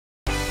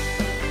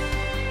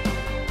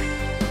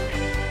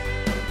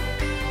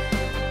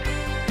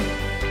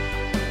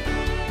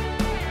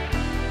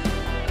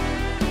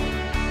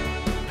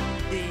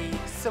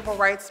civil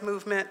rights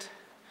movement,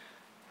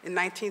 in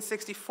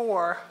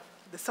 1964,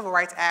 the Civil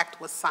Rights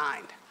Act was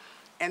signed.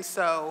 And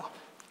so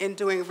in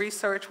doing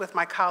research with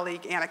my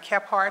colleague Anna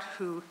Kephart,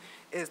 who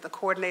is the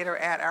coordinator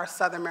at our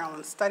Southern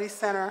Maryland Study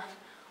Center,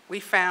 we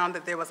found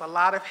that there was a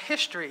lot of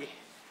history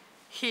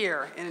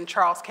here in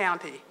Charles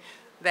County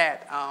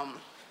that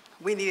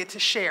we needed to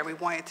share, we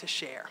wanted to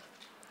share.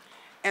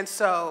 And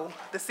so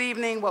this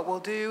evening what we'll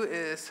do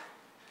is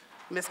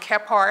Ms.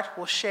 Kephart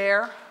will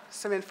share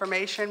some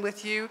information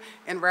with you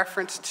in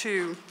reference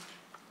to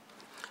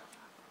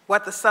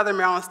what the Southern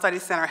Maryland Study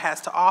Center has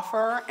to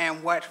offer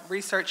and what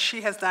research she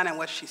has done and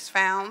what she's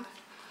found.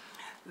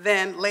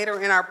 Then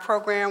later in our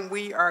program,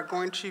 we are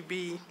going to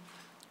be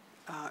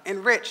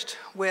enriched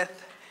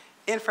with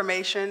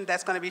information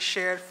that's going to be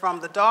shared from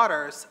the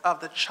daughters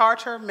of the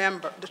charter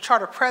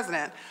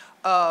president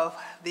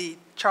of the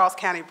Charles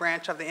County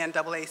branch of the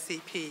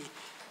NAACP,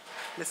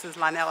 Mrs.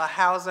 Lynella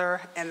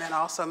Hauser, and then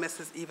also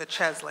Mrs. Eva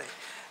Chesley.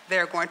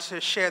 They're going to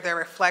share their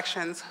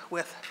reflections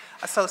with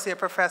Associate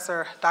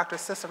Professor Dr.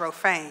 Cicero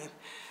Fain,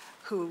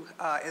 who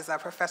is a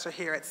professor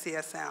here at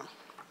CSM.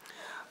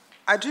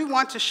 I do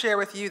want to share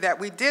with you that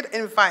we did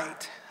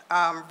invite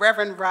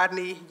Reverend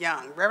Rodney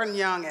Young. Reverend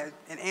Young,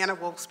 and Anna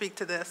will speak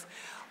to this,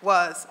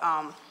 was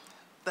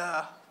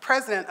the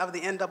president of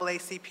the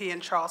NAACP in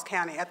Charles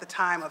County at the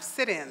time of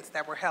sit-ins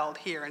that were held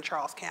here in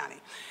Charles County.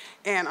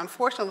 And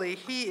unfortunately,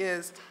 he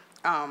is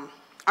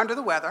under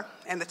the weather,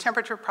 and the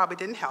temperature probably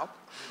didn't help.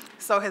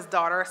 So his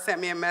daughter sent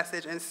me a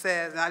message and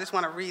says, and I just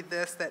want to read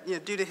this, that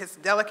due to his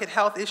delicate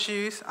health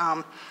issues,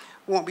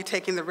 we won't be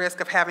taking the risk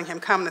of having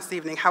him come this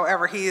evening.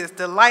 However, he is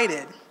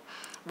delighted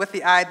with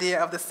the idea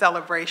of the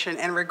celebration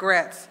and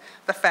regrets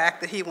the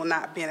fact that he will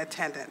not be in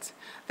attendance.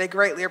 They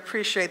greatly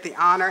appreciate the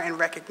honor and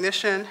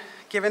recognition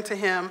given to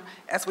him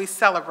as we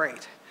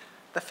celebrate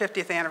the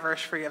 50th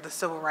anniversary of the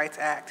Civil Rights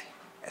Act,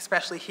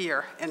 especially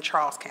here in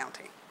Charles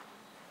County.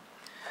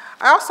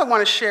 I also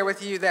want to share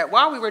with you that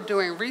while we were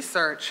doing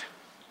research,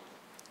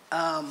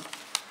 Anna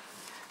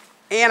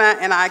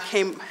and I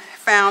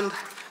found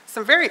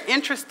some very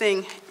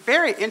interesting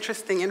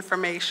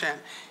information.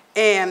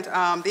 And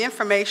the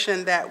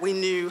information that we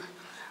knew,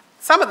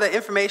 some of the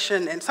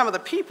information and some of the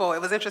people, it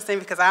was interesting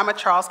because I'm a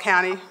Charles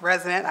County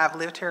resident. I've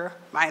lived here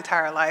my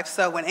entire life.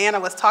 So when Anna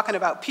was talking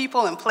about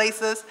people and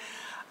places,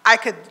 I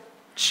could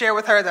share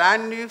with her that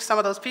I knew some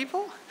of those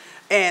people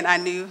and I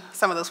knew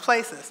some of those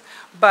places.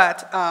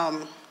 But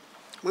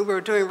when we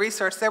were doing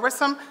research, there were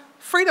some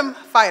freedom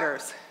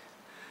fighters.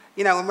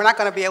 And we're not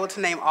going to be able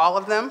to name all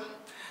of them,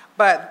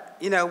 but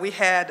we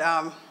had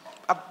a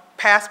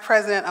past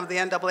president of the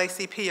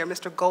NAACP, or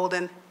Mr.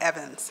 Golden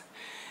Evans.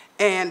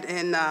 And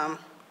in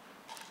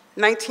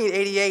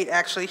 1988,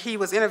 actually, he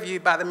was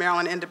interviewed by the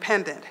Maryland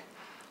Independent.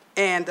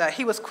 And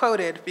he was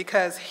quoted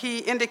because he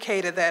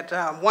indicated that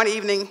one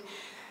evening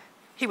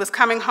he was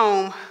coming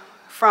home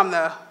from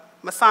the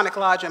Masonic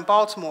Lodge in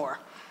Baltimore,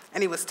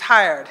 and he was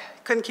tired,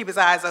 couldn't keep his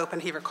eyes open,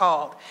 he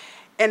recalled.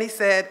 And he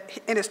said,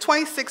 in his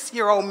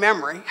 26-year-old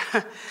memory,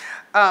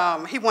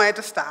 he wanted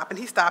to stop, and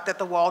he stopped at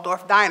the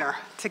Waldorf Diner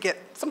to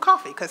get some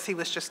coffee because he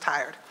was just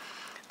tired.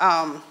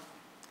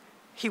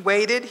 He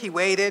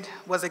waited,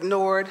 was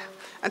ignored,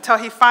 until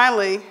he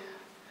finally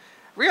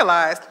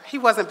realized he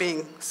wasn't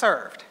being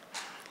served.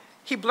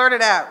 He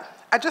blurted out,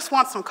 "I just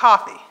want some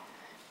coffee."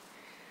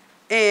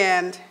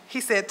 And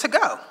he said, "To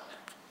go."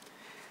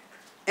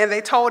 And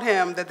they told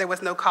him that there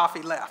was no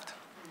coffee left,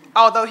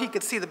 although he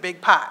could see the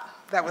big pot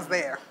that was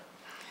there.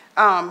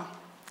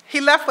 He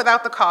left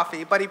without the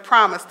coffee, but he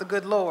promised the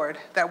good Lord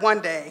that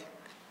one day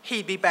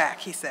he'd be back,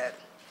 he said.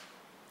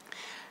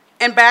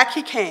 And back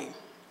he came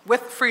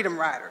with Freedom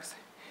Riders,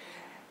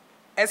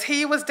 as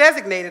he was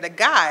designated a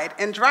guide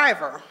and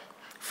driver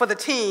for the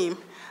team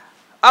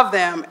of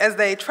them as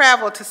they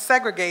traveled to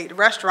segregate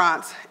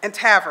restaurants and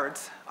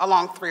taverns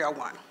along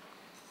 301.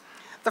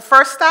 The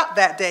first stop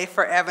that day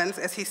for Evans,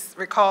 as he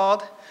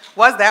recalled,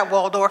 was that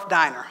Waldorf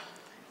Diner,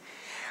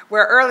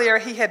 where earlier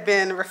he had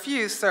been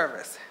refused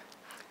service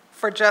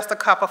for just a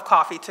cup of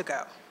coffee to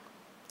go.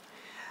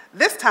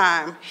 This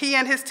time, he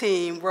and his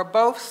team were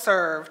both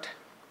served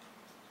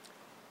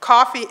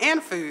coffee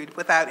and food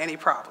without any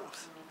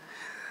problems.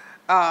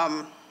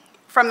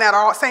 From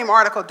that same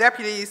article,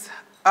 deputies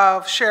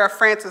of Sheriff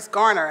Francis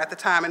Garner at the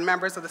time and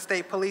members of the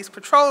state police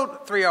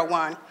patrolled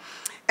 301,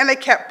 and they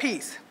kept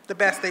peace the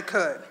best they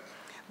could.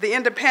 The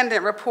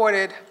Independent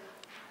reported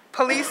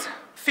police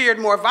feared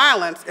more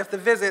violence if the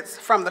visits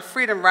from the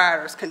Freedom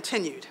Riders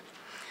continued.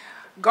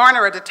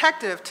 Garner, a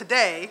detective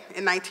today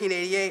in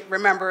 1988,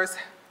 remembers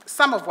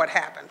some of what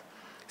happened.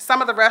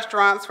 Some of the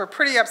restaurants were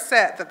pretty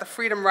upset that the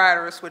Freedom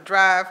Riders would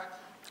drive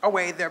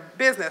away their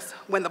business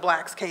when the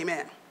blacks came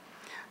in.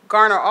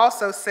 Garner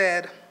also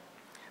said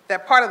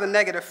that part of the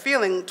negative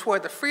feeling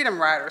toward the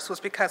Freedom Riders was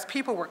because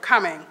people were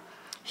coming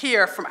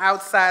here from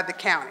outside the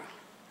county.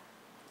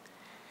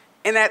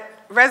 And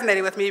that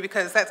resonated with me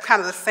because that's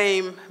kind of the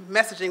same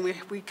messaging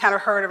we kind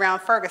of heard around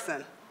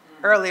Ferguson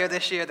earlier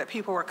this year that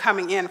people were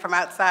coming in from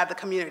outside the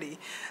community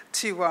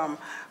to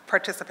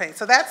participate.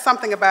 So that's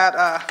something about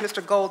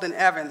Mr. Golden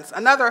Evans.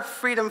 Another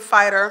freedom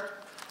fighter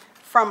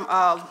from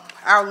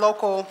our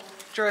local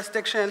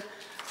jurisdiction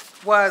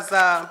was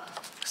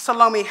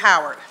Salome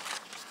Howard.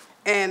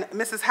 And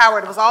Mrs.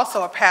 Howard was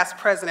also a past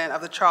president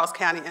of the Charles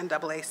County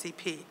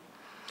NAACP.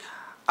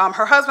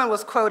 Her husband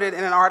was quoted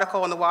in an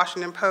article in the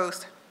Washington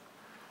Post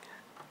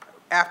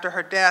after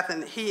her death,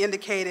 and he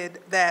indicated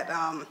that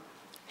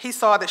he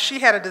saw that she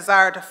had a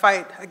desire to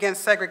fight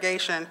against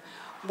segregation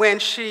when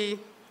she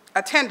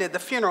attended the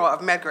funeral of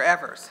Medgar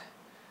Evers,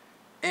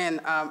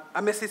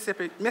 a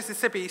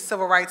Mississippi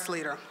civil rights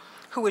leader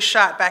who was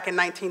shot back in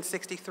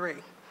 1963.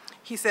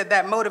 He said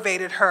that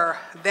motivated her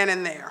then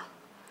and there.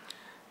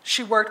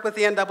 She worked with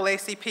the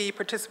NAACP,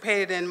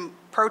 participated in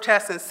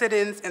protests and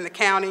sit-ins in the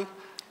county,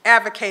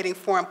 advocating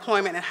for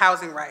employment and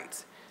housing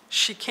rights.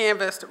 She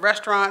canvassed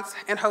restaurants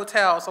and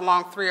hotels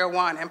along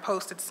 301 and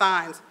posted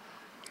signs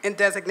in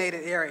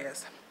designated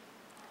areas.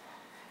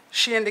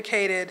 She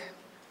indicated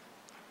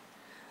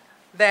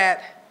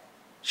that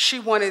she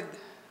wanted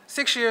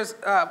 6 years,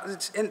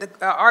 in the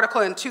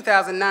article in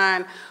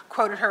 2009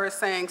 quoted her as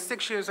saying,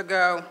 6 years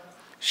ago,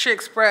 she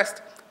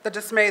expressed the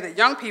dismay that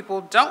young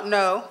people don't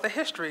know the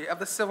history of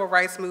the civil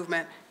rights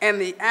movement and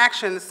the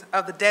actions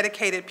of the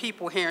dedicated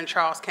people here in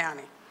Charles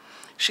County.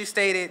 She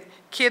stated,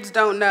 kids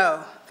don't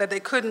know that they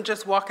couldn't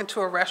just walk into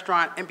a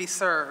restaurant and be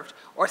served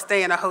or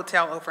stay in a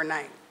hotel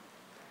overnight.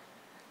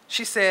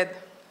 She said,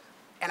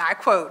 and I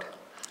quote,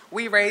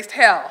 "We raised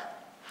hell.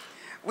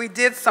 We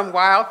did some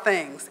wild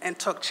things and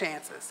took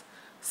chances."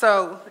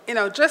 So, you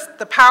know, just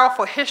the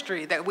powerful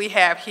history that we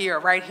have here,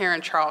 right here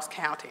in Charles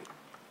County.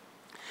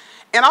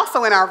 And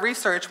also in our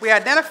research, we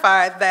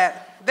identified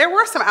that there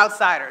were some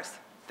outsiders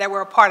that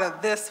were a part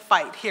of this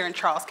fight here in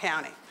Charles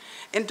County.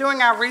 In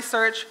doing our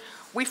research,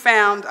 we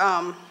found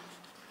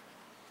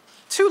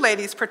two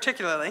ladies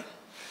particularly,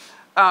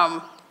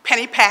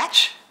 Penny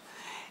Patch.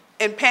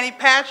 And Penny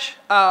Patch,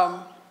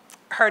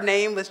 her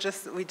name was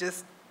just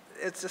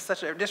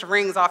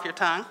rings off your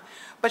tongue.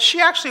 But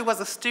she actually was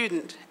a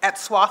student at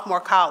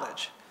Swarthmore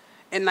College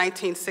in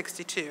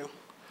 1962.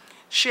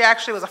 She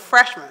actually was a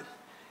freshman,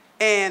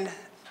 and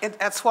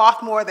at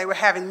Swarthmore, they were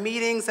having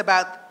meetings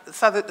about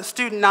the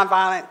Student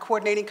Nonviolent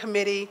Coordinating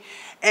Committee,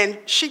 and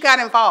she got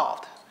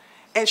involved.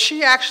 And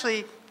she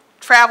actually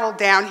traveled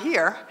down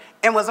here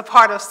and was a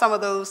part of some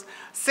of those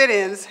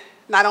sit-ins,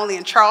 not only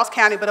in Charles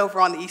County, but over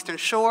on the Eastern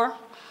Shore.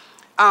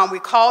 We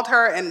called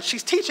her, and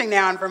she's teaching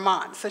now in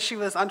Vermont, so she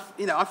was,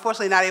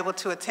 unfortunately not able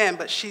to attend,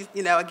 but she,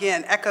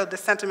 again, echoed the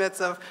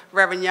sentiments of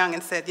Reverend Young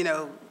and said,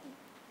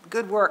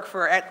 good work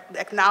for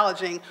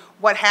acknowledging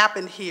what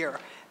happened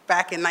here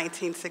back in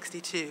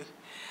 1962.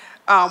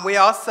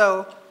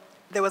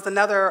 There was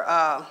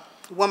another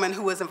woman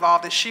who was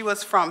involved, and she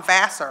was from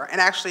Vassar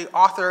and actually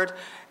authored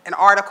an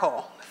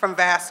article from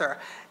Vassar.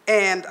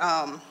 And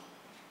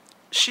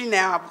she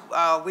now,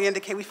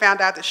 we found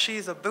out that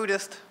she's a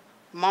Buddhist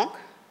monk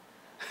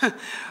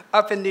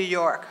up in New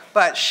York,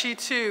 but she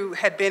too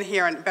had been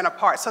here and been a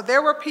part. So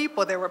there were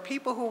people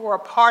who were a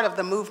part of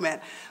the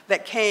movement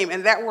that came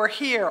and that were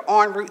here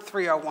on Route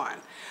 301.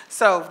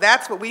 So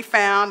that's what we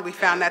found. We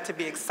found that to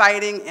be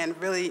exciting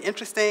and really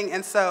interesting.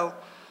 And so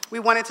we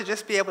wanted to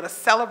just be able to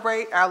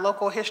celebrate our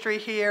local history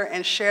here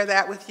and share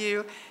that with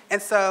you. And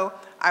so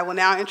I will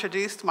now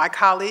introduce my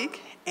colleague,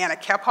 Anna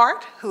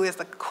Kephart, who is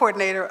the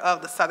coordinator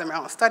of the Southern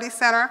Maryland Studies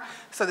Center,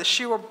 so that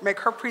she will make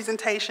her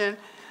presentation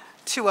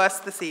to us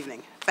this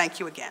evening.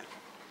 Thank you again.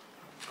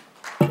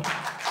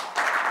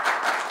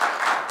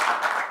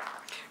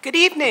 Good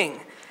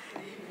evening.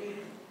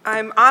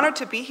 I'm honored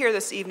to be here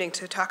this evening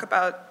to talk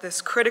about this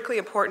critically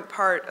important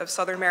part of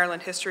Southern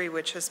Maryland history,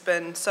 which has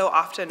been so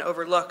often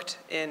overlooked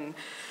in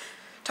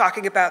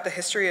talking about the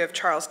history of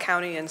Charles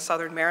County and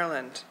Southern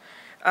Maryland.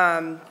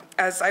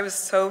 As I was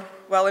so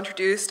well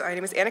introduced, my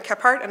name is Anna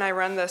Kephart, and I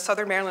run the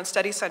Southern Maryland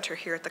Studies Center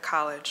here at the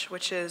college,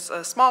 which is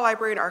a small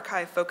library and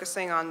archive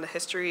focusing on the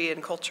history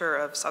and culture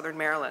of Southern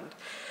Maryland,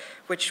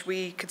 which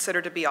we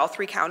consider to be all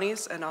three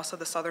counties and also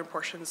the southern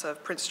portions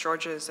of Prince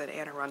George's and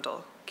Anne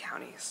Arundel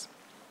counties.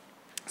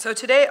 So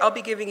today I'll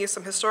be giving you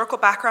some historical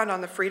background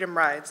on the Freedom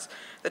Rides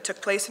that took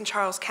place in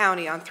Charles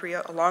County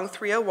along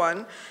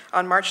 301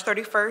 on March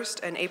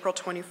 31st and April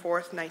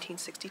 24th,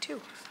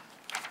 1962.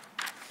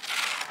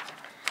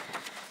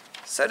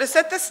 So to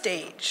set the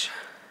stage,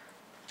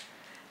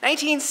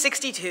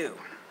 1962,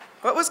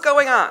 what was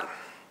going on?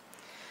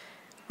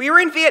 We were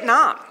in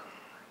Vietnam.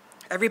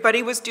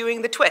 Everybody was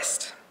doing the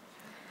twist.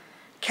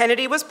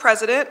 Kennedy was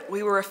president.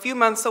 We were a few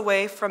months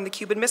away from the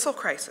Cuban Missile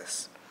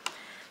Crisis.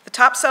 The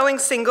top-selling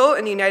single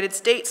in the United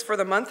States for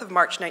the month of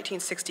March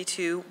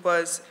 1962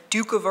 was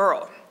Duke of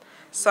Earl,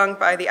 sung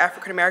by the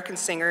African-American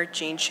singer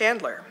Gene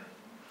Chandler.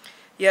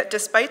 Yet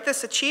despite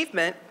this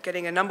achievement,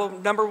 getting a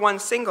number one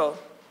single,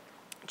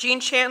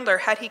 Gene Chandler,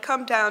 had he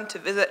come down to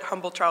visit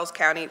humble Charles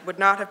County, would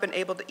not have been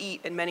able to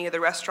eat in many of the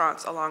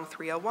restaurants along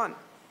 301.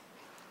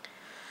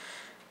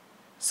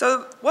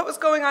 So what was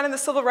going on in the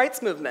civil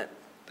rights movement?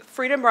 The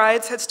Freedom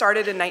Rides had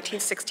started in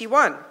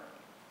 1961.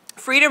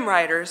 Freedom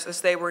Riders,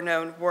 as they were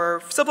known,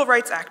 were civil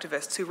rights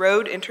activists who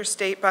rode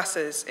interstate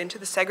buses into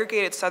the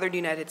segregated southern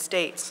United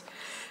States.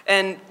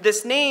 And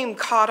this name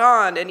caught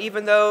on, and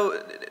even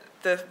though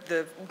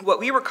what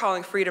we were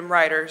calling Freedom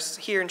Riders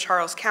here in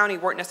Charles County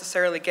weren't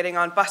necessarily getting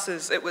on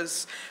buses, it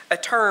was a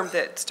term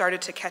that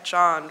started to catch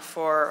on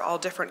for all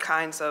different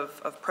kinds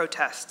of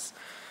protests,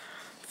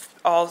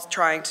 all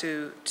trying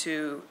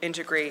to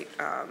integrate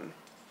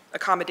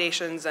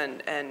accommodations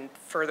and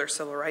further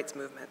civil rights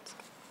movements.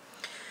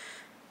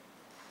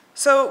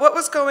 So what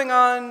was going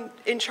on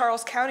in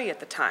Charles County at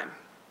the time?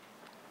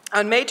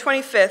 On May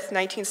 25th,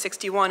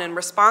 1961, in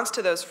response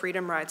to those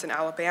freedom rides in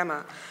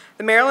Alabama,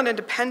 the Maryland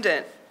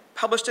Independent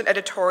published an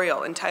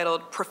editorial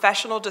entitled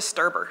 "Professional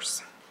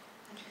Disturbers."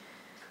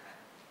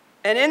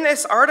 And in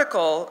this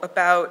article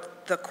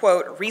about the,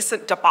 quote,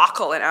 recent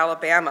debacle in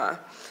Alabama,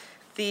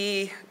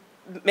 the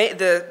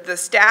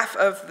staff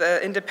of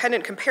the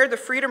Independent compared the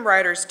Freedom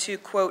Riders to,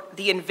 quote,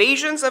 the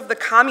invasions of the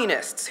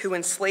communists who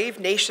enslaved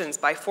nations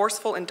by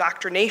forceful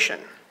indoctrination,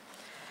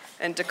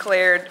 and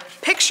declared,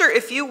 picture,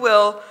 if you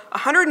will,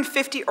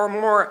 150 or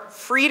more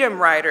Freedom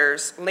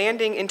Riders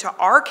landing into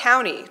our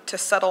county to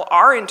settle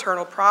our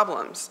internal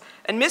problems.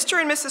 And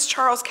Mr. and Mrs.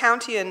 Charles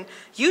Countian,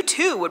 you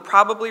too would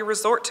probably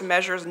resort to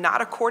measures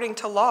not according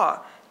to law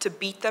to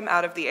beat them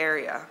out of the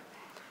area.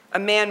 A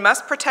man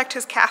must protect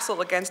his castle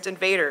against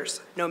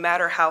invaders, no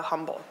matter how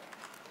humble.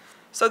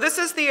 So this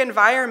is the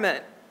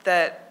environment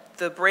that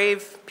the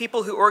brave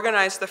people who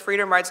organized the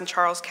Freedom Rides in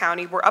Charles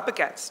County were up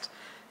against.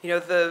 You know,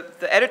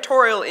 the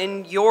editorial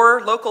in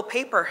your local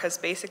paper has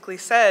basically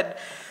said,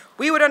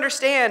 we would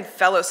understand,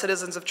 fellow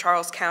citizens of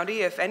Charles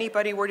County, if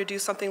anybody were to do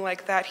something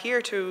like that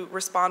here to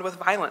respond with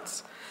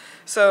violence.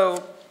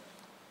 So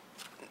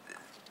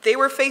they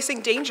were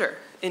facing danger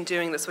in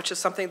doing this, which is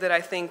something that I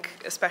think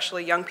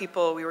especially young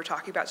people we were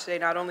talking about today,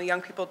 not only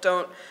young people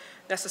don't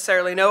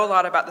necessarily know a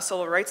lot about the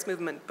civil rights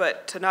movement,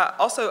 but to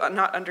also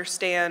not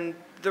understand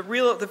the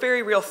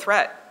very real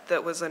threat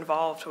that was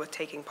involved with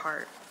taking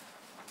part.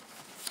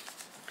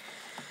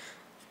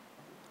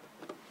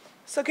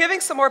 So giving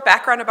some more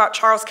background about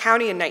Charles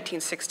County in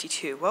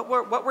 1962,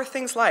 what were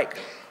things like?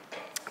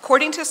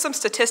 According to some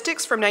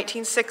statistics from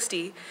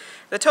 1960,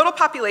 the total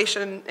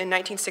population in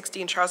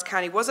 1960 in Charles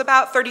County was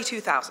about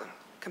 32,000.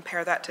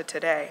 Compare that to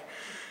today.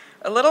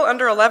 A little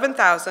under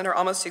 11,000, or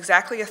almost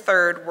exactly a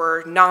third,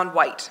 were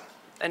non-white.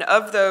 And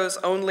of those,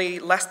 only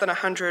less than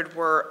 100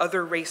 were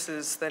other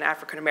races than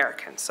African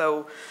American.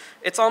 So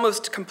it's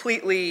almost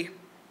completely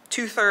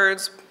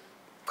 2/3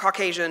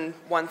 Caucasian,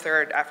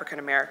 1/3 African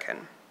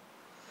American.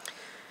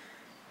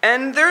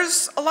 And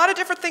there's a lot of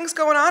different things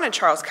going on in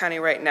Charles County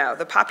right now.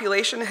 The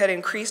population had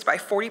increased by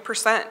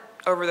 40%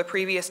 over the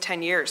previous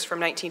 10 years, from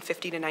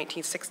 1950 to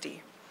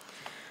 1960.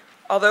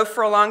 Although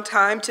for a long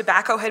time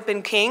tobacco had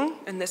been king,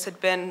 and this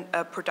had been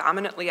a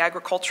predominantly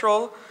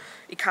agricultural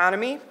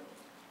economy,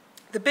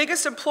 the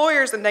biggest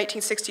employers in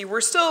 1960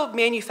 were still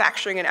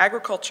manufacturing and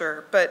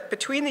agriculture, but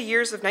between the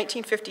years of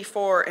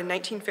 1954 and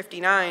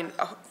 1959,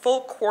 a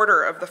full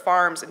quarter of the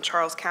farms in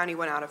Charles County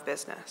went out of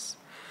business.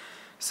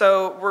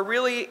 So we're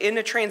really in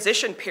a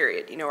transition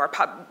period, you know,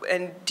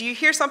 and do you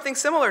hear something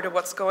similar to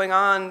what's going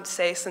on,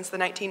 say, since the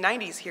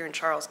 1990s here in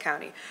Charles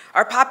County?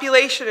 Our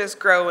population is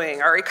growing,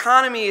 our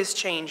economy is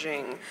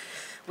changing,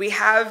 we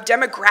have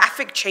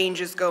demographic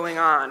changes going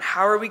on.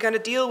 How are we going to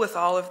deal with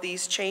all of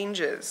these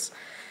changes?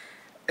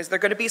 Is there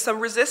going to be some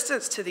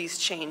resistance to these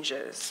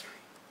changes?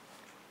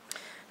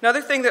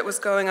 Another thing that was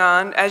going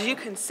on, as you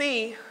can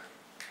see,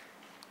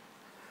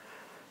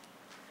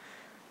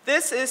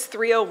 this is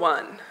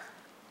 301.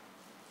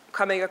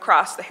 Coming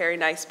across the Harry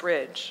Nice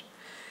Bridge.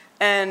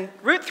 And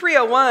Route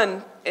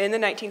 301 in the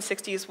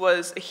 1960s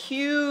was a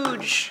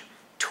huge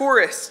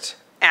tourist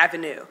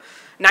avenue.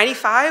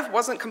 95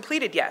 wasn't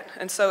completed yet,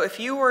 and so if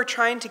you were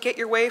trying to get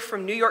your way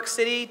from New York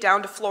City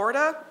down to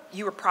Florida,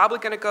 you were probably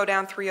going to go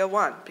down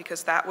 301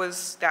 because that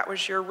was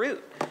your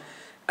route.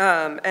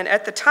 And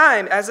at the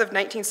time, as of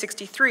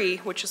 1963,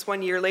 which is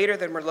 1 year later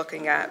than we're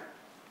looking at,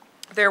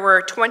 there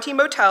were 20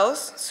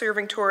 motels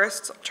serving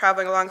tourists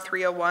traveling along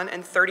 301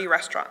 and 30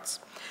 restaurants.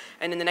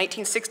 And in the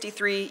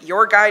 1963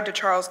 Your Guide to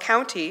Charles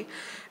County,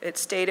 it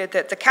stated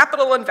that the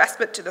capital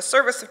investment to the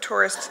service of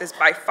tourists is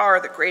by far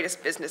the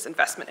greatest business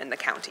investment in the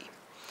county.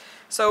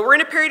 So we're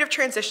in a period of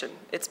transition.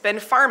 It's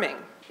been farming.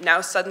 Now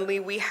suddenly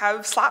we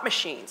have slot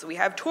machines. We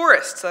have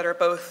tourists that are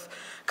both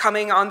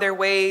coming on their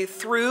way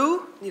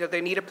through, you know, they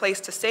need a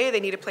place to stay, they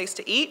need a place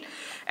to eat,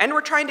 and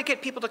we're trying to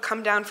get people to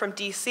come down from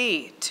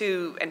DC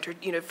to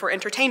for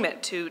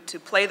entertainment, to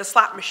play the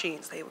slot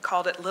machines. They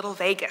called it Little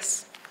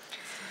Vegas.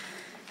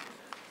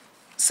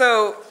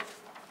 So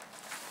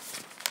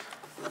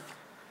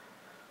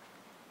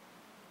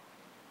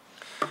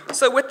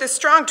with this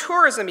strong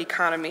tourism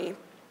economy,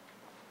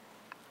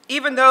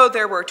 even though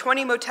there were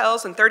 20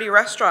 motels and 30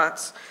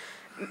 restaurants,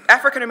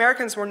 African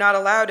Americans were not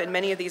allowed in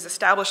many of these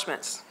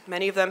establishments.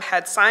 Many of them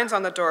had signs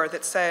on the door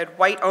that said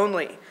white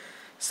only.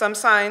 Some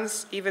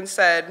signs even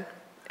said,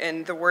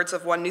 in the words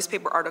of one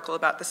newspaper article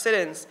about the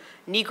sit-ins,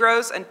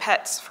 Negroes and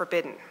pets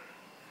forbidden.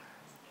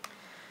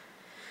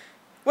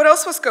 What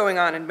else was going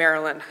on in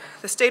Maryland?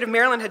 The state of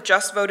Maryland had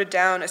just voted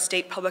down a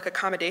state public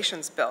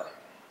accommodations bill.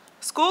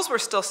 Schools were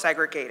still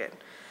segregated.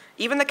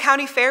 Even the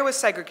county fair was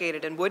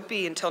segregated and would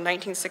be until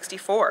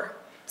 1964.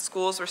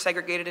 Schools were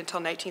segregated until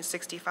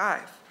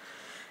 1965.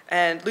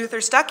 And Luther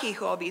Stuckey,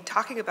 who I'll be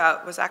talking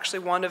about, was actually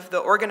one of the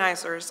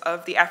organizers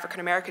of the African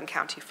American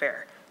County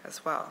Fair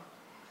as well.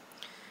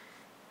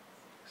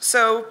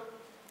 So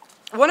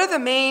one of the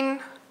main,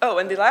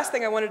 and the last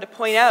thing I wanted to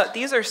point out,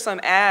 these are some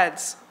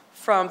ads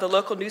from the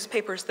local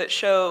newspapers that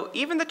show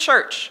even the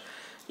church.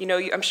 You know,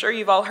 I'm sure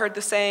you've all heard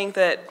the saying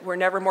that we're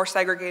never more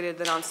segregated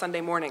than on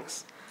Sunday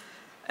mornings.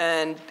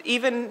 And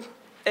even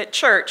at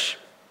church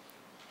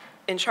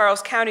in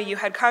Charles County, you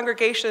had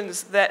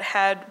congregations that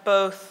had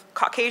both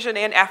Caucasian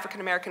and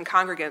African American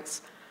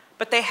congregants,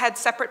 but they had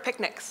separate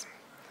picnics.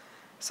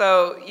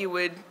 So you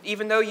would,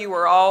 even though you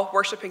were all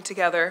worshiping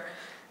together,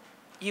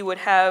 you would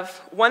have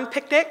one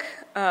picnic.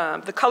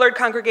 The colored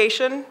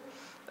congregation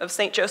of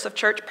St. Joseph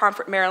Church,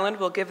 Pomfret, Maryland,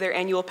 will give their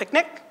annual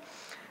picnic.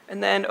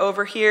 And then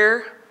over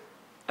here,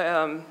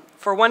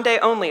 for one day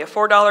only, a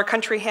 $4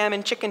 country ham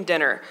and chicken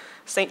dinner,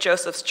 St.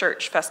 Joseph's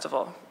Church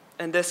Festival.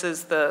 And this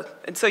is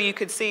and so you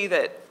could see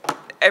that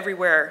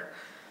everywhere,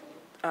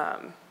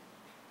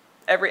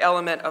 every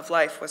element of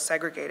life was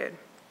segregated.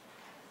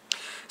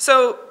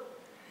 So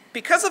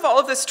because of all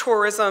of this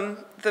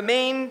tourism,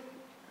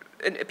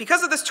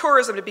 because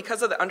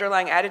of the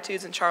underlying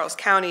attitudes in Charles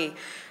County,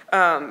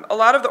 a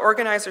lot of the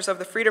organizers of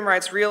the Freedom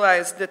Rides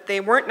realized that they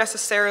weren't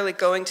necessarily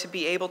going to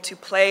be able to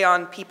play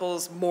on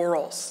people's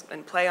morals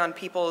and play on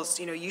people's,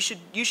 you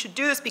should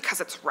do this because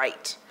it's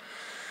right.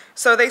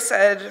 So they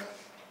said,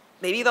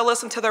 maybe they'll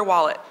listen to their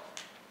wallet.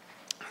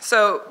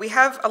 So we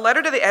have a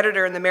letter to the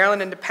editor in the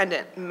Maryland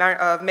Independent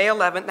of May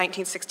 11,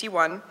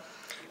 1961,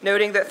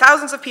 noting that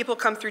thousands of people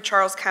come through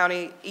Charles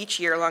County each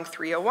year along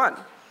 301.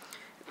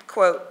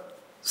 Quote,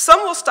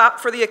 "Some will stop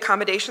for the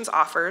accommodations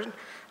offered.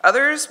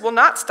 Others will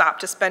not stop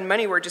to spend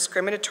money where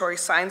discriminatory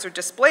signs are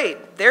displayed,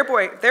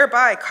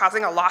 thereby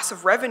causing a loss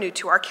of revenue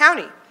to our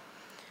county.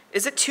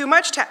 Is it too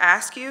much to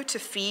ask you to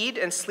feed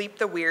and sleep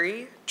the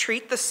weary,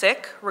 treat the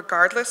sick,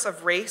 regardless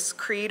of race,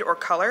 creed, or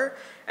color,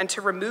 and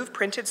to remove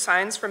printed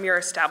signs from your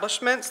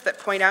establishments that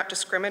point out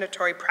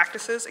discriminatory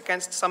practices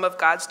against some of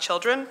God's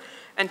children,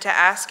 and to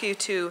ask you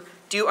to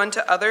do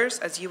unto others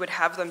as you would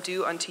have them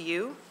do unto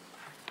you?"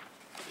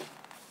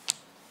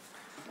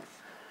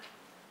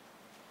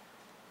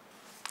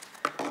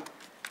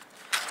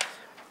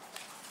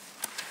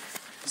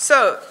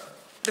 So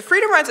the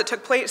Freedom Rides that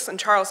took place in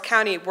Charles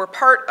County were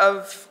part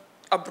of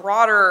a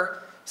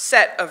broader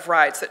set of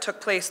rides that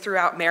took place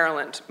throughout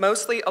Maryland,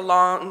 mostly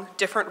along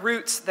different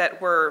routes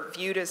that were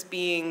viewed as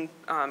being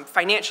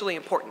financially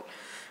important.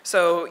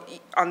 So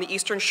on the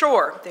Eastern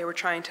Shore, they were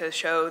trying to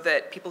show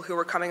that people who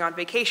were coming on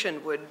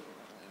vacation would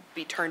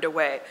be turned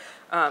away.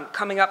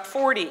 Coming up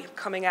 40,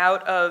 coming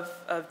out of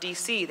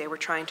DC, they were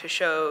trying to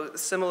show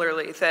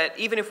similarly that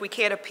even if we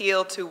can't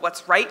appeal to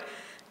what's right,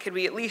 could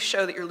we at least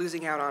show that you're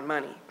losing out on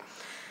money?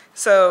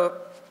 So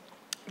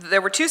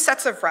there were two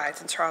sets of rides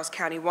in Charles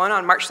County, one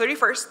on March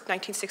 31st,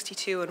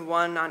 1962, and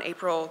one on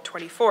April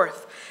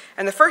 24th.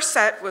 And the first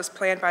set was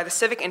planned by the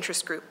Civic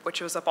Interest Group, which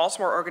was a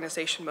Baltimore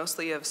organization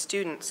mostly of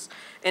students,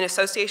 in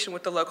association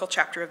with the local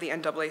chapter of the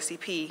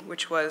NAACP,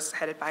 which was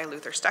headed by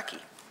Luther Stuckey.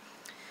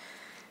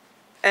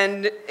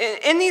 And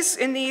in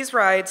these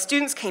rides,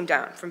 students came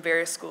down from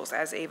various schools,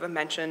 as Ava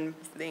mentioned.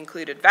 They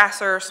included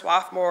Vassar,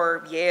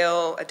 Swarthmore,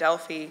 Yale,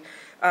 Adelphi,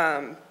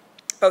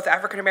 both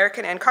African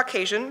American and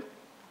Caucasian,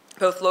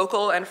 both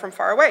local and from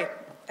far away.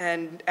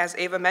 And as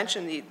Ava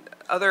mentioned, the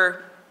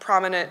other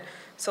prominent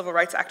civil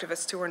rights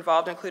activists who were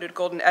involved included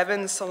Golden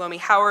Evans, Salome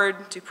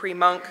Howard, Dupree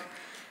Monk,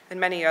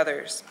 and many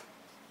others.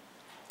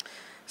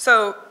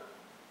 So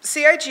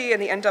CIG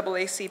and the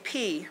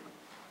NAACP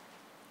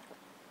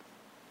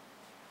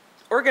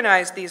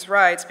organized these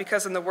rides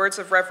because, in the words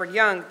of Reverend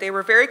Young, they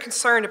were very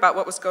concerned about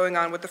what was going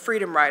on with the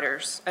Freedom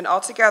Riders, and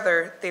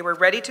altogether, they were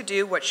ready to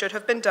do what should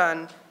have been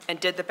done and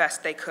did the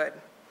best they could.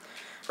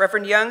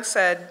 Reverend Young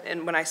said,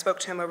 and when I spoke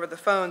to him over the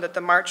phone, that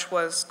the march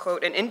was,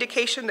 quote, "an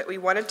indication that we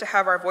wanted to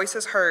have our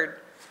voices heard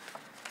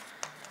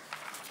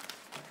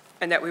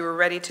and that we were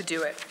ready to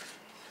do it."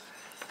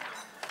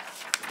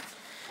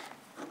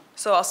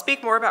 So I'll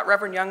speak more about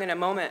Reverend Young in a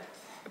moment,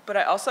 but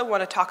I also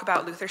want to talk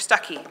about Luther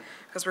Stuckey,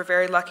 because we're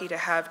very lucky to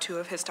have two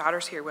of his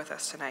daughters here with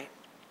us tonight.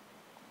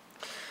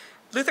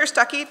 Luther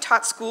Stuckey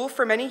taught school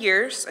for many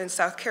years in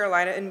South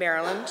Carolina and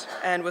Maryland,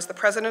 and was the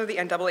president of the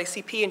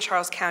NAACP in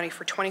Charles County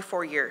for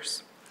 24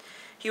 years.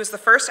 He was the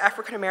first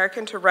African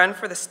American to run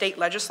for the state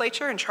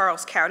legislature in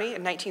Charles County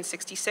in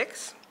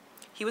 1966.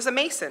 He was a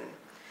Mason.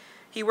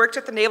 He worked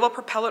at the Naval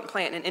Propellant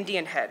Plant in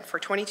Indian Head for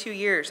 22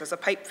 years as a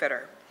pipe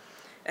fitter.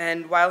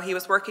 And while he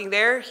was working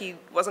there, he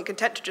wasn't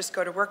content to just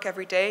go to work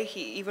every day.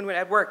 Even when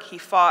at work, he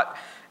fought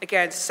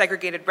against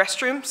segregated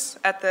restrooms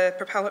at the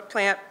propellant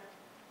plant.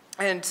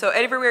 And so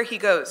everywhere he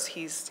goes,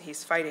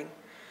 he's fighting.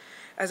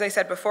 As I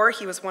said before,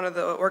 he was one of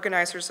the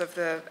organizers of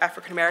the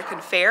African American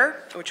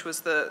Fair, which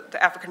was the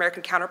African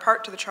American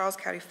counterpart to the Charles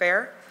County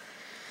Fair.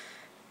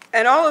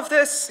 And all of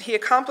this he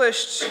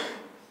accomplished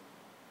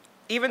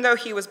even though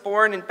he was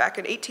born back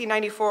in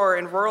 1894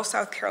 in rural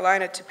South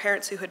Carolina to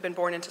parents who had been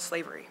born into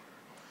slavery.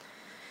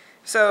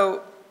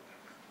 So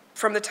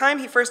from the time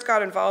he first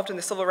got involved in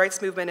the civil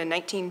rights movement in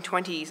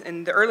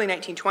the early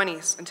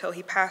 1920s until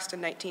he passed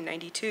in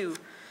 1992,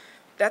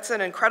 that's an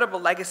incredible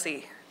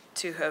legacy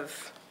to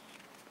have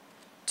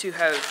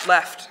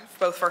left,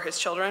 both for his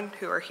children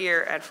who are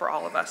here and for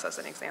all of us as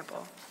an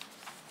example.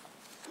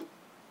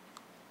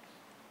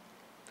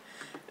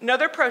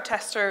 Another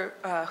protester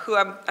who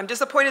I'm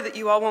disappointed that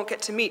you all won't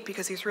get to meet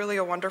because he's really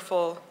a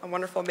wonderful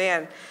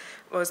man,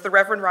 was the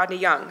Reverend Rodney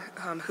Young,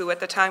 who at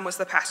the time was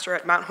the pastor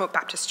at Mount Hope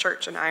Baptist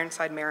Church in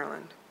Ironside,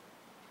 Maryland.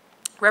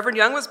 Reverend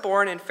Young was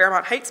born in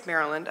Fairmont Heights,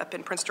 Maryland, up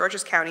in Prince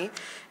George's County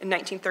in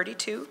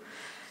 1932.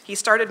 He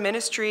started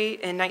ministry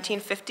in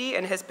 1950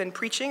 and has been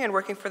preaching and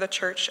working for the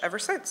church ever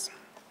since.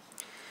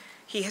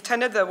 He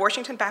attended the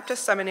Washington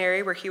Baptist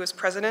Seminary, where he was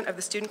president of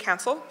the student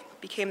council,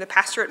 became the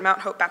pastor at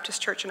Mount Hope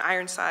Baptist Church in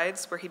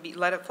Ironsides, where he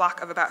led a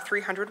flock of about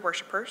 300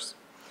 worshipers,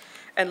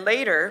 and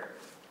later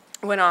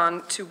went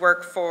on to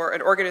work for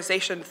an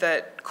organization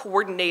that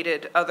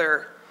coordinated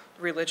other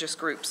religious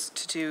groups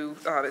to do,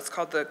 it's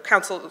called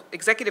the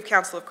Executive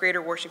Council of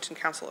Greater Washington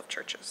Council of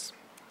Churches.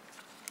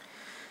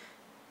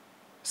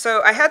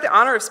 So I had the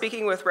honor of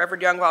speaking with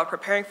Reverend Young while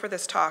preparing for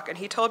this talk, and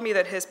he told me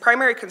that his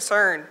primary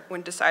concern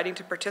when deciding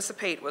to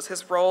participate was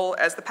his role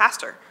as the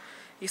pastor.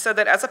 He said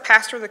that as a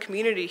pastor in the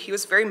community, he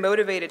was very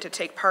motivated to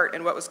take part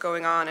in what was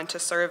going on and to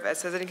serve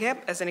as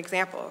an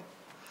example.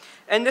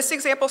 And this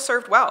example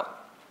served well.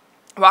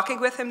 Walking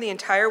with him the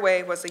entire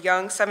way was a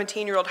young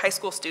 17-year-old high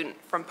school student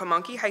from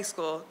Pamunkey High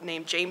School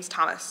named James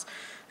Thomas,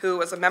 who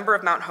was a member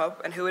of Mount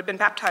Hope and who had been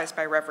baptized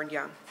by Reverend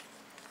Young.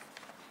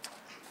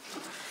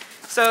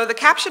 So the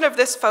caption of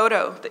this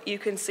photo that you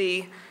can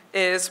see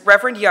is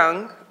Reverend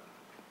Young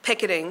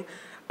picketing,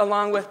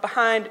 along with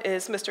behind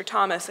is Mr.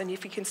 Thomas, and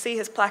if you can see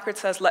his placard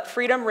says, "Let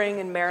freedom ring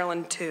in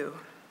Maryland too."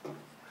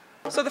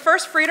 So the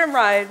first Freedom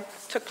Ride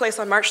took place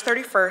on March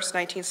 31st,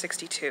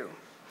 1962.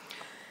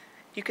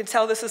 You can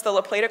tell this is the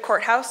La Plata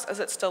Courthouse as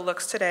it still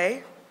looks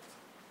today.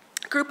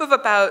 A group of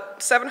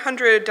about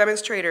 700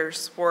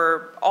 demonstrators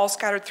were all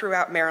scattered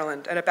throughout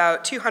Maryland, and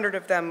about 200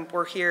 of them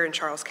were here in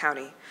Charles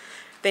County.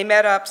 They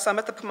met up, some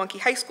at the Pamunkey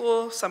High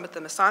School, some at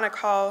the Masonic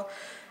Hall,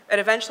 and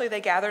eventually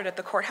they gathered at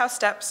the courthouse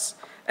steps,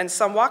 and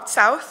some walked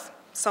south,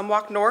 some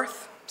walked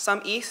north,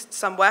 some east,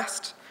 some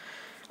west,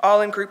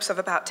 all in groups of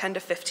about 10 to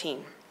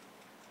 15.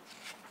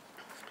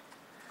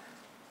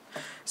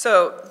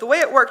 So the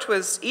way it worked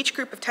was each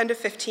group of 10 to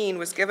 15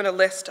 was given a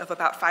list of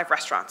about 5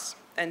 restaurants,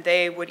 and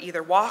they would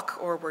either walk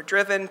or were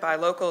driven by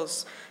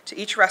locals to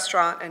each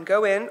restaurant and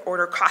go in,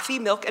 order coffee,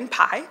 milk, and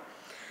pie,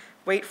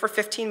 wait for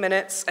 15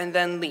 minutes, and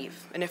then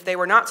leave. And if they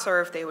were not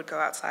served, they would go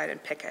outside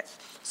and picket.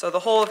 So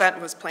the whole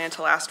event was planned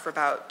to last for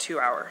about 2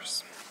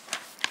 hours.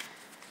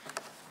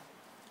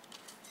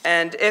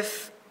 And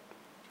if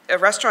a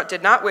restaurant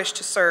did not wish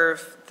to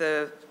serve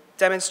the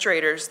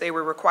demonstrators, they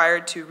were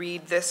required to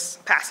read this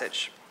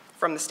passage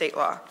from the state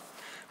law.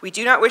 "We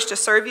do not wish to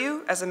serve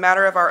you as a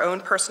matter of our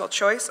own personal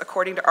choice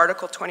according to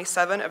Article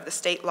 27 of the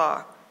state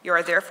law. You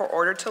are therefore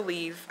ordered to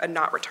leave and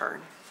not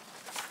return."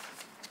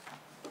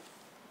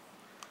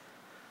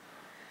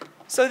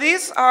 So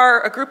these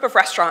are a group of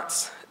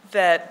restaurants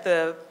that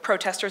the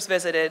protesters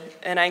visited,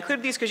 and I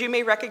include these because you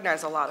may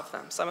recognize a lot of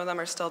them. Some of them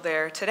are still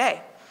there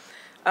today.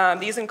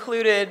 These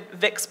included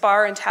Vic's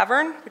Bar and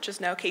Tavern, which is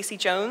now Casey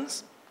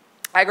Jones,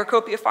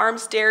 Agricopia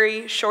Farms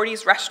Dairy,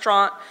 Shorty's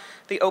Restaurant,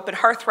 the Open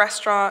Hearth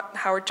Restaurant,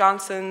 Howard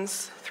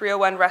Johnson's,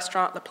 301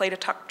 Restaurant, La Plata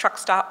Truck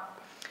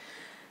Stop.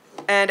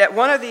 And at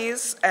one of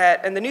these,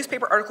 and the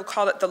newspaper article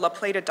called it the La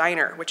Plata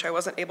Diner, which I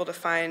wasn't able to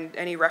find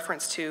any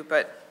reference to,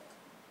 but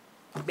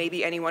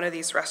maybe any one of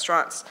these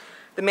restaurants.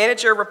 The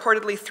manager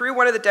reportedly threw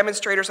one of the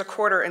demonstrators a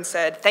quarter and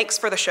said, "Thanks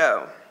for the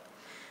show."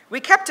 "We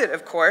kept it,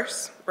 of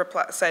course,"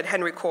 said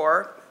Henry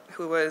Corr,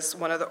 who was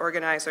one of the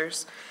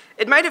organizers.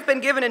 "It might have been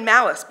given in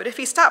malice, but if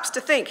he stops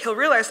to think, he'll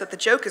realize that the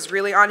joke is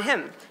really on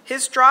him.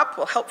 His drop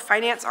will help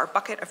finance our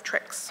bucket of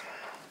tricks."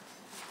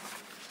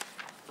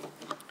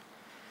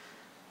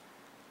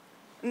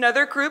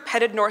 Another group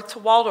headed north to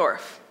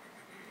Waldorf,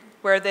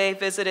 where they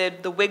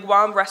visited the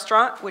Wigwam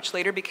Restaurant, which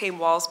later became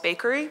Wall's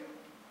Bakery,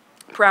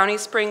 Brownie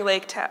Spring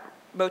Lake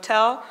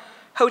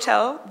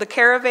Hotel, the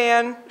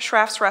Caravan,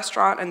 Schraff's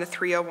Restaurant, and the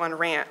 301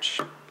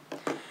 Ranch.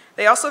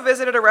 They also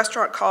visited a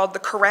restaurant called the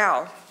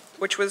Corral,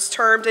 which was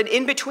termed an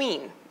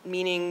in-between,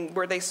 meaning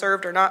were they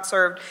served or not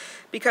served,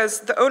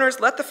 because the owners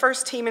let the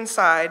first team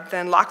inside,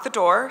 then locked the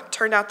door,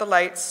 turned out the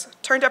lights,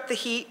 turned up the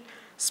heat,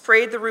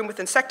 sprayed the room with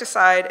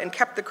insecticide, and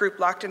kept the group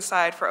locked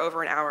inside for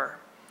over an hour.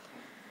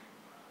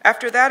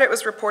 After that, it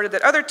was reported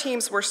that other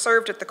teams were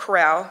served at the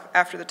Corral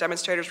after the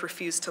demonstrators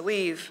refused to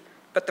leave,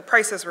 but the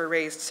prices were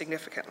raised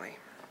significantly.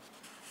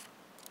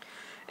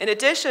 In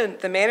addition,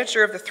 the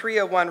manager of the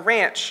 301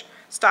 Ranch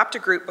stopped a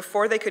group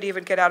before they could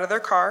even get out of their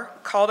car,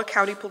 called a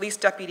county police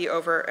deputy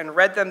over, and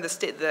read them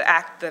the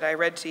act that I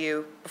read to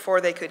you before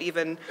they could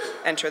even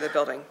enter the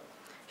building.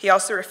 He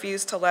also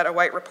refused to let a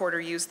white reporter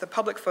use the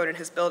public phone in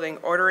his building,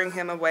 ordering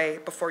him away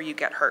before you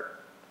get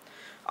hurt.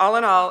 All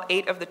in all,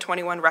 8 of the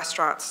 21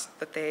 restaurants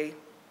that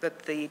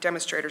the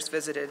demonstrators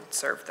visited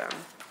served them.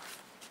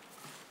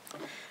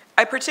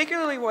 I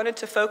particularly wanted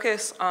to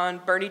focus on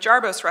Bernie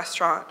Jarbo's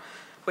restaurant,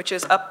 which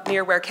is up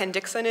near where Ken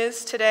Dixon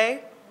is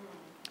today,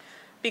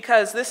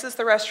 because this is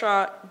the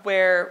restaurant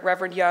where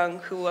Reverend Young,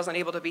 who wasn't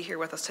able to be here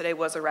with us today,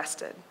 was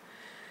arrested.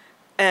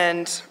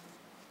 And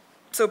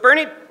so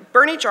Bernie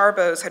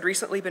Jarbo's had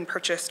recently been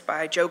purchased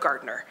by Joe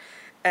Gardner.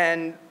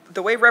 And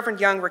the way Reverend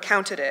Young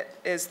recounted it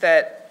is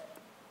that,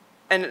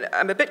 and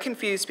I'm a bit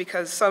confused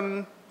because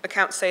some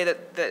accounts say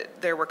that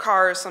there were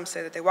cars, some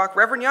say that they walked.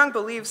 Reverend Young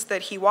believes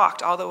that he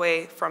walked all the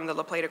way from the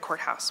La Plata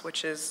courthouse,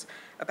 which is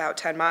about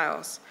 10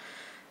 miles.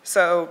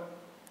 So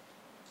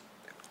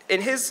in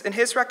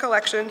his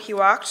recollection, he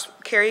walked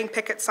carrying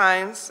picket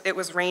signs. It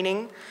was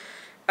raining.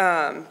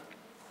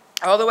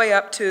 All the way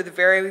up to the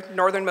very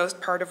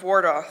northernmost part of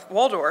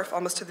Waldorf,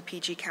 almost to the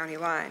PG County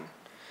line.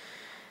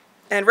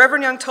 And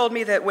Reverend Young told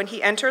me that when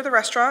he entered the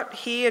restaurant,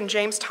 he and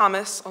James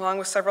Thomas, along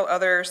with several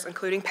others,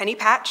 including Penny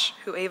Patch,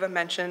 who Ava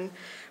mentioned,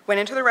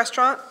 went into the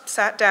restaurant,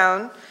 sat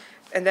down,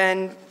 and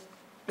then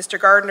Mr.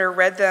 Gardner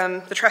read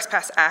them the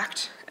Trespass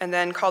Act, and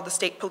then called the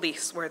state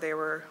police,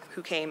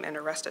 who came and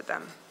arrested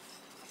them.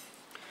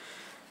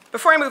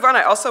 Before I move on,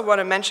 I also want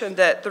to mention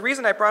that the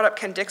reason I brought up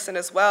Ken Dixon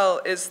as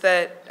well is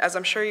that, as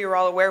I'm sure you're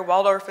all aware,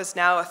 Waldorf is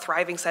now a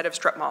thriving set of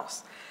strip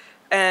malls.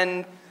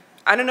 And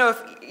I don't know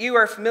if you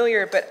are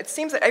familiar, but it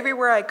seems that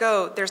everywhere I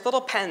go, there's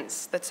little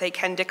pens that say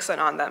Ken Dixon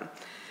on them.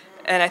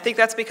 And I think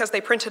that's because they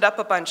printed up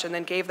a bunch and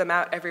then gave them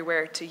out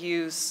everywhere to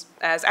use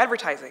as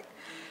advertising.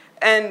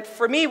 And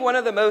for me, one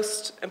of the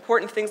most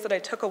important things that I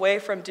took away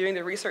from doing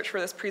the research for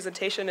this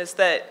presentation is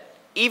that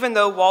even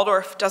though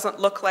Waldorf doesn't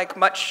look like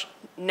much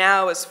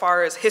now as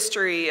far as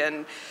history,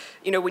 and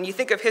when you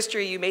think of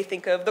history, you may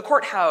think of the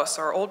courthouse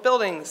or old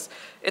buildings.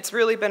 It's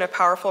really been a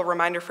powerful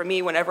reminder for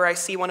me whenever I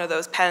see one of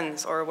those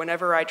pens or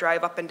whenever I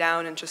drive up and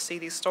down and just see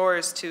these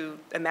stores to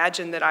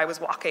imagine that I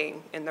was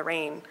walking in the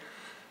rain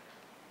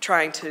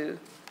trying to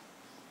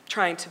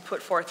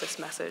put forth this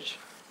message.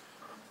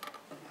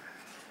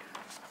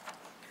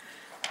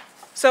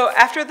 So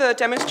after the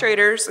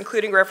demonstrators,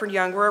 including Reverend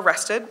Young, were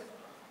arrested,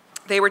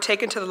 they were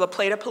taken to the La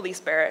Plata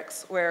police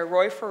barracks, where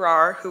Roy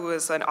Farrar, who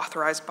was an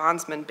authorized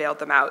bondsman, bailed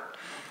them out.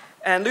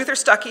 And Luther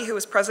Stuckey, who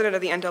was president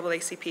of the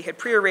NAACP, had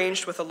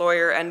prearranged with a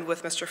lawyer and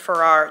with Mr.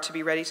 Farrar to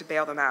be ready to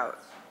bail them out.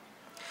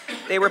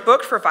 They were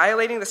booked for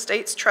violating the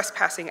state's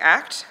Trespassing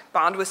Act.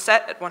 Bond was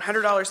set at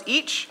 $100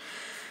 each.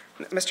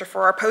 Mr.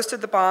 Farrar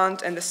posted the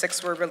bond, and the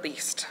 6 were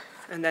released.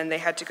 And then they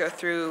had to go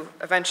through,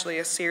 eventually,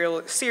 a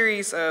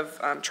series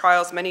of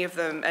trials. Many of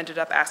them ended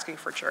up asking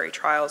for jury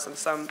trials, and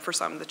for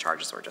some, the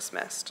charges were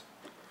dismissed.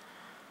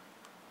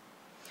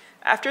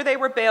 After they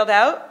were bailed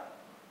out,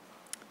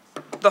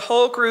 the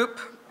whole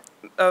group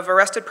of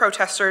arrested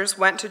protesters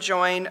went to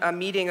join a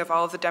meeting of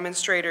all of the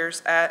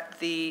demonstrators at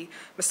the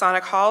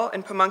Masonic Hall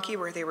in Pamunkey,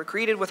 where they were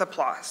greeted with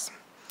applause.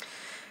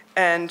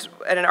 And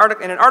in an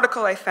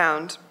article I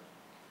found,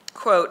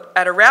 quote,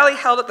 "At a rally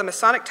held at the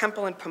Masonic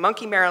Temple in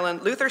Pamunkey,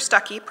 Maryland, Luther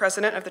Stuckey,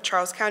 president of the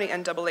Charles County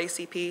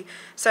NAACP,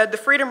 said the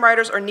Freedom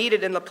Riders are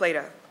needed in La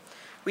Plata.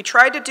 We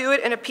tried to do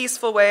it in a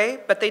peaceful way,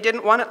 but they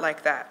didn't want it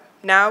like that.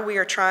 Now we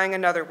are trying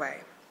another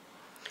way."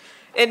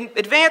 In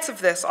advance of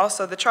this,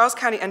 also, the Charles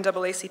County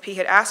NAACP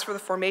had asked for the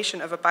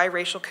formation of a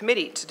biracial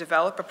committee to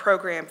develop a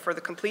program for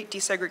the complete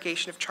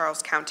desegregation of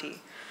Charles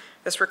County.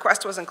 This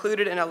request was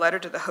included in a letter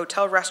to the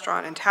Hotel,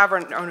 Restaurant, and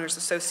Tavern Owners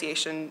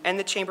Association and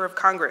the Chamber of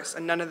Congress,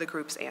 and none of the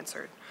groups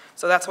answered.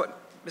 So that's what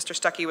Mr.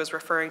 Stuckey was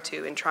referring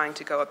to in trying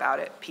to go about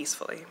it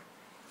peacefully.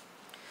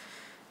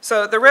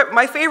 So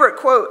my favorite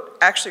quote,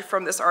 actually,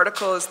 from this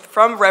article is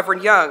from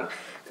Reverend Young,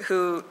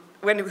 who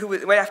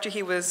after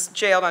he was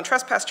jailed on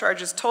trespass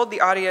charges, told the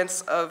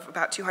audience of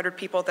about 200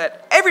 people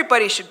that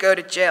everybody should go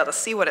to jail to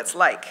see what it's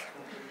like.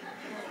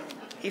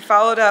 He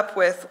followed up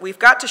with, "We've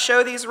got to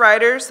show these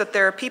riders that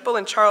there are people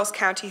in Charles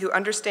County who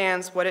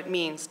understands what it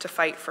means to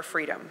fight for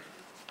freedom."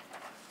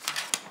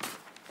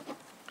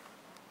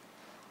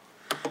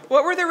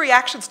 What were the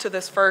reactions to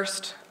this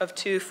first of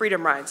 2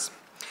 freedom rides?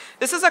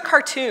 This is a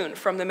cartoon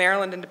from the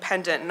Maryland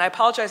Independent, and I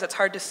apologize, it's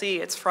hard to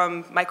see. It's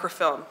from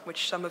microfilm,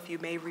 which some of you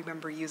may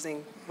remember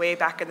using way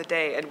back in the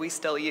day, and we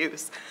still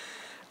use.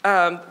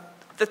 The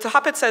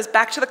top it says,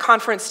 "Back to the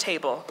conference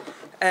table."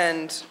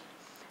 And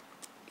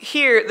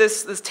here,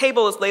 this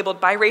table is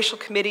labeled Biracial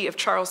Committee of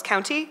Charles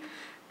County,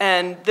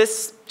 and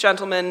this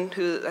gentleman,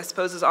 who I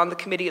suppose is on the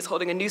committee, is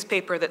holding a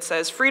newspaper that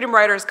says, "Freedom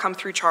Riders come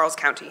through Charles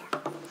County."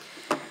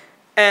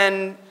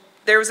 And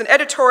there was an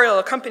editorial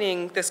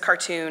accompanying this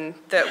cartoon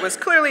that was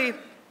clearly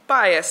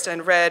biased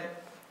and read,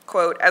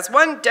 quote, "As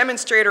one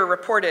demonstrator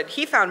reported,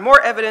 he found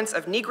more evidence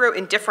of Negro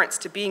indifference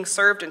to being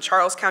served in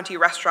Charles County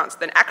restaurants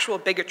than actual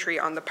bigotry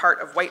on the part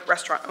of white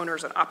restaurant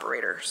owners and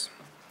operators."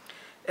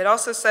 It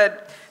also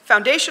said,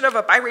 "Foundation of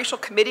a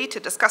biracial committee to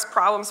discuss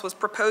problems was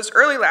proposed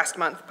early last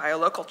month by a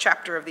local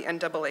chapter of the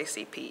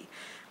NAACP.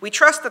 We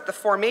trust that the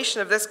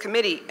formation of this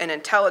committee, an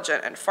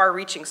intelligent and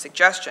far-reaching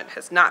suggestion,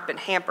 has not been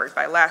hampered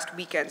by last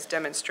weekend's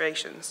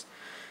demonstrations.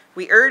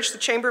 We urge the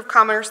Chamber of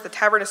Commerce, the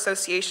Tavern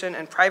Association,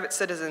 and private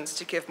citizens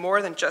to give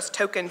more than just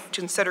token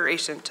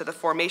consideration to the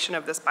formation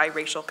of this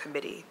biracial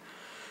committee.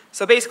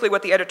 So basically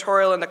what the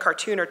editorial and the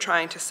cartoon are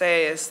trying to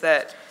say is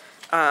that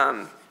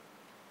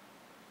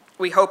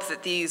we hope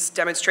that these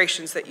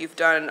demonstrations that you've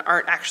done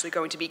aren't actually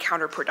going to be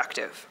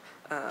counterproductive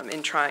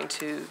in trying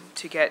to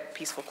get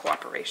peaceful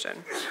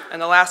cooperation.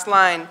 And the last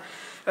line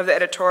of the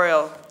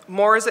editorial,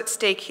 more is at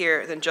stake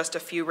here than just a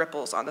few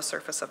ripples on the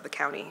surface of the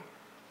county.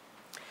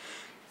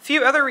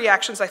 Few other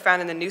reactions I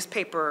found in the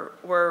newspaper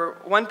were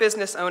one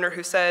business owner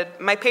who said,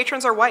 "My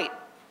patrons are white.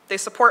 They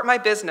support my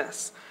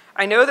business.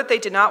 I know that they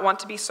did not want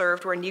to be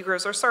served where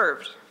Negroes are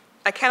served.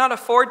 I cannot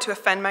afford to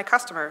offend my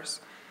customers.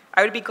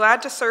 I would be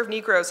glad to serve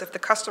Negroes if the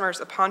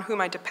customers upon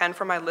whom I depend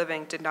for my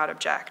living did not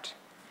object."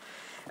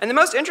 And the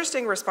most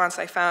interesting response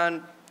I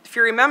found, if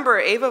you remember,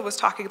 Ava was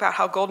talking about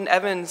how Golden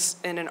Evans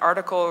in an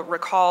article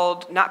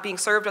recalled not being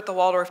served at the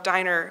Waldorf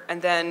Diner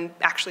and then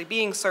actually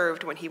being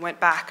served when he went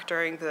back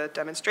during the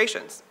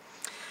demonstrations.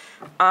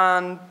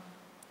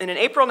 In an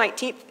April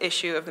 19th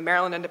issue of the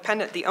Maryland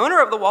Independent, the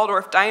owner of the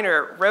Waldorf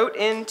Diner wrote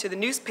into the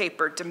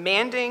newspaper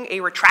demanding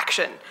a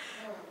retraction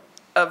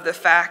of the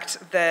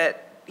fact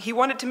that he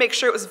wanted to make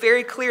sure it was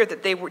very clear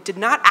that they did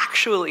not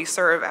actually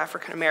serve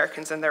African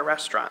Americans in their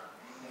restaurant.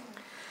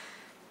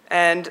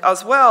 And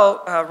as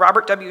well,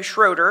 Robert W.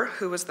 Schroeder,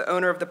 who was the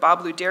owner of the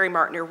Bob Lou Dairy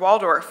Mart near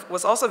Waldorf,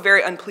 was also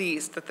very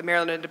unpleased that the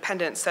Maryland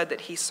Independent said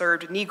that he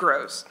served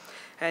Negroes.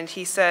 And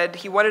he said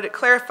he wanted it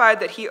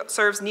clarified that he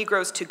serves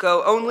Negroes to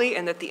go only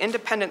and that the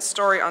Independent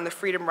story on the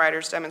Freedom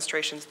Riders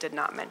demonstrations did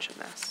not mention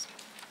this.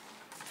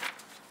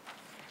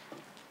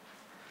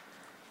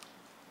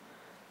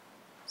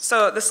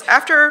 So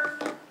after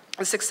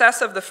the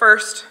success of the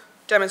first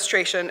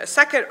demonstration, a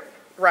second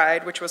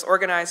ride, which was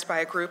organized by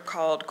a group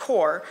called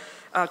CORE,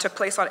 took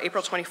place on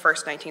April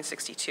 21st,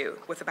 1962,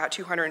 with about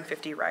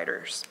 250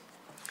 riders.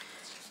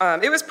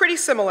 It was pretty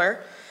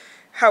similar.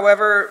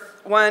 However,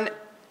 one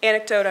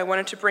anecdote I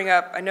wanted to bring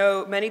up, I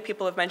know many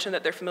people have mentioned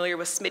that they're familiar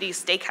with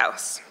Smitty's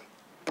Steakhouse.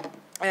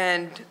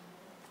 And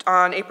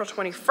on April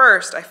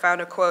 21st, I found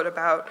a quote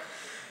about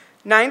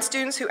 9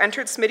 students who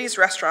entered Smitty's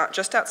restaurant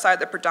just outside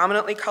the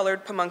predominantly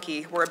colored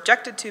Pamunkey were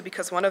objected to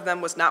because one of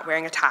them was not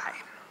wearing a tie.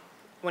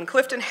 When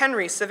Clifton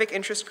Henry, civic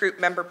interest group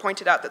member,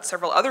 pointed out that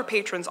several other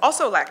patrons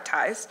also lacked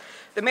ties,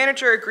 the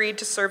manager agreed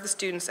to serve the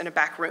students in a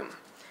back room.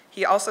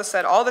 He also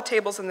said all the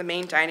tables in the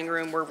main dining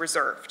room were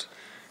reserved.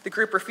 The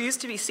group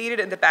refused to be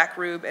seated in the back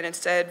room and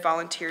instead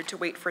volunteered to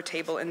wait for a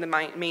table in the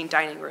main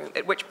dining room,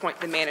 at which point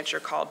the manager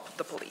called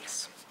the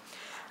police.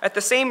 At the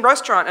same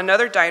restaurant,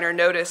 another diner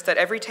noticed that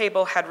every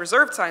table had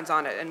reserved signs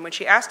on it, and when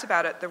she asked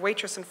about it, the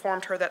waitress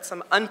informed her that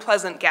some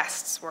unpleasant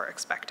guests were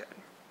expected.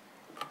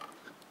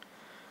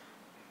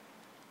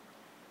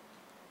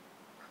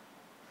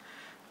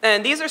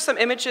 And these are some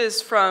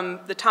images from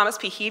the Thomas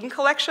P. Heeden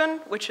collection,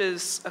 which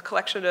is a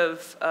collection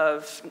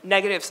of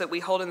negatives that we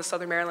hold in the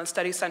Southern Maryland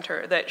Study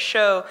Center that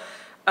show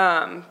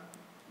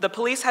the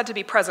police had to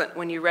be present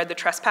when you read the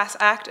Trespass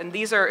Act, and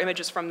these are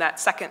images from that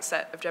second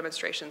set of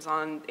demonstrations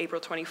on April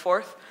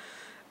 24th.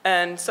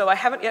 And so I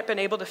haven't yet been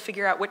able to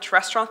figure out which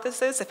restaurant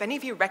this is. If any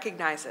of you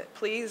recognize it,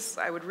 please,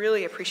 I would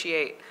really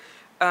appreciate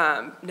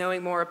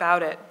knowing more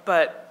about it.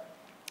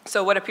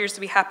 So what appears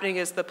to be happening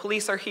is the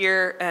police are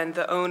here and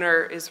the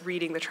owner is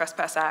reading the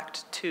Trespass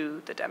Act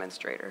to the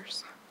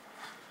demonstrators.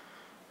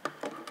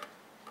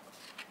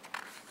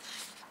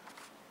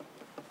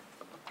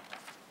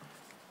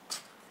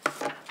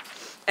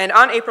 And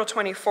on April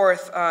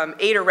 24th,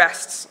 8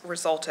 arrests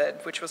resulted,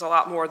 which was a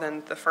lot more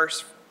than the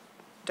first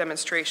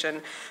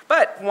demonstration.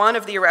 But one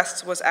of the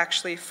arrests was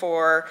actually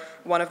for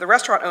one of the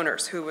restaurant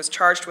owners who was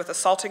charged with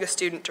assaulting a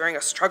student during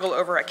a struggle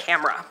over a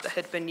camera that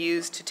had been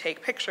used to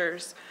take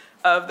pictures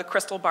of the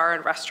Crystal Bar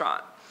and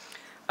Restaurant.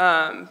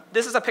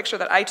 This is a picture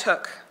that I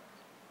took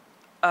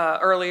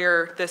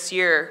earlier this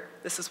year.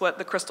 This is what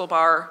the Crystal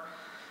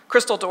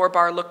Door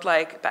Bar looked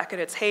like back in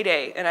its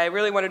heyday, and I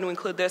really wanted to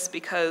include this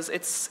because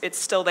it's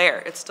still there.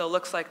 It still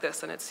looks like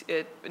this, and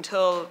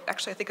until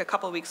actually I think a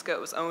couple of weeks ago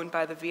it was owned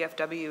by the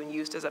VFW and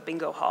used as a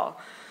bingo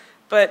hall.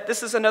 But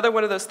this is another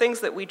one of those things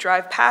that we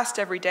drive past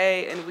every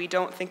day and we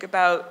don't think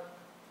about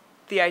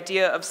the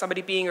idea of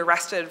somebody being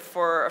arrested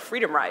for a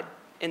freedom ride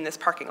in this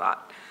parking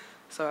lot.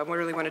 So I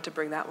really wanted to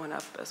bring that one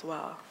up as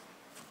well.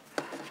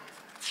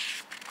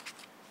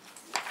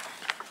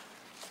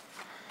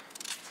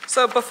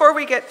 So before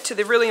we get to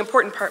the really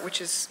important part,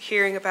 which is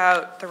hearing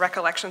about the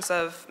recollections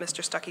of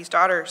Mr. Stuckey's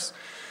daughters,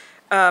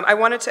 I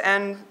wanted to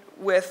end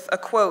with a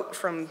quote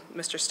from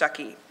Mr.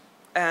 Stuckey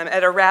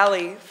at a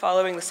rally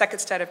following the second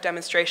set of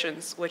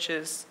demonstrations, which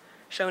is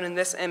shown in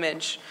this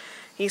image.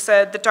 He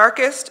said, "The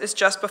darkest is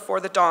just before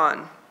the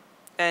dawn,"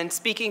 and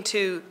speaking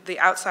to the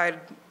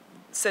outside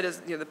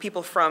citizens, the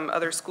people from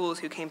other schools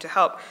who came to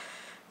help.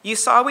 "You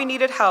saw we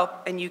needed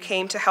help, and you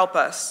came to help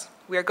us.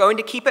 We are going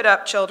to keep it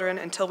up, children,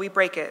 until we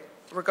break it.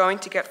 We're going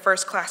to get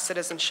first-class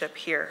citizenship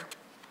here."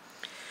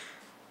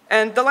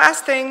 And the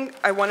last thing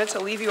I wanted to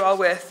leave you all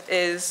with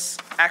is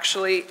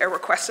actually a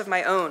request of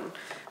my own.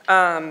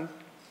 The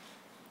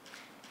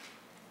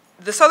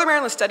Southern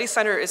Maryland Studies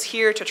Center is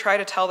here to try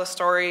to tell the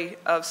story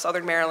of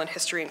Southern Maryland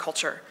history and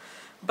culture,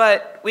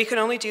 but we can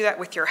only do that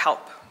with your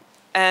help.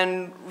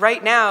 And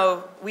right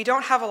now, we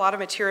don't have a lot of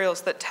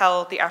materials that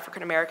tell the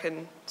African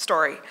American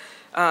story.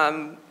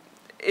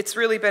 It's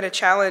really been a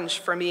challenge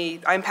for me.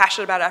 I'm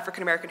passionate about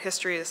African American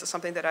history. This is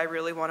something that I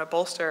really want to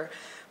bolster.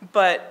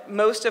 But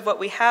most of what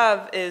we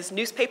have is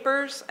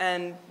newspapers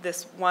and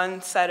this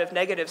one set of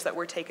negatives that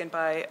were taken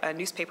by a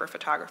newspaper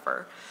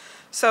photographer.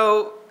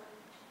 So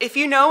if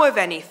you know of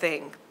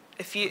anything,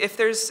 if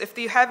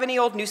you have any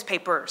old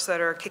newspapers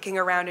that are kicking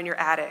around in your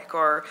attic,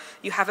 or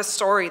you have a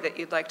story that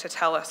you'd like to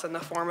tell us in the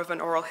form of an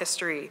oral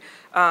history,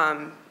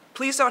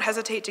 please don't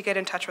hesitate to get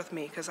in touch with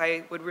me, because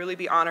I would really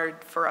be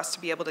honored for us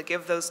to be able to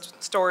give those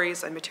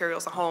stories and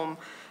materials a home.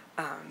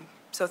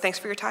 So thanks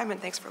for your time, and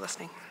thanks for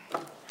listening.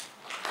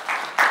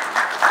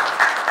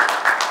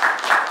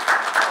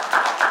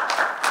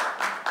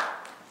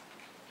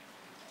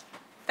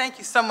 Thank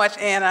you so much,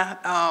 Anna.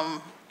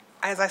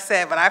 As I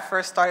said, when I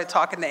first started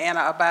talking to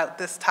Anna about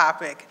this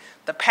topic,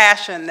 the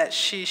passion that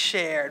she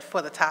shared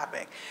for the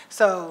topic.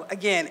 So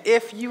again,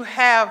 if you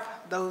have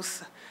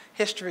those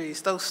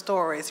histories, those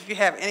stories, if you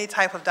have any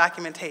type of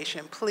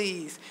documentation,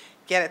 please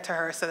get it to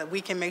her so that we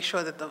can make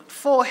sure that the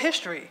full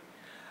history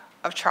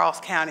of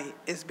Charles County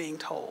is being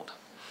told.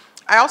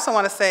 I also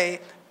want to say,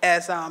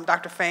 as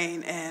Dr.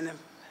 Fain and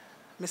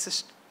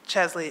Mrs.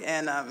 Chesley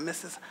and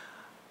Mrs.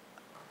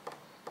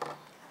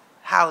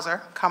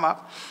 Hauser come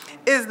up,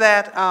 is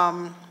that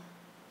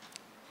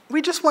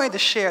we just wanted to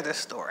share this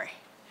story.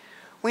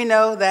 We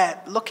know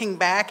that looking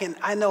back, and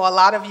I know a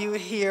lot of you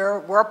here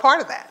were a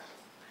part of that.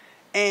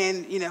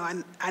 And you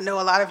know, I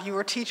know a lot of you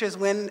were teachers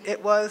when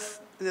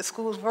the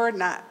schools were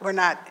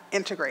not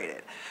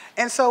integrated.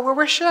 And so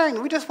we're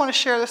sharing, we just want to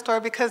share the story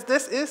because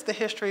this is the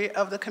history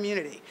of the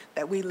community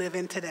that we live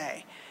in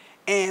today.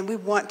 And we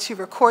want to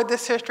record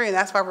this history, and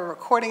that's why we're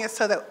recording it,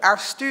 so that our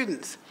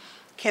students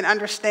can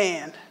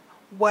understand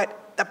what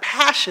the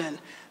passion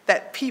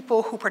that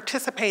people who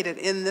participated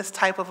in this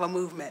type of a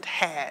movement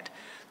had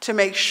to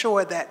make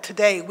sure that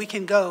today we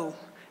can go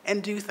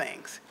and do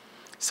things.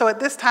 So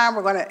at this time,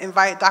 we're going to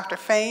invite Dr.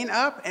 Fain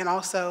up and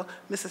also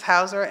Mrs.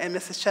 Hauser and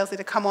Mrs. Chesley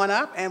to come on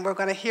up, and we're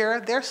going to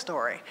hear their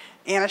story.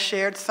 Anna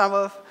shared some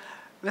of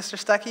Mr.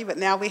 Stuckey, but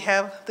now we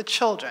have the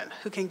children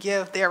who can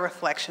give their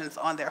reflections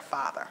on their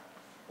father.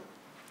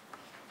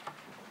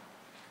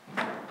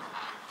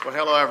 Well,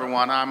 hello,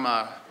 everyone.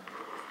 I'm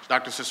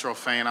Dr. Cicero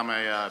Fain. I'm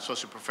an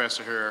associate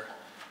professor here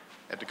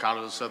at the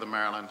College of Southern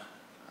Maryland.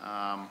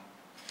 I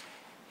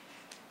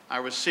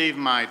received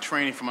my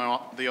training from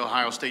The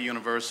Ohio State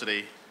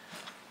University,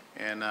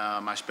 and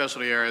my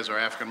specialty areas are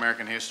African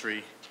American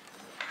history,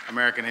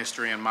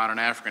 and modern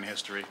African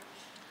history.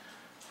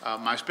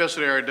 My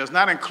specialty area does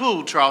not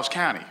include Charles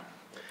County.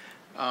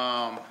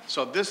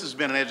 So this has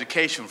been an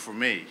education for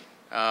me.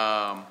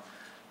 And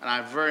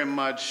I very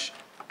much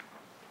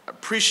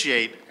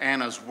appreciate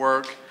Anna's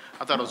work.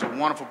 I thought it was a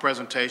wonderful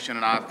presentation,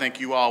 and I think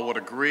you all would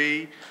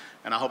agree.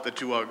 And I hope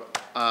that you will,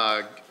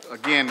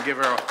 again, give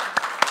her a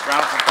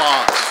round of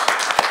applause.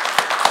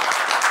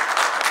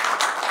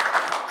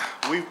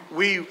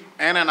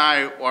 Anna and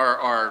I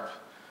are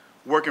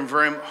working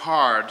very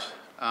hard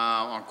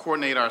on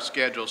coordinating our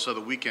schedule so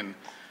that we can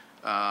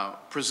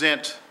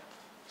present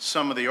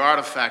some of the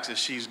artifacts that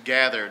she's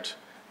gathered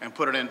and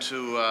put it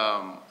into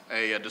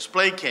a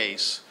display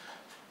case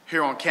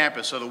here on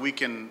campus so that we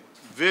can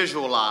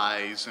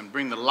visualize and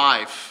bring to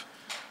life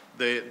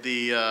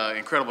the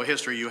incredible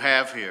history you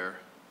have here.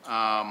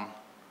 I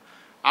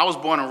was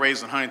born and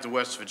raised in Huntington,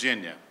 West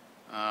Virginia.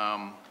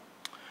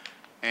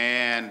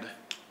 And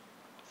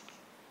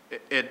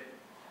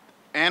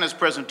Anna's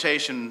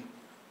presentation,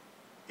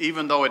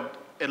 even though it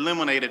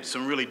eliminated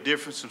some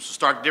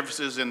stark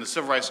differences in the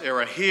civil rights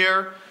era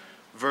here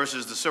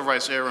versus the civil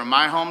rights era in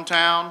my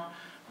hometown,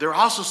 there are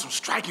also some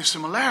striking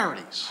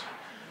similarities.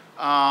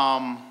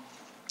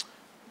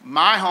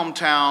 My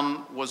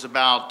hometown was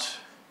about,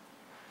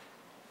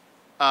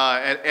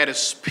 at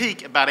its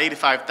peak, about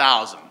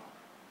 85,000.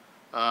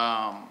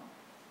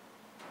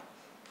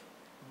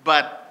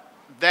 But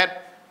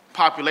that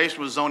population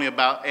was only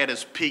about, at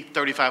its peak,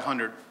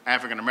 3,500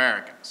 African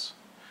Americans.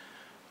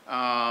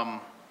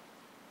 And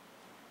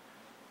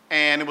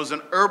it was an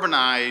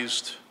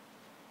urbanized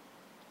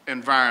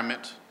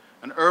environment,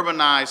 an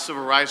urbanized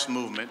civil rights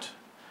movement.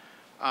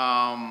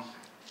 And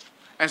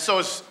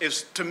so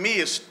to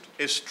me, it's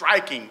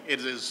striking,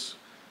 it is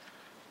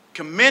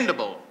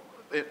commendable.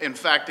 In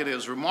fact, it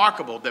is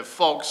remarkable that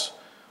folks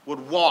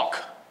would walk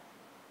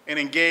and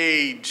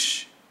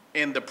engage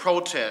in the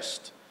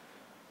protest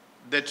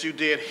that you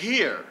did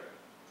here,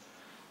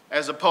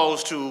 as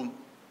opposed to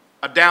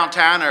a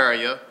downtown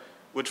area,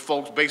 which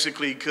folks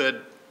basically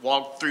could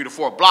walk 3 to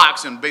 4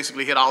 blocks and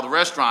basically hit all the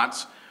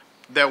restaurants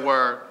that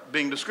were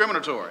being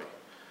discriminatory.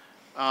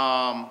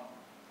 But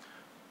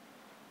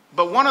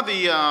one of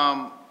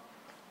the,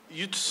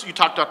 you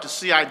talked about the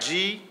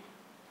CIG.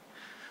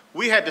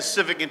 we had the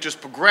Civic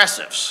Interest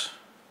Progressives,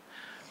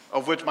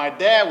 of which my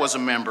dad was a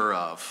member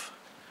of.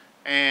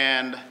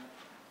 And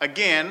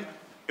again,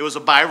 it was a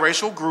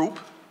biracial group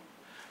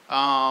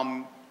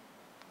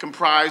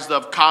comprised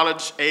of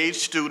college-age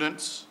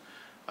students.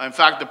 In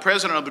fact, the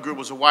president of the group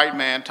was a white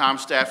man, Tom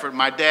Stafford.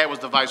 My dad was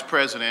the vice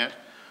president,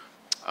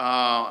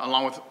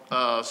 along with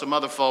some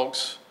other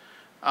folks.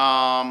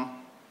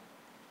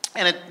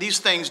 These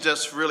things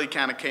just really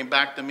kind of came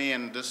back to me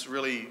and just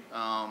really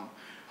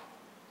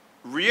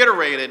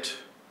reiterated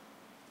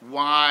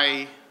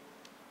why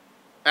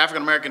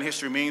African American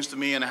history means to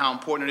me and how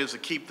important it is to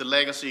keep the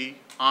legacy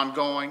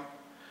ongoing.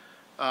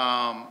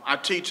 I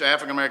teach an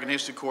African American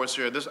history course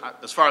here.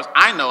 As far as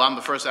I know, I'm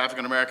the first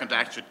African American to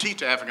actually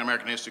teach an African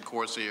American history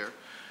course here.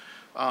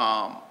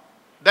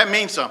 That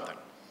means something.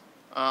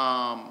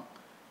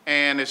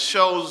 And it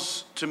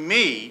shows to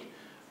me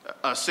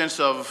a sense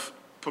of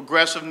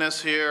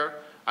progressiveness here.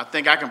 I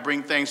think I can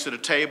bring things to the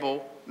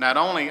table, not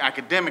only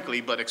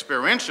academically, but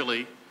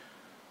experientially,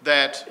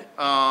 that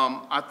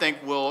I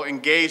think will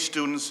engage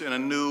students in a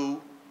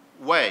new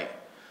way.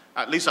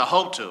 At least I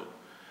hope to.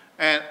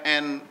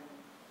 And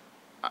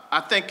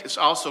I think it's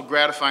also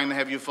gratifying to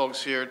have you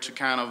folks here to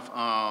kind of,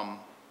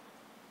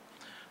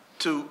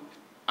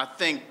 I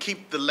think,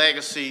 keep the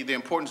legacy, the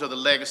importance of the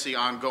legacy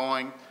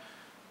ongoing.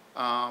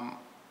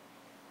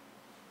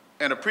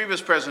 In a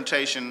previous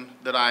presentation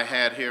that I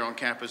had here on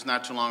campus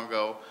not too long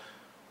ago,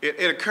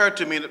 it occurred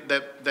to me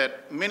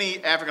that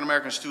many African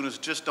American students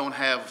just don't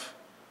have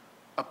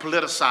a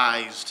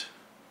politicized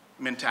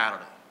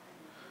mentality.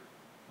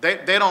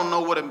 They don't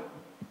know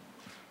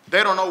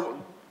they don't know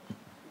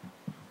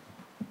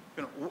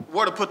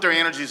where to put their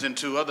energies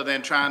into other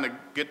than trying to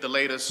get the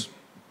latest,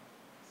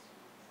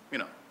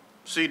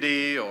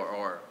 CD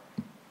or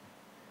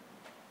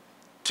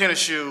tennis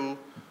shoe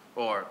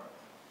or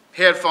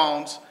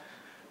headphones.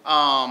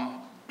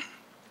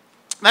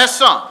 That's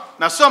some.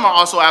 Now, some are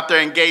also out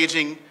there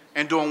engaging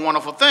and doing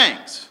wonderful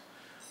things.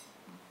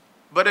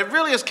 But it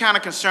really is kind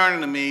of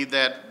concerning to me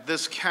that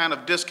this kind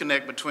of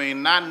disconnect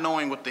between not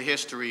knowing what the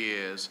history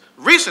is,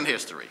 recent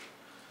history,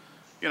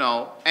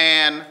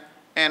 and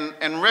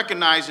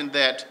recognizing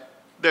that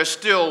there's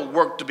still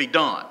work to be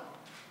done.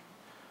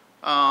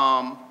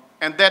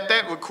 And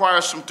that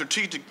requires some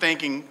strategic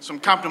thinking, some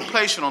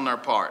contemplation on their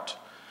part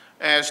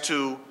as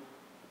to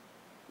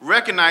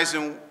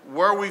recognizing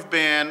where we've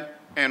been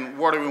and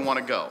where do we want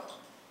to go.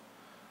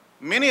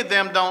 Many of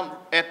them don't,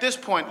 at this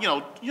point,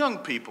 young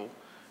people,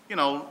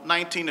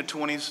 19 to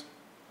 20s,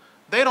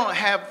 they don't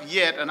have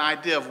yet an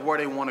idea of where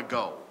they want to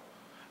go.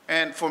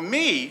 And for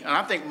me, and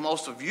I think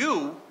most of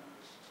you,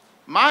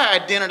 my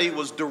identity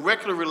was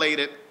directly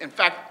related, in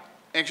fact,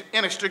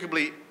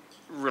 inextricably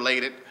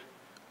related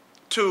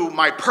to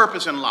my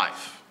purpose in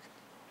life.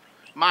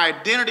 My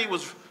identity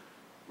was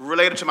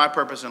related to my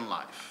purpose in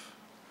life.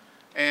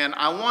 And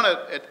I want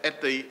to,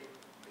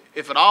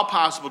 if at all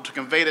possible, to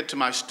convey that to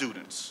my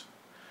students,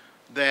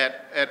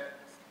 that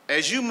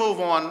as you move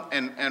on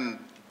and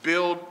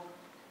build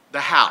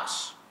the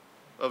house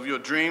of your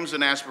dreams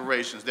and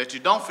aspirations, that you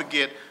don't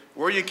forget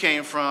where you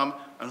came from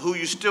and who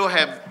you still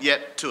have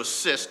yet to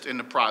assist in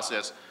the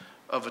process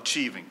of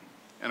achieving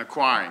and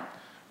acquiring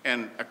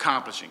and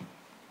accomplishing.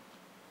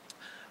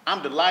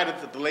 I'm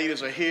delighted that the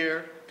ladies are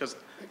here because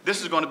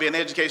this is going to be an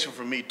education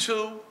for me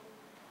too.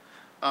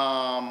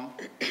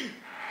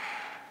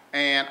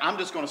 And I'm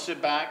just going to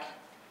sit back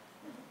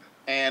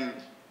and,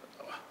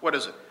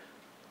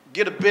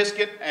 get a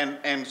biscuit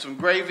and some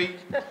gravy,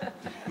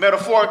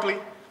 metaphorically,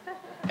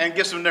 and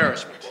get some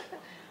nourishment.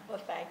 Well,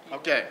 thank you.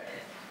 Okay.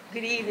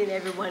 Good evening,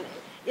 everyone.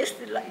 It's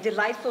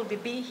delightful to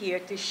be here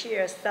to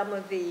share some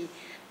of the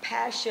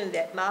passion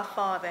that my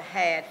father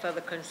had for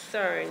the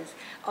concerns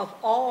of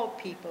all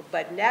people,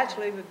 but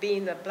naturally with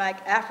being a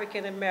Black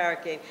African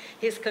American,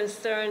 his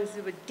concerns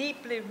were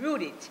deeply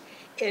rooted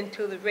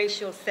into the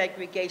racial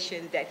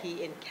segregation that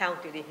he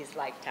encountered in his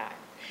lifetime.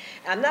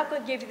 I'm not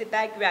going to give you the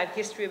background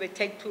history, it would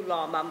take too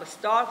long. I'm going to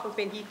start from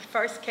when he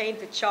first came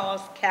to Charles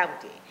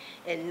County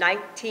in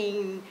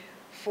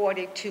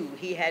 1942.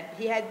 He had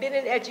been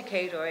an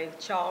educator in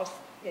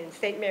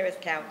St. Mary's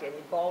County and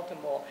in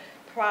Baltimore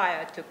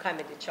prior to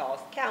coming to Charles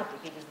County.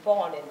 He was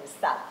born in the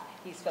South.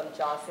 He's from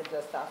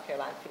Johnsonville, South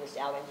Carolina, finished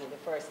Allen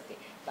University.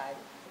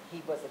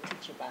 He was a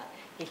teacher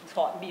he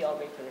taught me all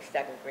the way from the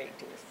 2nd grade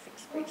to the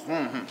 6th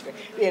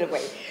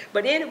grade.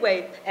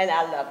 Anyway, and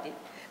I loved it.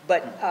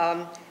 But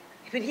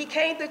when he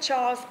came to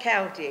Charles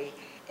County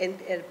in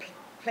a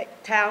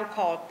town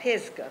called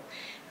Pisgah,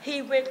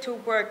 he went to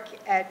work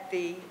at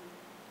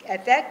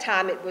that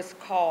time it was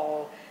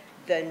called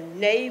the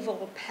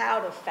Naval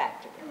Powder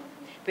Factory,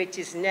 which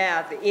is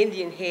now the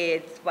Indian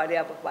Heads,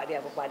 whatever,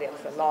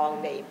 it's a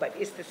long name, but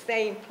it's the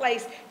same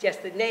place,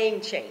 just the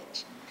name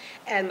change.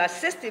 And my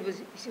sister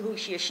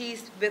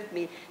she's with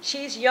me,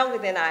 she's younger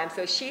than I am,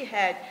 so she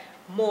had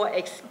more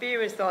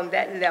experience on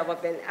that level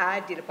than I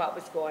did of what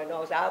was going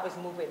on. So I was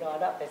moving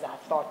on up as I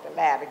thought the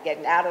ladder,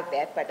 getting out of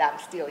that, but I'm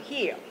still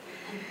here.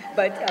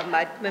 But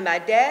when my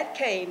dad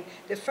came,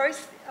 the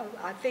first,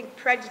 I think,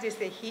 prejudice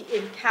that he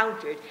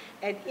encountered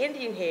at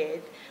Indian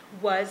Head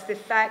was the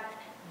fact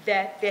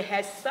that they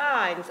had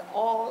signs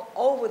all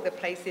over the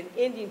place in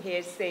Indian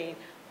Head saying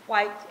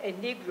white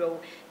and Negro.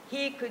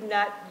 He could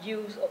not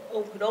use,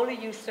 or could only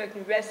use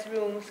certain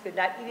restrooms, could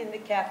not eat in the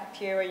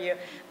cafeteria,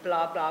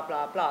 blah, blah,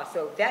 blah, blah.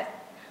 So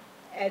that,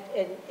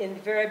 in the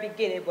very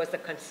beginning, was a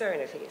concern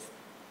of his.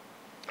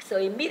 So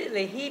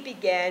immediately he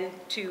began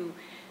to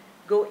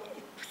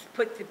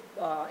put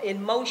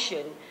in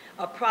motion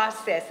a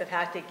process of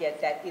how to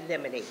get that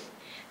eliminated.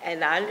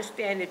 And I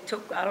understand it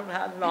took, I don't know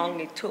how long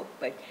it took,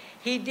 but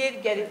he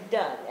did get it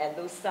done, and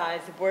those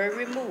signs were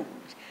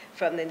removed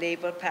from the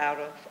naval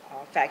powder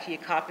factory.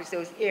 He accomplished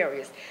those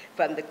areas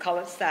from the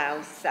colored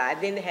sounds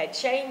side. Then they had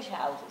change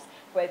houses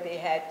where they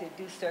had to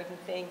do certain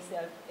things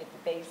at the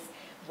base.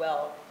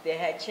 Well, they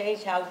had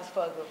change houses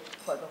for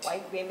the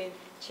white women,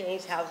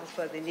 change houses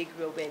for the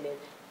Negro women,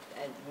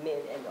 and men,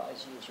 and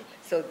as usual.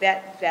 So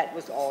that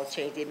was all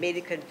changed. It made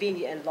it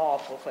convenient and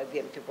lawful for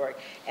them to work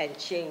and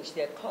change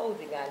their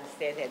clothing. I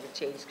understand they had to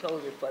change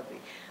clothing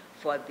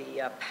for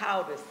the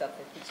powder stuff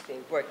in which they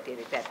worked in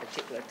at that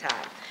particular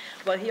time.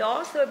 Well, he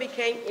also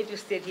became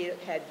interested. He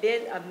had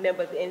been a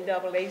member of the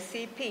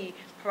NAACP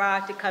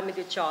prior to coming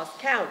to Charles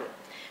County.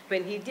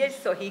 When he did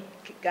so, he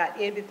got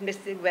in with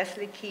Mr.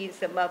 Wesley Key and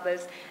some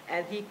others,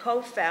 and he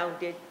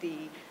co-founded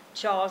the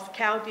Charles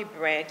County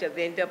branch of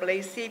the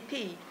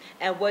NAACP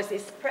and was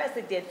its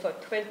president for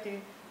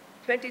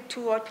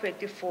 22 or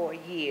 24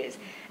 years.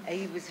 And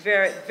he was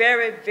very,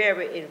 very,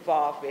 very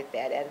involved with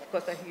that. And of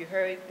course, you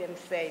heard them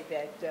say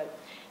that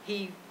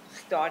he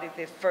started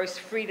the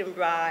first Freedom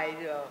Ride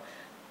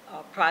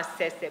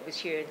process that was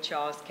here in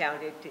Charles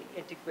County to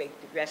integrate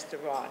the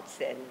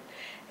restaurants. And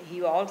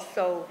he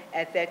also,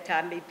 at that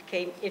time, he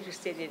became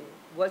interested in,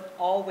 was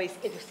always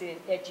interested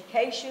in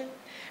education.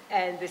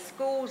 And the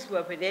schools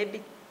were, when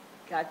they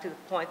got to the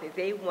point that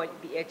they wanted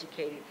to be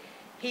educated,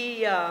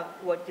 he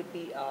wanted to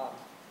be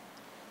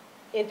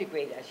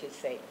integrated, I should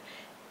say.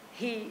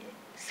 He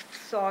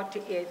saw to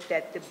it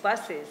that the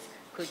buses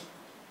could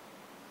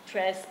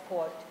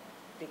transport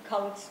the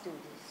colored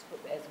students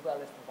as well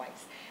as the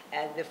whites.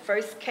 And the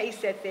first case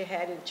that they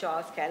had in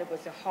Charles County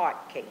was a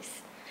heart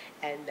case.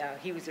 And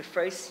he was the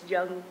first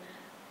young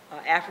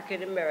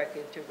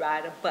African-American to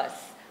ride a bus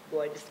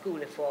going to school.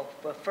 And for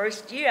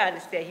first year, I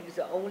understand, he was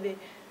the only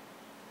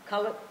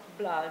colored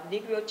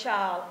Negro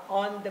child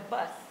on the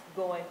bus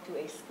going to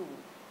a school.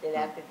 Then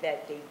after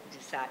that,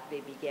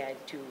 they began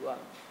to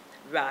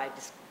ride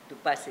the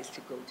buses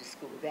to go to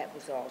school. That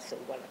was also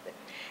one of them.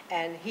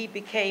 And he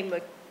became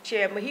a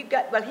chairman. He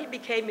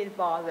became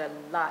involved in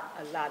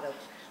a lot of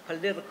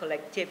political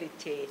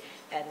activity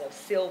and of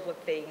civil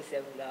things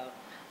and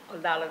a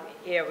lot of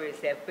areas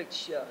that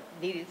which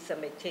needed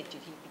some attention.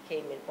 He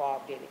became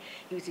involved in it.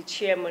 He was the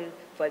chairman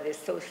for the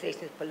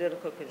Association of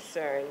Political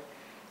Concern,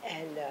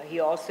 and he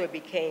also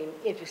became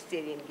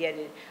interested in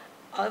getting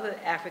other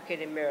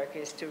African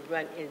Americans to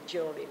run in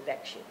general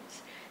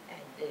elections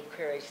and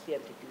encourage them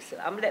to do so.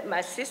 I'm gonna let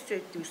my sister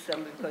do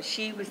some because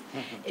she was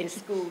in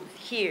school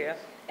here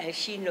and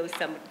she knows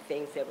some of the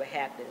things that were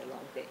happening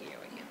along that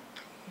area.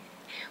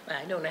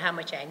 Well, I don't know how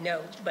much I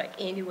know, but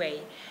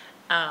anyway,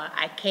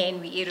 I can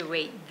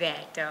reiterate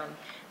that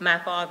my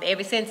father,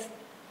 ever since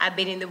I've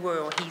been in the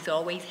world, he's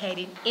always had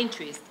an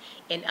interest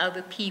in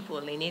other people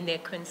and in their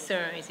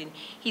concerns, and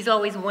he's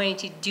always wanted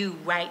to do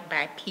right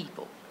by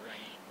people.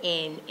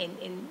 And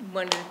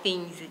one of the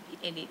things,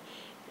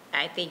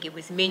 I think it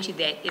was mentioned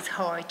that it's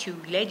hard to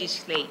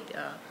legislate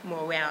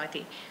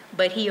morality,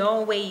 but he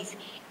always,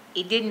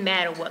 it didn't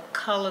matter what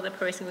color the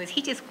person was,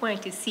 he just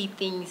wanted to see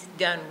things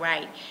done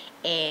right.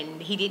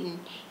 And he didn't,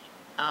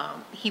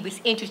 he was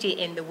interested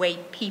in the way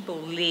people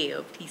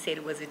lived. He said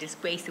it was a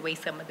disgrace the way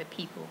some of the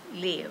people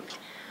lived.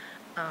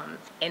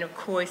 And of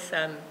course,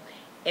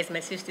 as my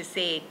sister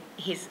said,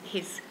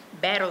 his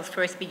battles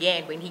first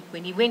began when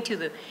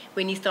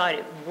he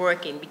started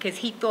working, because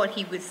he thought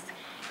he was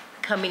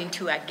coming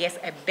into, I guess,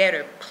 a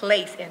better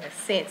place in a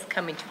sense,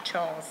 coming to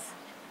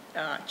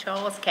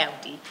Charles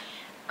County,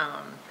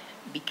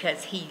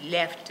 because he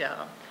left,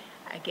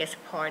 I guess,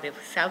 part of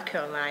South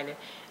Carolina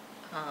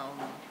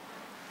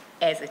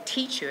as a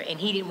teacher, and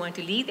he didn't want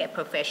to leave that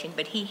profession,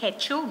 but he had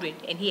children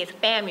and he had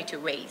family to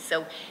raise,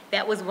 so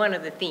that was one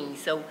of the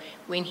things. So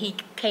when he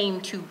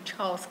came to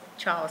Charles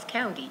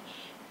County,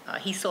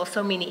 he saw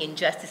so many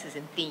injustices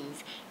and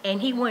things,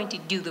 and he wanted to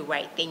do the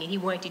right thing, and he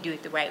wanted to do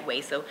it the right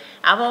way. So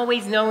I've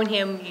always known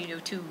him,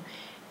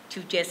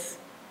 to just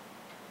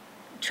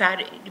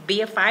try to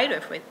be a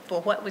fighter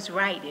for what was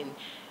right, and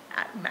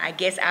I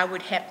guess I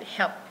would have to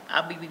help.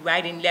 I'll be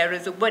writing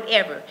letters or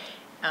whatever,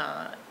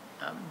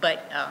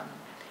 but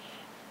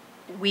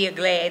we are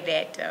glad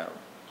that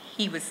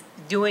he was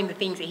doing the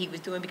things that he was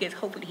doing, because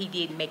hopefully he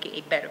did make it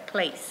a better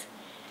place,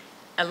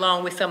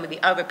 along with some of the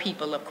other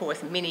people, of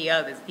course, many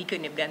others. He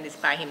couldn't have done this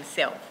by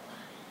himself.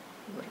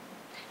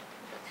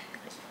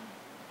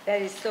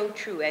 That is so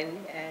true,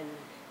 and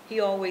he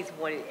always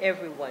wanted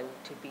everyone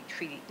to be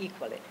treated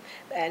equally.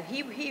 And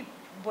he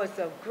was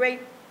a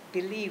great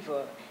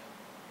believer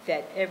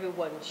that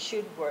everyone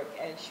should work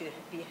and should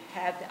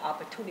have the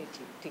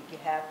opportunity to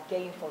have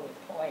gainful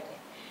employment.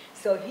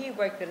 So he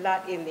worked a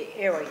lot in the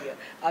area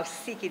of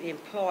seeking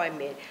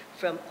employment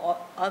from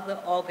other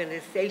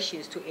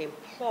organizations to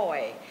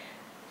employ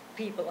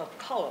people of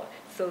color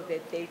so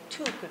that they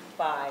too could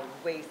find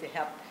ways to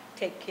help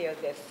take care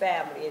of their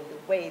family in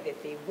the way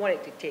that they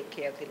wanted to take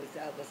care of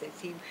themselves.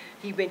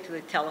 He went to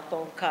the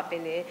telephone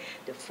company,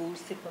 the food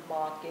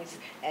supermarkets,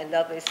 and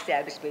other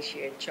establishments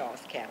here in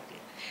Charles County.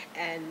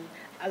 And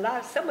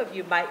some of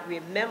you might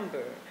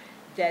remember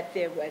that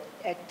there was,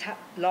 a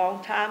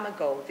long time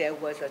ago, there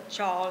was a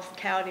Charles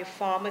County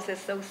Farmers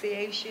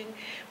Association.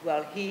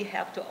 Well, he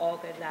helped to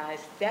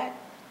organize that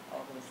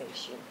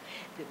organization.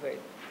 The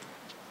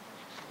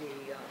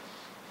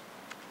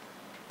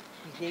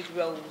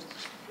Negroes,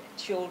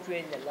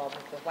 children, along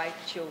with the white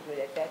children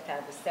at that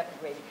time were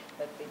separated,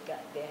 but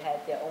they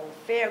had their own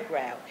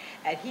fairground.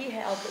 And he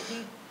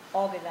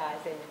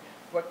organized and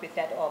worked with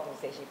that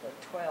organization for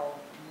 12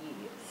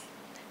 years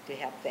to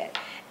help that.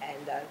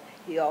 And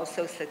he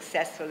also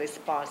successfully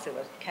sponsored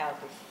a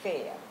county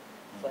fair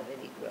for the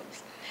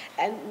Negroes.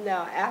 And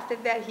after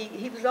that,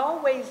 he was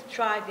always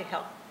trying to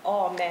help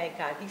all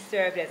mankind. He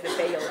served as a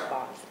bail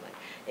bondsman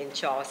in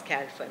Charles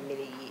County for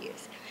many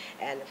years.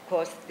 And of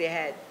course, they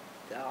had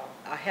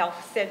a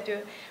health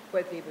center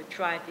where they were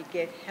trying to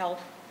get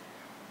health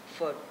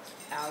for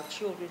our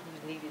children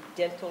who needed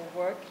dental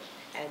work.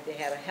 And they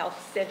had a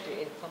health center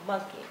in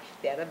Pamunkey.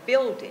 They had a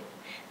building.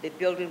 The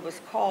building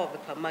was called the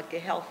Pamunkey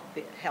Health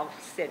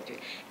Center,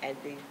 and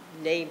they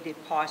named it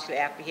partially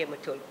after him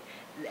until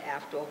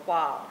after a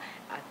while,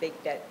 I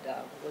think that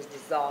was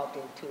dissolved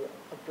into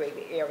a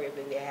greater area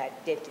when they had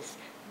dentists,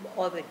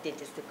 other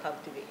dentists to come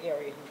to the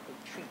area who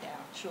could treat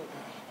our children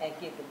and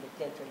give them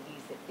the dental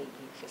needs that they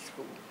need for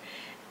school.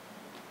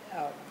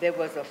 There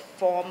was a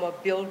former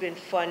building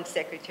fund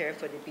secretary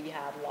for the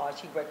Beehive Lodge.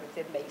 He worked with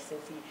the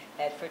Masons.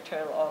 He had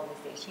fraternal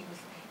organizations.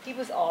 He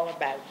was all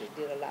about it,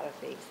 did a lot of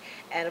things.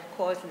 And of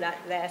course, not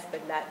last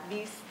but not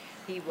least,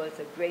 he was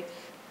a great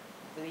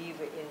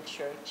believer in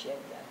church, and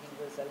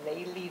he was a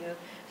lay leader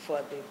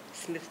for the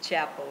Smith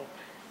Chapel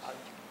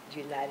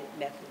United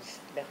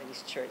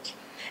Methodist Church.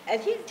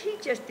 And he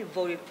just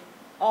devoted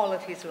all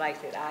of his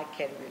life that I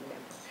can remember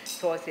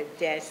towards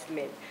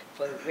advancement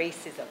for the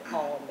races of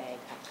all mankind.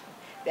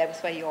 That was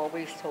why he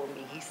always told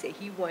me. He said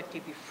he wanted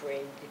to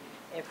befriend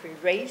every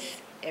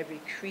race,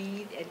 every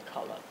creed and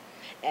color.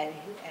 And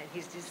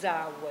his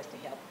desire was to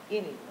help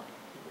anyone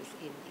who was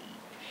in need.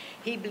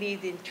 He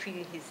believed in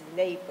treating his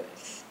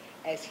neighbors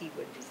as he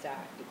would desire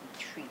to be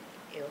treated.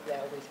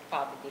 That always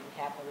probably didn't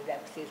happen, but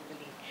that was his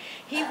belief.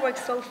 He worked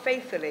so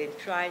faithfully in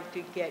trying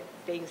to get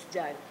things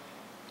done.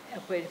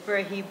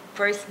 Where he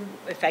first,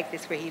 in fact,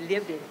 that's where he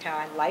lived his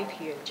entire life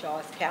here in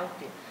Charles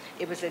County.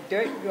 It was a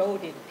dirt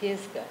road in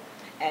Pisgah.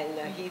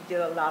 And he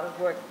did a lot of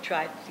work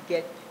trying to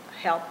get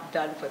help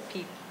done for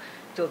people.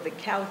 So the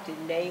county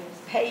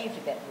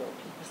paved that road.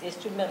 He was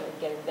instrumental in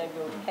getting that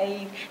road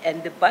paved,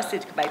 and the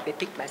buses could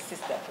pick my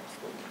sister up from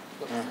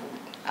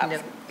school. No,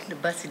 the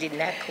buses did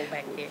not go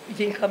back there. You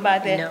didn't come by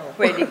there? No.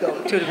 Where did they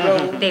go? To the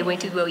road? They went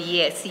to the road,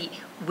 yeah. See,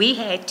 we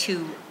had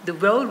to, the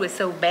road was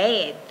so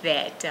bad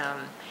that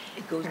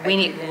when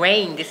it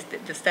rained,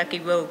 the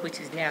Stuckey Road, which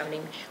is now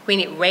named, when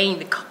it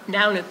rained,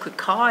 not only could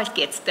cars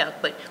get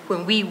stuck, but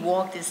when we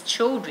walked as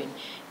children,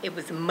 it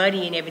was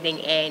muddy and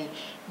everything. And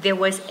there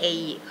was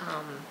a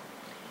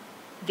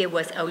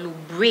little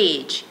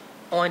bridge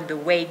on the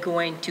way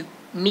going to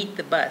meet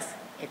the bus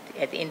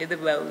at the end of the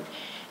road.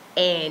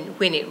 And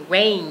when it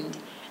rained,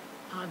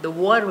 the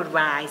water would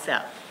rise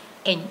up,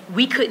 and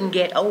we couldn't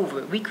get over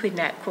it. We could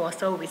not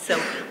cross over. So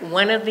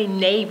one of the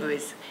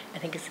neighbors, I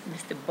think it's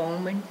Mr.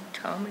 Bowman,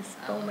 Thomas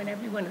Bowman,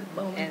 everyone of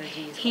the Bowman,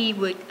 he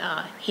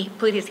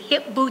put his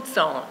hip boots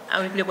on. I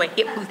don't even know what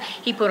hip boots.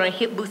 He put on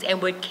hip boots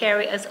and would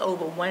carry us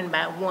over one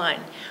by one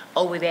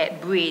over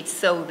that bridge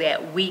so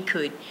that we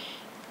could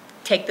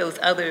take those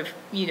other,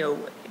 the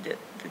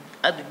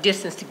other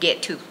distance to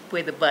get to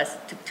where the bus,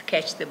 to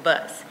catch the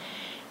bus.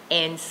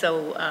 And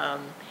so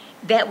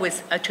that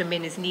was a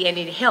tremendous need, and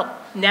it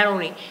helped not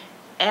only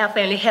our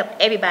family,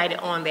 helped everybody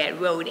on that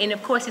road. And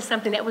of course, it's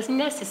something that was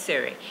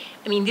necessary.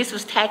 I mean, this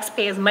was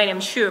taxpayers' money, I'm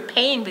sure,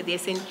 paying for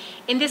this,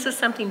 and this was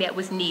something that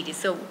was needed.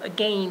 So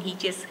again, he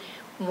just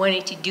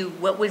wanted to do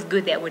what was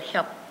good that would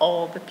help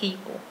all the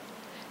people.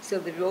 So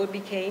the road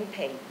became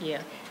paved.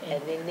 Yeah.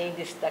 And they named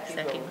it Stuckey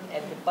Road.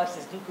 And the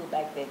buses do go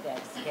back there,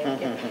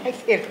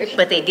 guys.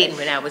 But they didn't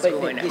when I was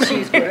growing up.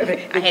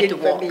 I had to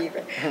walk.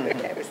 But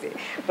that was it.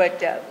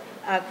 But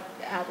I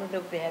don't know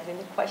if they have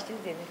any questions,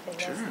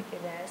 anything else you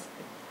can ask.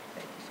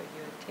 Thank you for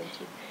your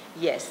attention.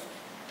 Yes.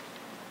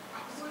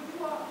 Will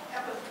you all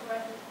ever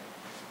threaten?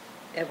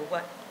 Ever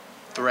what?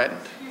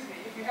 Threatened? Excuse me,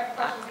 if you have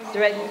questions, you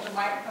threatened.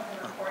 might come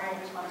to the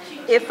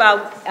podium. If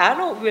I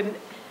don't remember.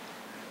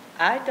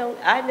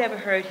 I never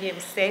heard him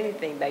say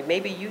anything, like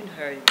maybe you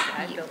heard it,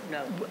 I don't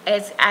know.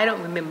 I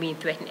don't remember being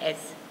threatened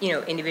as,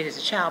 individual as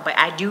a child, but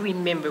I do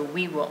remember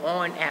we were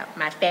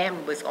my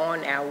family was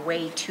on our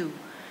way to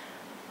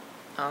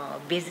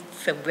visit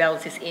some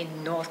relatives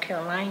in North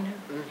Carolina.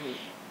 Mm-hmm.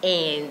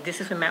 And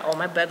this is when all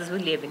my brothers were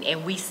living,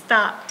 and we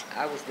stopped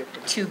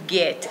to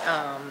get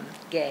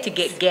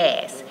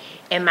gas.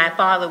 And my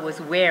father was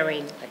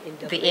wearing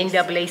the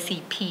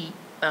NAACP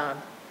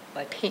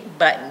pink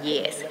button,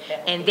 yes.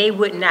 And they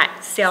would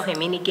not sell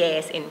him any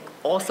gas, and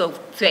also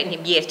threaten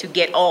him, yes, to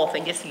get off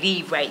and just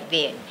leave right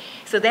then.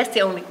 So that's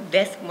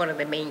one of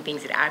the main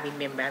things that I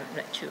remember. I'm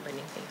not sure of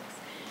anything else,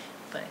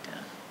 but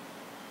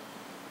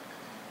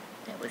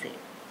that was it.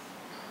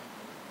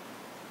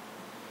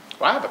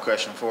 Well, I have a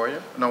question for you.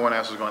 No one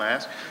else is going to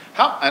ask.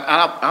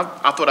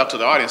 I throw it out to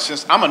the audience,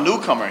 since I'm a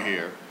newcomer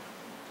here.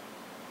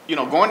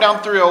 Going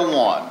down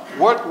 301,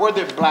 where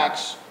did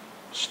blacks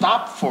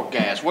stop for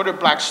gas? Where did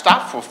blacks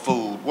stop for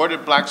food? Where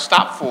did blacks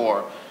stop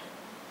for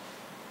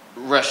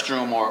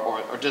restroom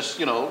or just,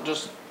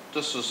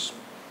 just a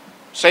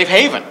safe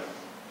haven?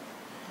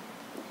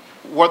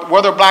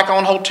 Were there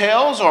black-owned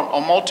hotels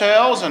or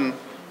motels? And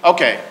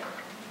okay.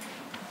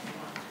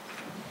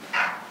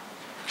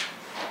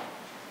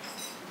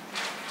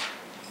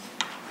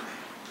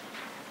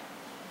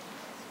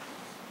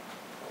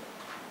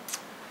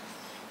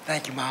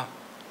 Thank you, Mom.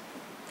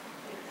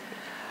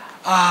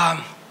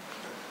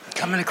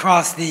 Coming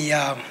across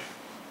the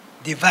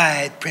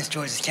divide, Prince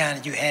George's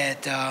County, you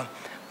had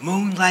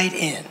Moonlight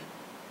Inn.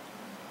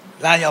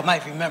 A lot of y'all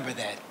might remember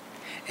that.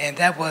 And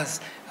that was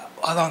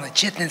along the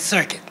Chitlin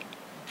Circuit.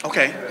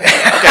 Okay.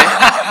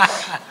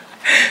 Okay.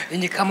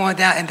 Then you come on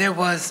down, and there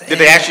was. Did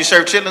they actually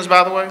serve chitlins,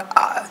 by the way?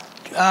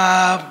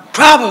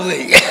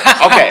 Probably.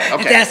 Okay.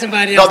 Okay. That's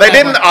somebody else. No, they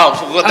didn't.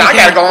 Oh, well, okay. I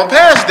gotta go on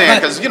past then,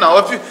 because if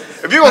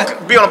you're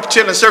gonna be on a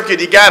chitlin circuit,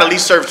 you gotta at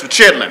least serve some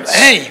chitlins.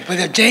 Hey, but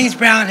if James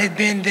Brown had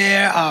been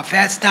there,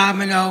 Fats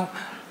Domino,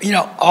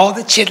 all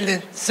the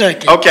Chitlin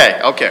Circuit. Okay.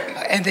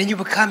 Okay. And then you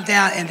would come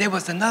down, and there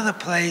was another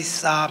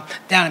place down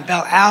in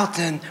Belle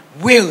Alton,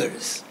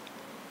 Wheelers.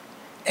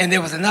 And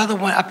there was another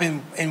one up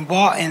in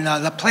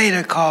La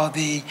Plata called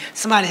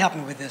somebody help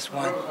me with this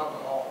one.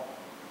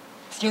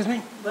 Excuse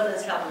me?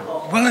 Willis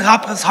Hall. Willis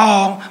Hopkins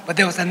Hall, but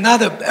there was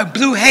another,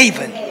 Blue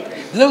Haven.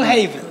 Blue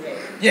Haven,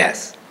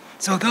 yes.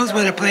 So those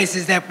were the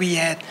places that we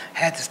had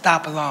to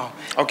stop along.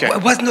 Okay.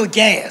 It wasn't no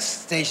gas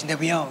station that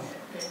we owned.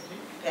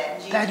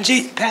 Pat and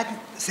Gigi's.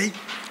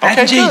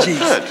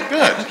 Okay,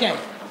 good. Okay,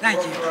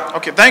 thank you.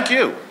 Okay, thank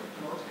you.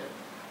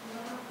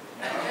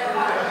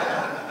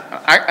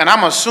 And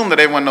I'm assuming that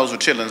everyone knows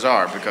what chitlins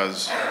are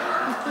because,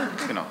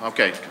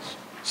 okay,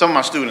 some of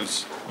my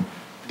students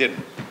didn't.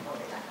 Is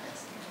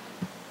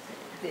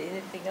there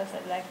anything else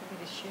I'd like for you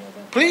to share?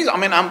 Please,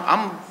 I'm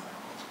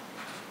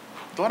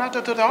throwing out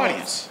there to the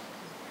audience.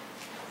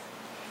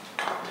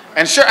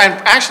 And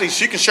actually,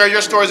 she can share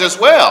your stories as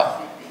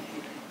well.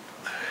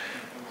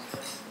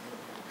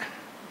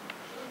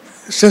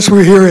 Since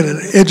we're here at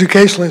an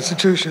educational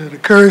institution, it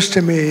occurs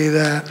to me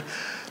that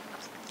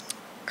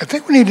I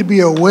think we need to be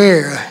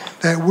aware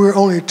that we're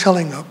only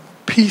telling a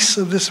piece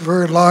of this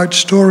very large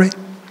story,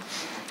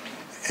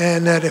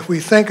 and that if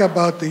we think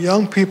about the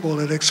young people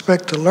that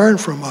expect to learn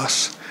from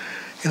us,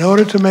 in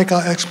order to make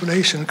our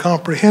explanation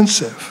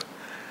comprehensive,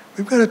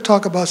 we've got to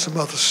talk about some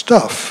other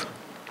stuff.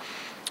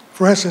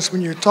 For instance,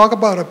 when you talk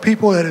about a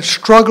people that is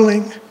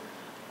struggling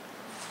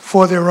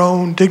for their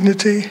own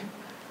dignity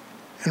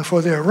and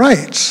for their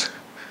rights,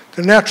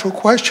 the natural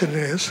question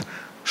is,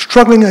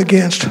 struggling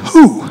against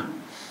who?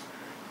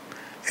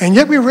 And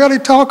yet we rarely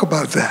talk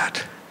about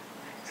that.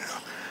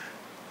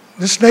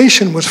 This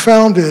nation was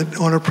founded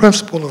on a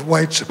principle of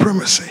white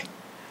supremacy.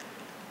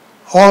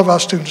 All of our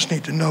students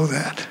need to know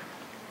that.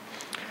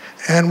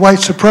 And white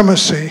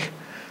supremacy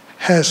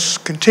has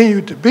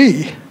continued to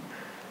be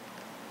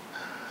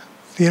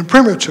the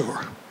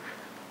imprimatur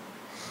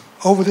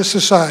over this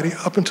society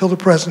up until the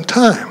present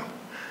time,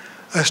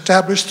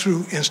 established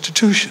through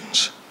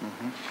institutions.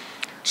 Mm-hmm.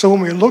 So when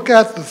we look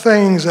at the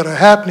things that are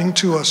happening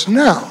to us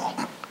now,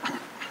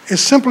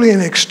 it's simply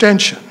an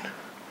extension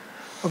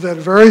of that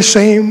very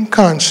same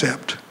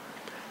concept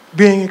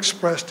being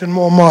expressed in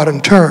more modern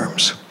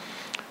terms.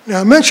 Now,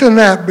 I mention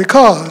that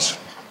because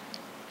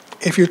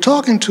if you're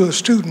talking to a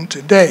student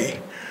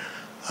today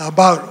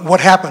about what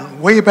happened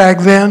way back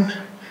then,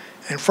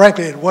 and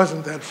frankly, it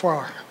wasn't that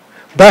far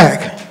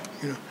back,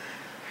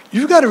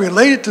 you've got to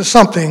relate it to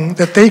something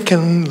that they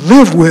can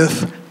live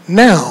with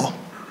now,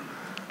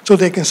 so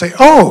they can say,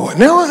 oh,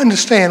 now I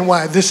understand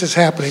why this is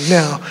happening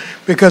now,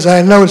 because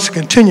I know it's a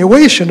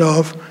continuation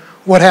of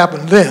what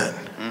happened then.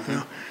 Mm-hmm.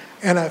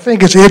 And I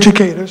think as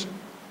educators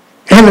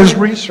and as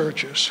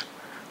researchers,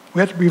 we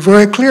have to be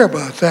very clear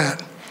about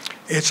that.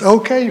 It's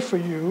okay for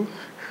you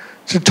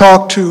to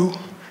talk to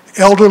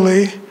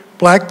elderly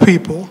black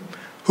people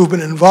who've been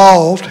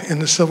involved in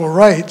the civil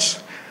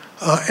rights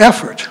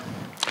effort.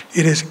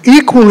 It is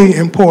equally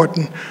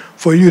important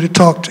for you to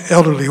talk to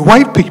elderly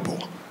white people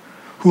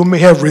who may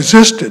have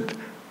resisted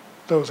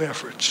those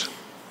efforts.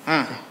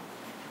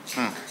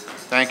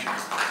 Thank you.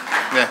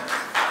 Yeah.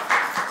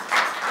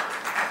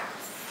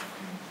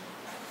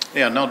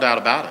 Yeah, no doubt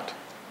about it.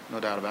 No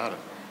doubt about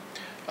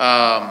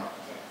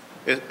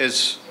it.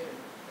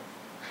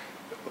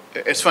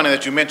 It's funny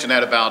that you mentioned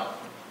that about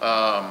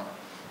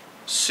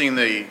seeing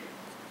a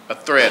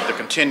thread, the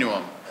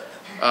continuum.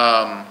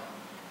 I'm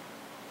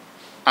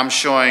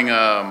showing,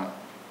 I've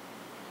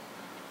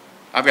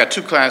got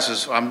 2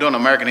 classes. I'm doing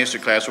an American history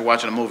class. We're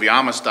watching the movie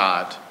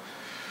Amistad.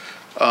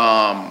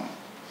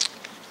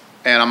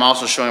 And I'm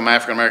also showing my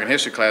African American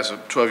history class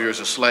of 12 Years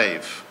a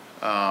Slave,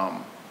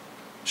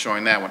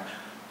 showing that one.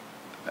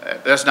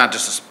 That's not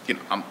just,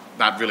 I'm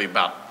not really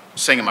about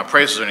singing my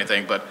praises or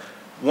anything, but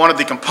one of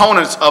the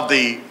components of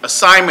the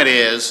assignment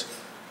is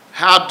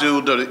how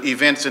do the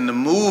events in the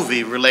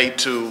movie relate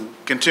to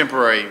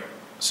contemporary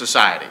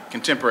society,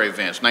 contemporary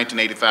events,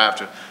 1985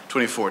 to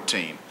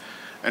 2014.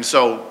 And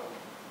so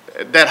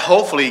that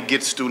hopefully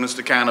gets students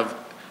to kind of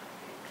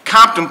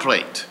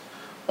contemplate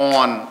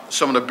on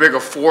some of the bigger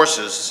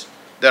forces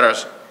that are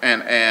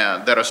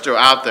that are still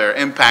out there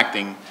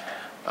impacting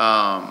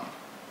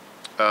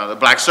the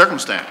black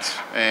circumstance.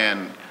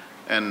 And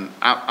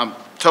I'm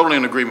totally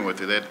in agreement with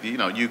you that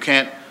you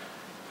can't,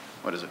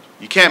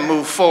 you can't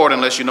move forward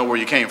unless you know where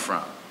you came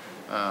from.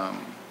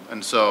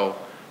 And so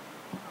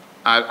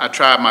I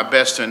tried my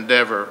best to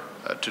endeavor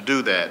to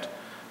do that.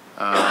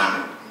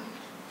 I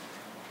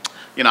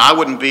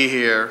wouldn't be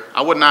here.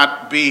 I would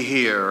not be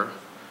here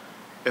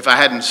if I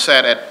hadn't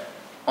sat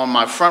on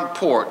my front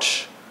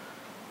porch,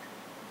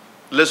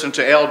 listened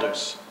to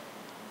elders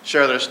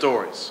share their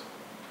stories.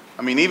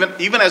 I mean,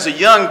 even as a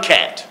young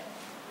cat,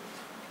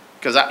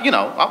 because I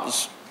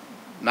was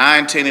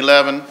 9, 10,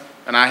 11,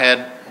 and I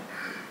had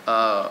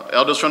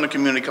elders from the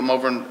community come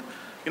over, and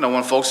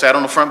when folks sat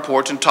on the front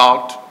porch and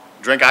talked,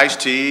 drank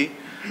iced tea,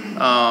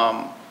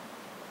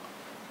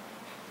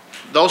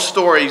 those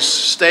stories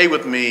stay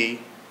with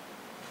me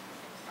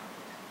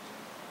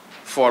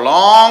for a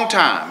long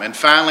time, and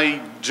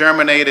finally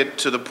germinated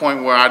to the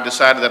point where I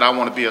decided that I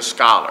want to be a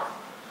scholar.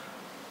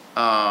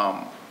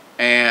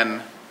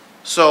 And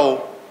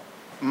so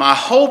my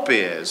hope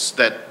is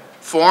that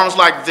forums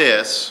like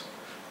this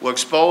will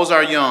expose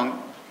our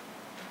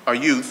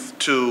youth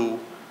to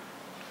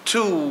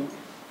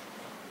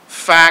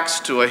facts,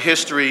 to a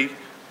history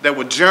that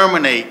would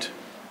germinate,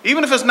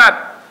 even if it's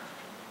not,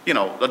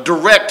 a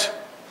direct,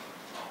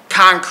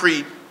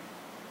 concrete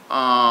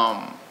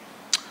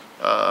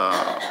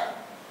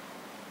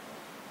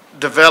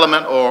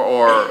development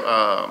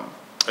or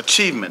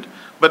achievement,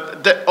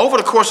 but that over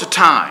the course of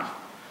time,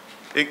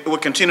 it will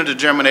continue to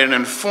germinate and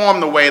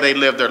inform the way they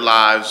live their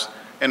lives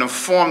and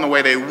inform the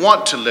way they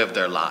want to live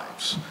their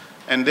lives,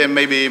 and then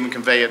maybe even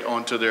convey it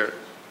on to the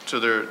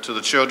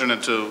children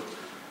and to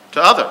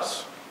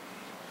others.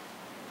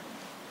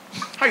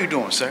 How you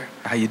doing, sir?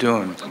 How you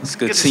doing? It's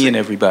good seeing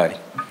everybody.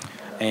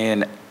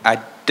 And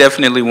I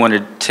definitely want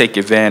to take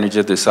advantage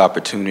of this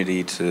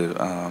opportunity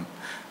to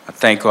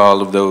thank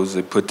all of those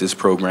that put this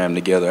program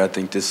together. I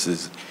think this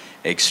is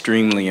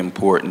extremely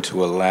important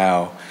to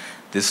allow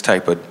this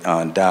type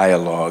of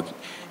dialogue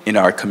in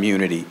our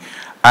community.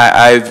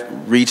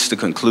 I've reached the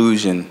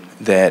conclusion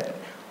that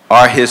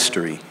our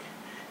history,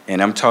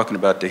 and I'm talking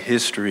about the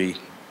history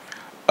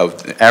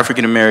of the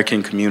African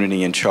American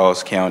community in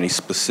Charles County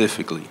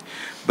specifically,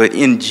 but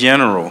in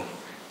general,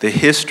 the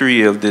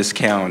history of this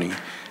county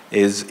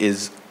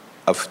is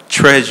a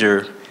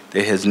treasure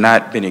that has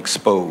not been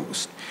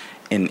exposed.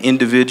 And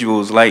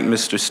individuals like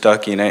Mr.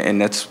 Stuckey,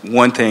 and that's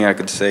one thing I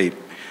could say,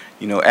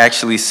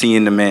 actually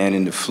seeing the man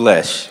in the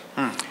flesh,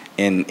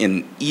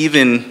 and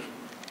even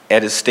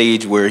at a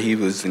stage where he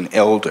was an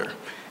elder.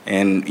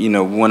 And,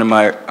 one of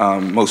my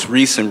most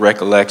recent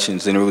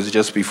recollections, and it was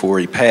just before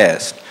he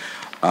passed,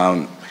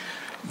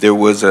 there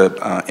was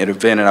an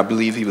event, and I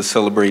believe he was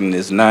celebrating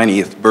his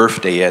 90th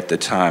birthday at the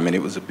time, and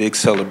it was a big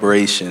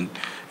celebration.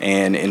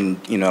 And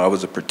I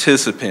was a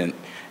participant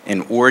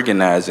in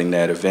organizing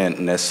that event,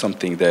 and that's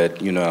something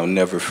that, I'll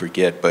never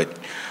forget. But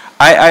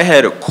I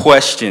had a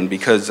question,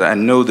 because I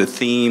know the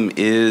theme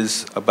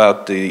is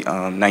about the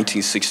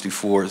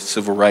 1964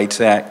 Civil Rights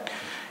Act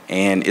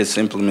and its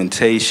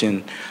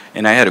implementation.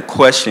 And I had a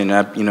question,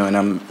 and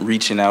I'm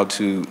reaching out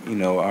to,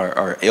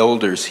 our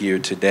elders here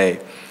today,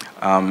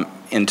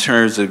 in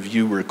terms of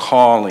you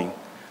recalling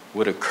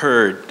what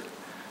occurred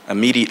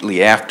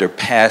immediately after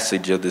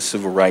passage of the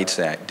Civil Rights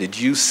Act. Did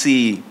you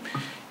see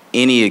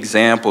any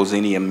examples,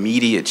 any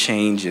immediate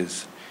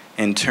changes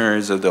in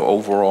terms of the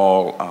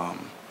overall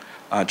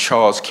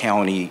Charles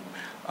County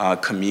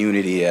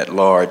community at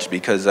large?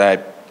 Because I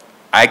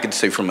could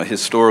say from a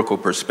historical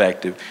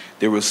perspective,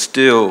 there was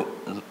still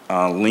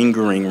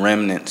lingering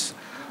remnants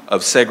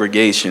of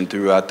segregation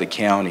throughout the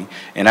county.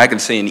 And I can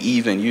say, and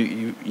even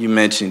you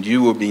mentioned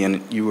you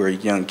were a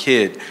young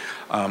kid.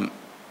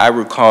 I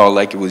recall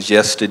like it was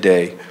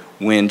yesterday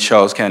when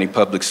Charles County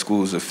Public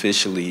Schools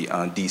officially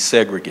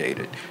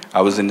desegregated.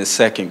 I was in the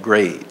 2nd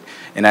grade.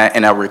 And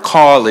I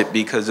recall it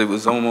because it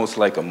was almost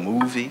like a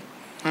movie.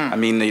 I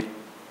mean,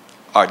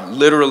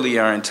 literally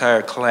our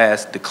entire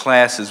class, the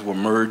classes were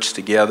merged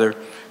together.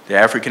 The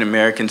African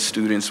American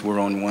students were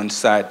on one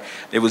side.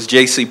 There was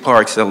J.C.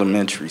 Parks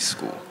Elementary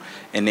School,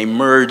 and they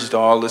merged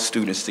all the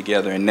students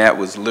together, and that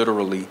was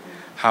literally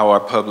how our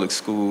public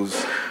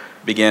schools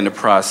began the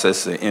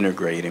process of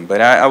integrating.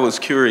 But I was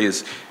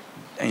curious,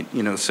 and,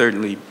 you know,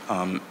 certainly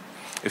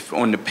if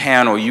on the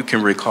panel you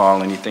can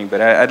recall anything,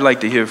 but I'd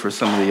like to hear from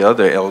some of the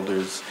other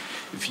elders,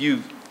 if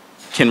you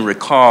can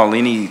recall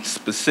any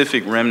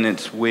specific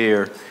remnants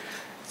where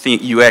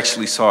you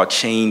actually saw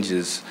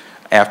changes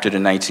after the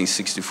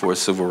 1964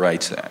 Civil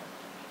Rights Act.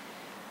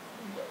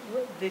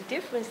 The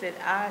difference that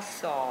I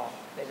saw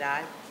that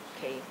I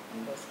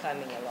was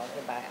coming along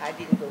about, I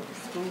didn't go to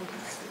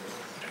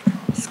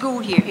school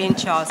here in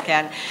Charles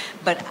County,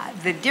 but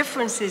the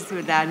difference is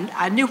that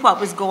I knew what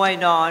was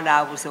going on.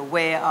 I was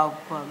aware of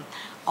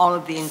all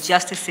of the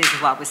injustices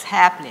of what was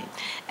happening.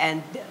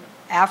 And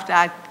after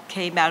I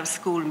came out of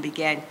school and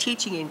began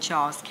teaching in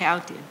Charles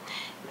County,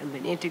 and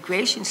when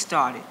integration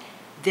started,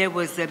 there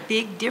was a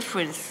big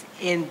difference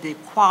in the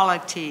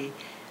quality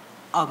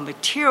of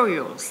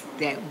materials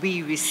that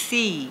we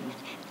received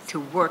to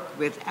work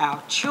with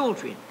our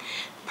children.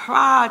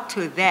 Prior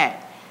to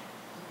that,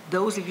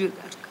 those of you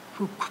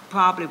who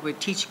probably were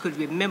teachers could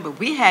remember,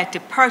 we had to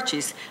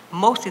purchase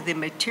most of the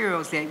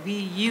materials that we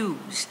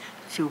used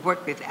to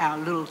work with our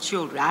little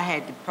children. I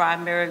had the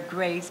primary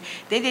grades.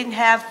 They didn't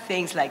have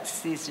things like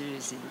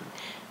scissors and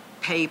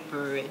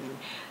paper and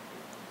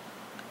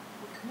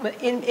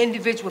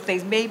individual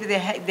things. Maybe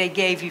they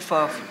gave you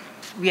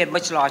we had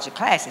much larger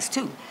classes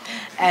too.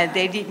 And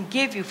they didn't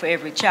give you for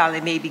every child.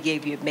 They maybe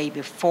gave you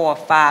maybe 4,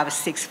 5, or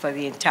 6 for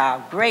the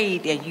entire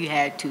grade, and you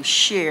had to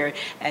share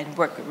and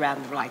work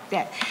around them like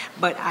that.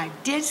 But I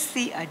did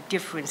see a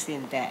difference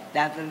in that.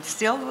 Now, there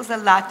still was a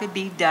lot to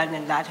be done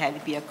and a lot had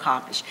to be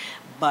accomplished.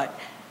 But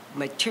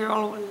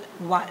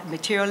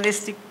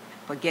materialistic,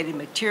 for getting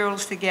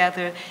materials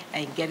together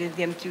and getting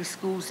them through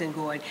schools and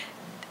going,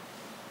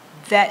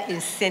 that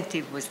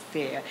incentive was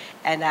there,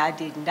 and I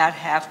did not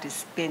have to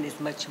spend as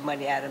much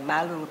money out of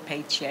my little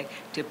paycheck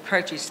to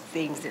purchase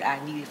things that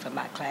I needed for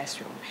my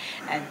classroom.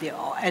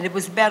 And it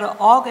was better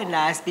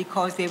organized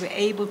because they were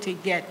able to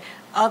get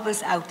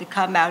others out to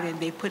come out, and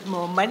they put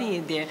more money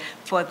in there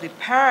for the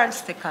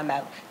parents to come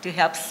out to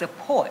help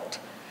support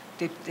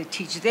the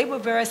teachers. They were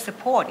very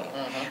supportive,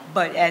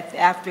 but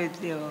after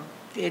the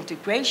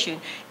integration,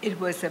 it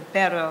was a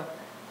better,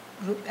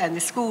 and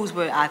the schools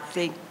were, I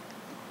think,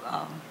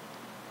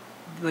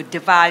 were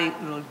divided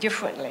a little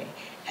differently,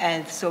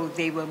 and so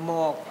they were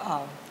more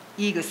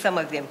eager, some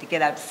of them, to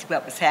get out to see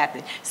what was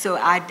happening. So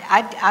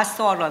I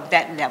saw it on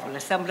that level.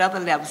 And some of the other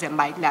levels, it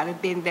might not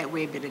have been that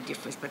way, been a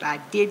difference, but I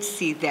did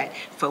see that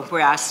from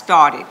where I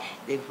started,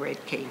 than where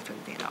it came from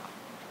then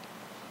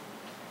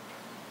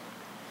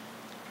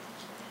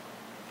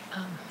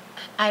on.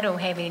 I don't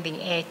have anything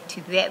to add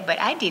to that, but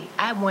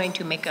I wanted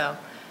to make a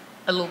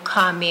little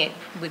comment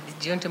what the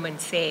gentleman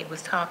said,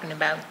 was talking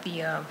about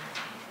the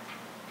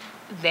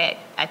that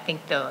I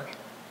think the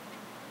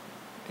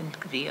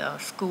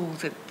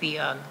schools,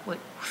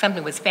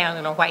 something was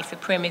founded on white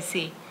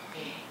supremacy,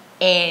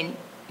 and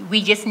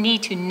we just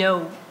need to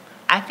know,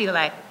 I feel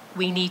like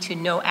we need to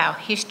know our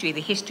history, the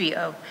history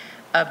of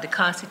the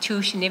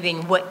Constitution,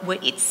 everything,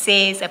 what it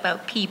says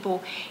about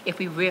people, if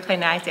we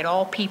recognize that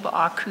all people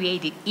are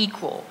created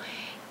equal.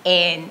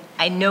 And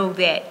I know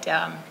that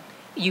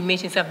you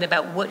mentioned something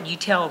about what you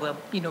tell the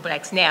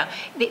blacks now.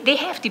 They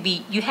have to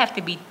be, you have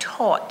to be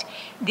taught.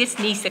 This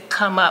needs to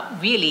come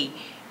up really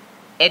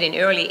at an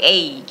early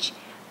age.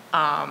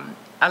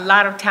 A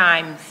lot of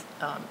times,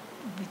 the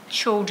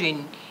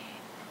children,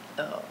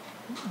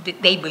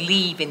 they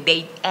believe and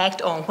they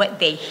act on what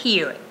they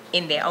hear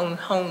in their own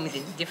homes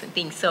and different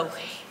things. So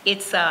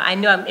it's, I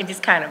know I'm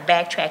just kind of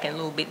backtracking a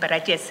little bit, but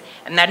I'm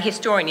not a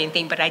historian or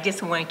anything, but I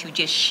just wanted to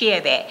just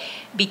share that,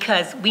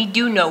 because we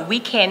do know we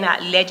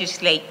cannot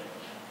legislate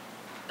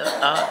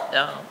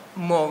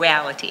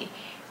morality,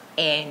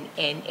 and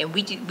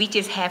we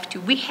just have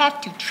to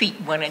treat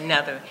one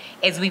another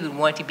as we would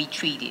want to be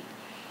treated.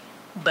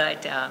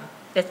 But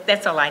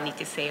that's all I need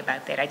to say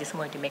about that. I just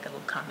wanted to make a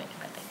little comment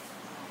about that.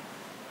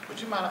 Would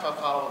you mind if I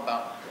follow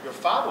about, your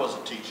father was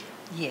a teacher?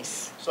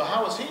 Yes. So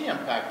how was he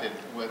impacted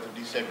with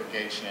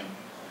desegregation?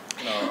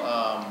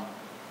 Because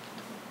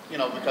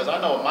I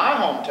know in my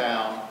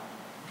hometown,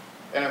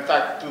 and in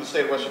fact through the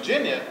state of West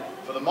Virginia,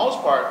 for the most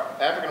part,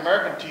 African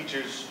American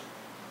teachers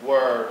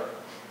were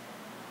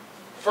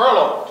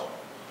furloughed.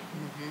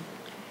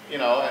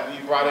 And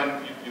you brought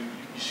in, you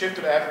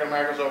shifted African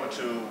Americans over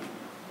to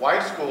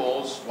white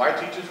schools. White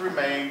teachers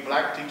remained,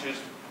 black teachers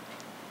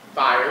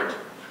fired,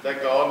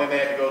 let go, and then they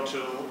had to go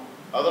to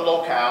other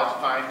locales to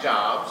find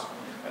jobs,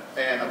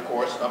 and of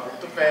course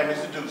uproot the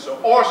families to do so,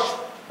 or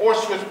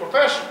switch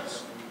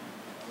professions.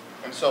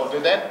 And so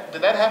did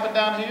that happen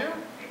down here?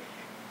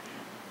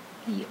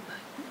 Yeah.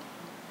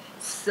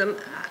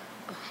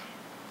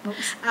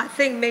 I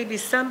think maybe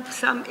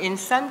in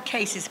some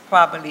cases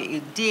probably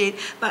it did,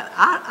 but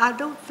I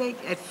don't think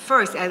at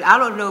first, and I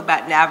don't know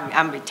about now,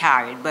 I'm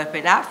retired, but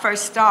when I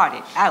first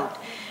started out,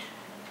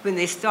 when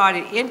they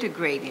started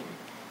integrating,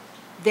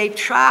 they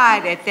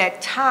tried at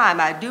that time,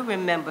 I do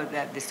remember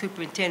that the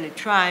superintendent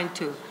trying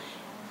to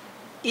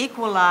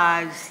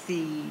equalize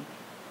the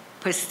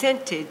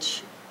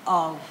percentage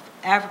of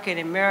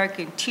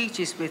African-American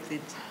teachers with the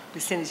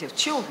percentage of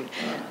children.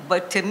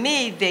 But to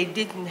me, they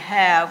didn't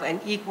have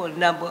an equal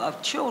number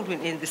of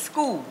children in the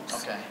schools.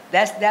 Okay.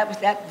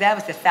 That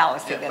was the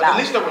fallacy that but at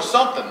least there was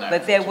something there.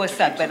 But there was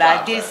something, but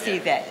I did see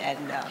that.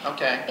 And,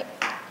 okay.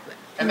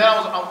 And then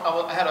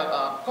I had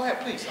a, go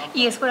ahead, please.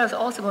 Yes, what I was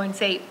also going to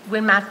say,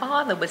 when my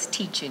father was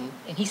teaching,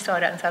 and he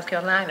started out in South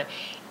Carolina,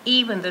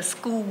 even the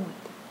school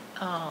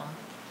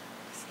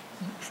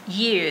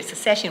years, the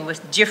session was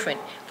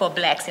different for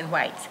blacks and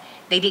whites.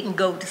 They didn't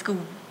go to school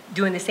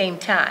during the same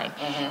time.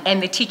 Mm-hmm.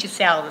 And the teacher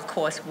salaries, of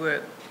course,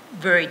 were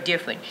very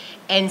different.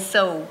 And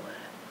so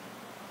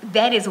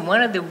that is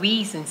one of the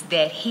reasons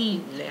that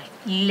he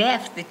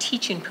left the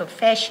teaching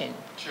profession.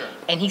 Sure.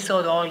 And he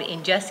saw all the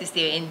injustice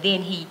there. And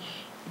then he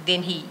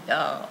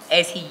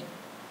as he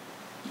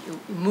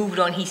moved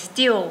on, he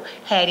still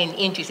had an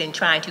interest in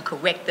trying to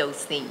correct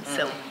those things. Mm-hmm.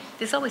 So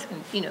there's always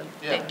been,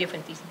 that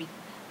difference needs to be.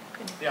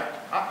 Yeah,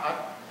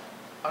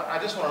 I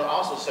just want to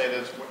also say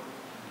this.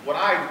 What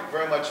I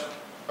very much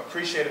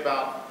appreciate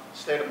about the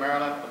state of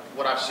Maryland,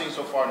 what I've seen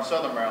so far in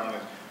Southern Maryland,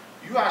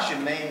 is you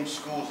actually name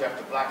schools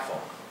after black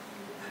folk.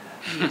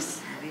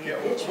 yes.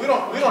 Yeah, we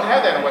don't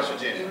have that in West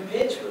Virginia.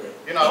 Eventually.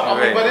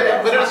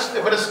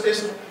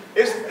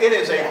 It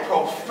is a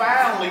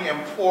profoundly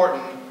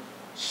important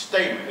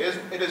statement.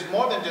 It is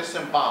more than just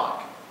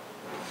symbolic.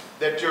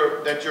 That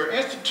your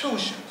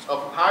institutions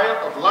of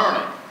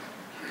learning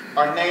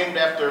are named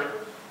after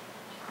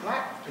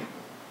black people.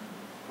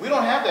 We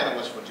don't have that in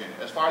West Virginia,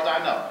 as far as I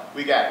know.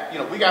 We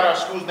got our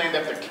schools named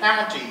after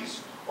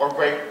counties or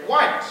great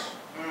whites.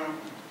 Mm.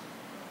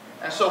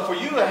 And so for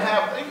you to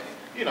have,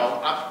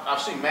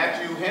 I've seen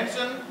Matthew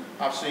Henson,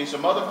 I've seen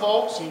some other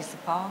folks. Jesus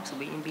Parks,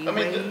 William B. I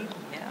mean, Wade.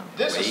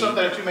 This is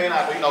something that you may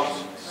not,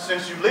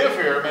 since you live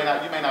here, you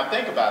may not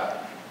think about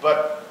it.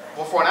 But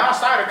for an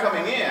outsider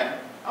coming in,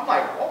 I'm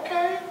like,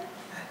 okay,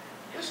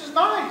 this is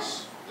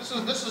nice. This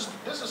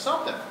is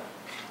something.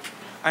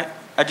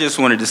 I just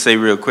wanted to say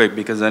real quick,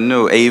 because I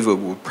know Ava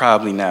will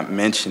probably not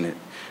mention it,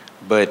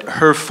 but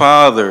her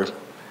father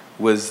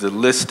was the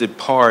listed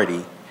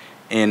party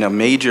in a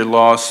major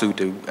lawsuit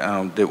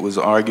that was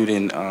argued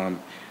in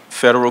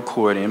federal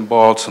court in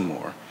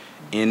Baltimore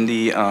in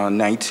the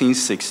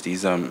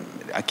 1960s.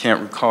 I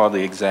can't recall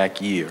the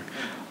exact year,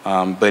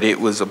 but it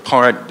was the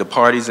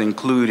parties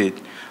included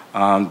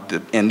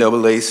the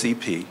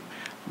NAACP,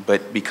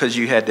 but because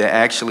you had to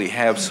actually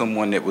have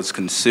someone that was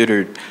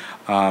considered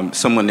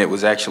someone that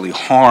was actually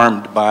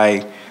harmed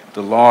by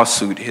the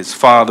lawsuit,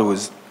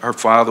 her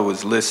father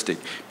was listed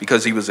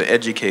because he was an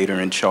educator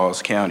in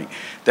Charles County.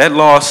 That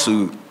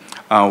lawsuit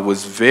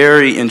was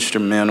very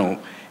instrumental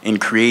in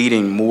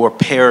creating more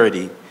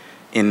parity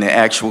in the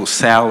actual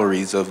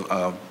salaries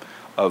of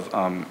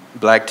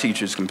black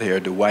teachers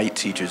compared to white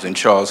teachers in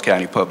Charles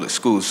County Public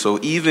Schools. So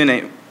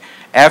even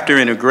after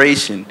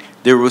integration,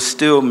 there was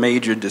still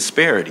major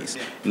disparities.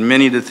 And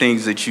many of the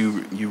things that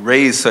you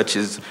raised, such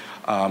as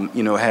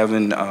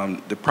having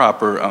the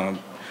proper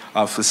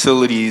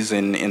facilities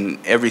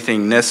and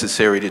everything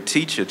necessary to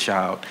teach a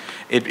child,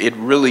 it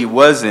really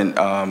wasn't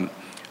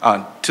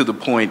to the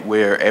point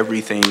where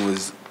everything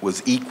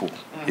was equal,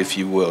 if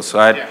you will. So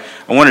I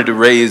wanted to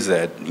raise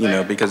that,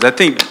 because I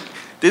think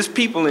there's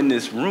people in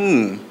this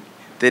room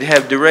that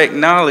have direct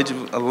knowledge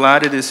of a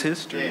lot of this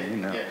history,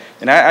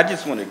 And I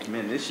just want to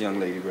commend this young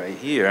lady right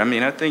here.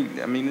 I think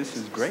this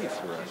is great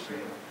for us.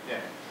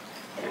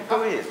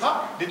 Go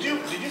ahead. Did you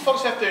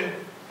folks have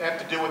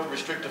to deal with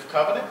restrictive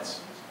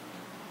covenants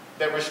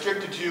that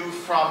restricted you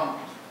from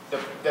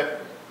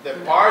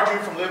that barred you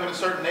from living in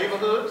certain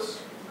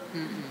neighborhoods?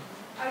 Mm-hmm.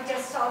 I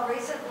just saw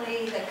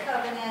recently the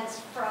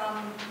covenants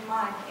from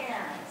my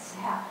parents'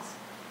 house,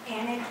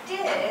 and it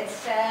did. It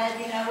said,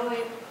 it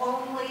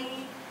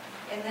only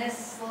in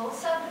this little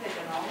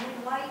subdivision, only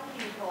white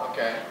people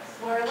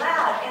were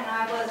allowed, and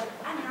I was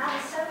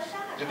so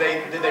shocked. Did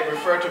they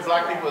refer to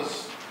black people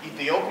as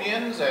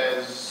Ethiopians,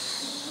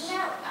 as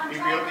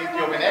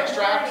Ethiopian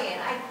extract?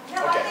 I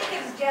think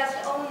it was just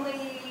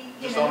only,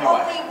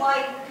 only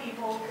white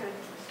people could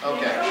sell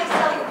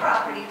your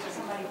property to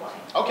somebody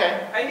white.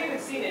 Okay. I've even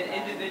seen in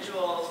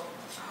individual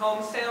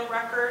home sale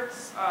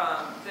records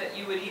that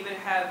you would even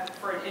have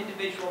for an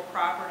individual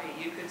property,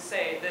 you could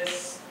say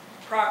this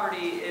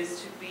property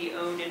is to be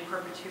owned in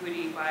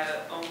perpetuity by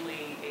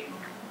only a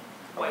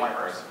white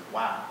person.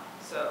 Wow.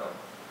 So,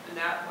 and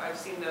that I've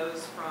seen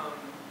those from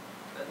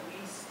at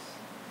least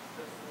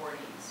the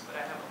 40s, but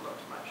I haven't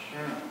looked much.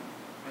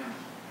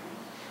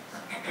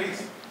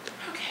 Please.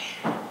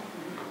 Okay.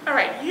 All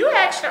right.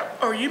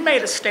 You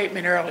made a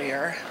statement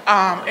earlier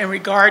in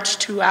regards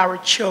to our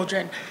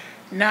children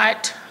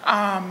not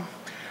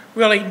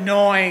really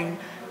knowing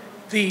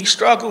the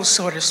struggles,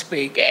 so to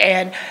speak.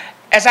 And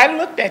as I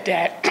looked at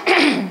that,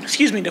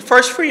 the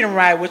first Freedom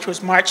Ride, which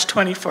was March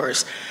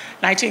 21st,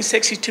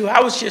 1962,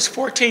 I was just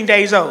 14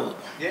 days old.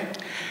 Yeah.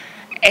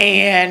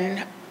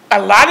 And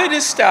a lot of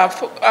this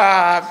stuff,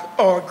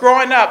 or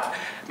growing up,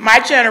 my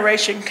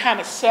generation kind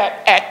of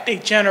sat at the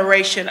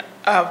generation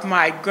of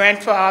my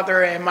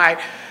grandfather and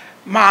my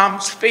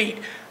mom's feet.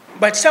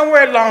 But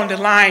somewhere along the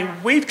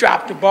line, we've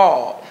dropped the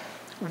ball.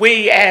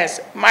 We, as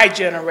my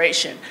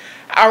generation.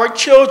 Our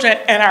children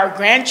and our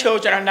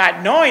grandchildren are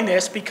not knowing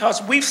this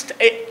because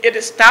it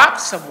has stopped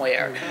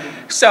somewhere.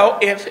 So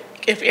if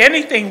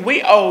anything,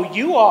 we owe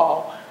you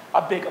all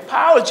a big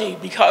apology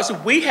because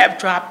we have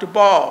dropped the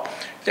ball.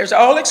 There's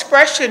an old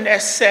expression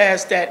that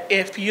says that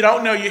if you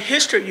don't know your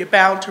history, you're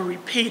bound to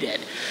repeat it.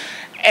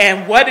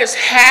 And what is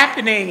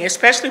happening,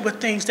 especially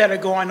with things that are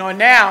going on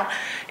now,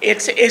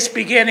 it's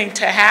beginning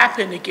to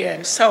happen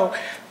again. So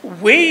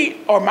we,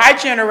 or my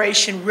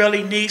generation,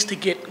 really needs to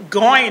get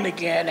going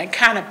again and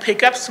kind of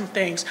pick up some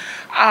things.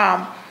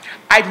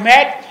 I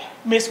met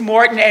Ms.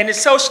 Morton, and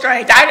it's so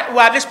strange.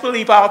 I just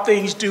believe all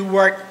things do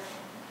work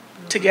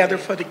together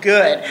for the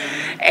good.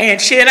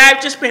 And she and I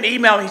have just been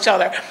emailing each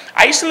other.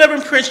 I used to live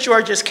in Prince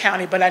George's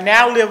County, but I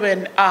now live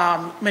in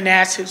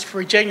Manassas,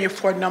 Virginia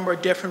for a number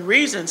of different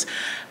reasons.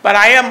 But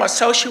I am a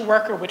social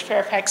worker with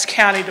Fairfax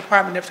County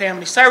Department of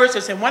Family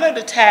Services, and one of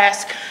the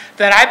tasks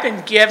that I've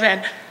been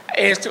given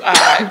is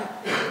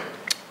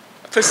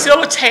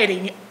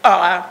facilitating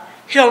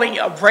healing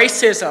of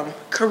racism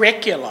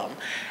curriculum.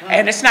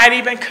 And it's not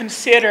even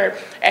considered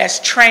as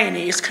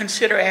training, it's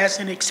considered as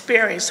an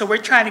experience. So we're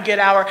trying to get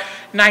our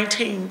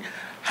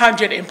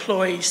 1,900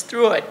 employees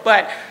through it.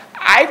 But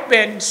I've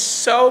been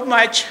so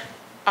much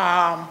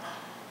on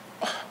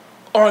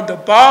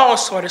the ball,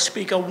 so to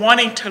speak, of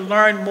wanting to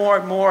learn more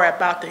and more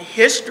about the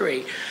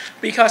history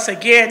because,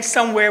 again,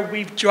 somewhere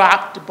we've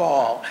dropped the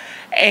ball.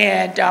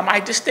 And I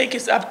just think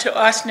it's up to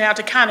us now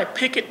to kind of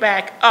pick it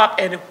back up.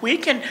 And if we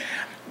can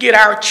get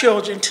our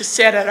children to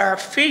sit at our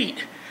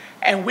feet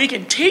and we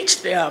can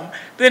teach them,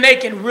 then they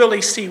can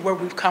really see where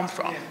we've come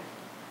from.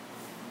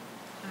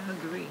 I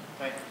agree.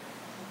 Thank you.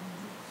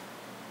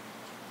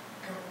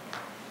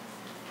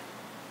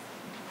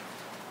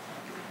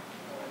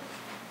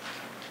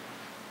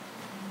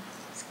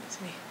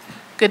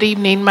 Good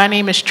evening. My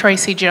name is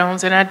Tracy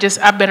Jones, and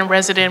I've been a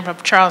resident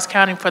of Charles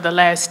County for the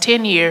last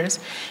 10 years.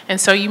 And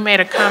so you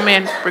made a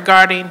comment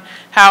regarding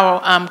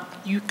how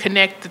you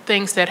connect the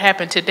things that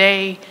happen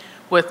today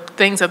with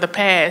things of the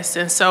past.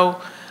 And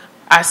so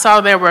I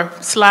saw there were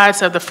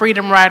slides of the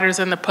Freedom Riders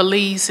and the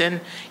police, and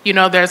you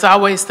know, there's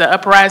always the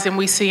uprising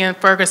we see in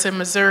Ferguson,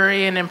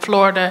 Missouri, and in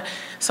Florida.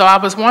 So I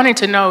was wanting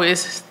to know,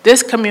 is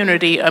this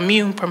community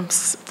immune from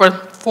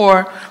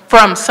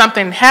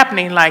something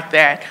happening like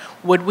that?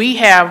 Would we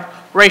have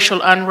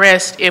racial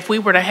unrest if we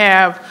were to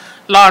have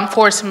law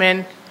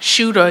enforcement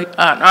shoot an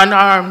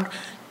unarmed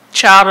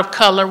child of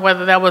color,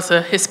 whether that was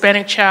a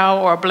Hispanic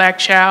child or a black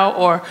child,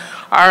 or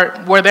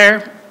were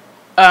there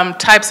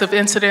types of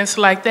incidents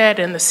like that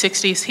in the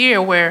 60s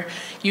here where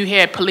you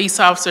had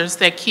police officers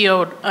that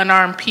killed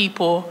unarmed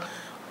people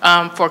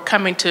for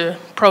coming to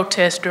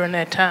protest during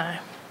that time?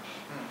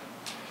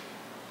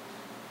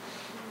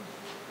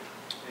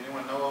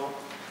 Anyone know?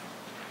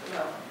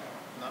 No.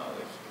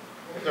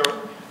 No.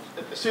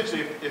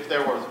 Essentially, if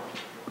there was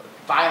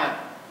violent,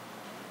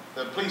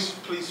 the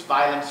police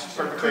violence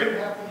perpetrated. Could it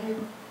happen here?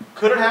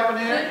 Could it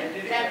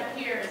happen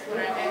here is what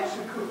I asked.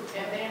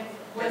 And then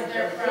was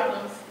there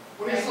problems?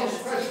 What is so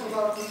special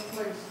about this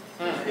place?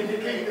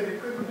 Indicate that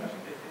it couldn't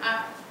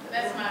happen.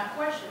 That's my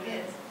question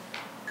is,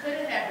 could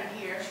it happen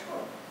here?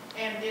 Sure.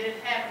 And did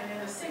it happen in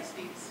the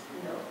 60s?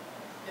 No.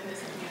 In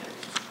this community?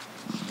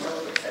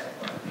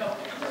 No.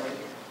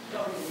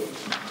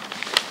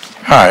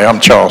 Hi, I'm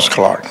Charles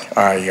Clark.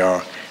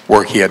 I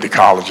work here at the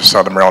College of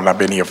Southern Maryland. I've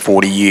been here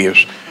 40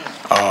 years.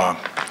 I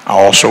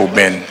also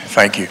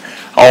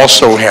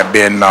have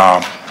been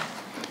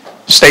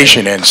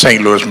stationed in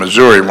St. Louis,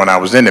 Missouri when I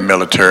was in the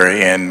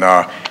military, and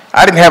I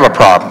didn't have a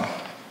problem.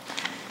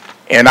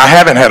 And I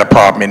haven't had a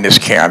problem in this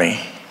county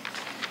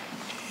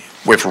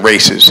with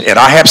races, and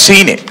I have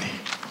seen it,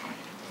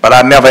 but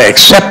I never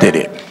accepted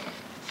it.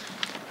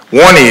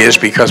 One is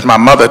because my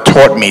mother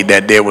taught me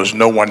that there was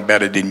no one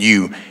better than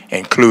you,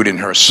 including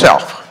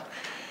herself.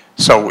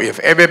 So if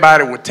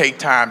everybody would take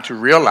time to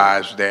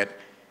realize that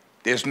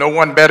there's no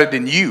one better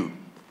than you,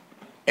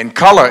 and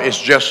color is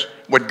just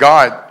what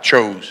God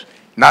chose,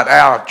 not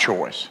our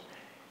choice.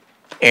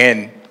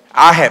 And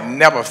I have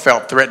never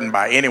felt threatened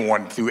by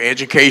anyone through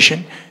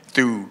education,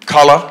 through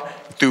color,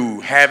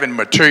 through having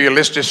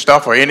materialistic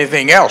stuff or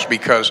anything else,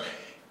 because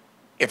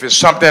if it's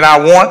something I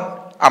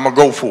want, I'm gonna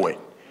go for it.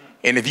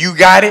 And if you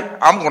got it,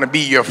 I'm gonna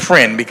be your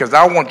friend because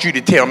I want you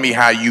to tell me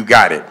how you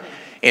got it.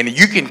 And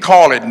you can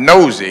call it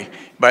nosy,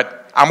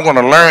 but I'm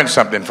gonna learn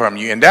something from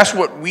you. And that's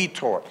what we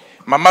taught.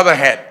 My mother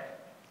had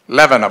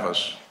 11 of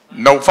us,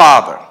 no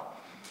father.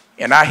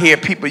 And I hear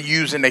people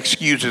using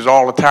excuses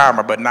all the time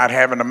about not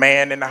having a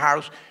man in the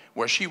house.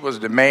 Well, she was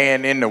the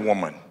man in the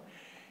woman.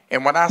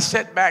 And when I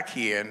sat back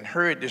here and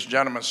heard this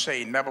gentleman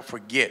say, never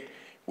forget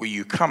where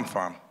you come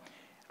from,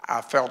 I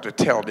felt to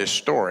tell this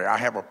story. I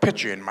have a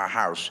picture in my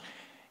house,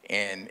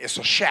 and it's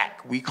a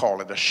shack. We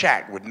call it a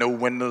shack with no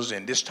windows,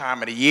 and this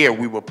time of the year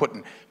we were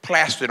putting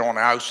plaster on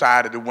the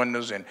outside of the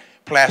windows and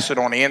plaster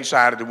on the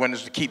inside of the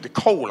windows to keep the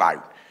cold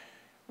out.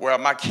 Well,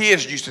 my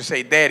kids used to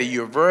say, Daddy,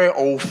 you're very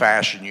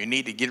old-fashioned. You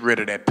need to get rid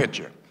of that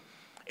picture.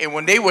 And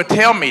when they would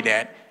tell me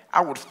that,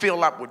 I would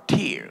fill up with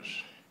tears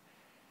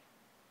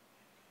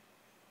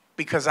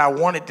because I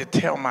wanted to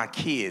tell my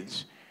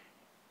kids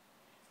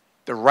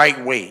the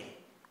right way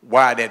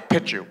why that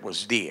picture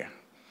was there.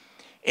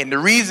 And the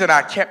reason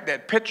I kept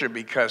that picture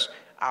because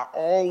I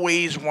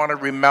always want to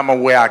remember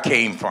where I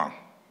came from.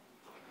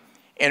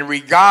 And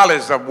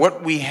regardless of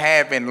what we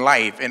have in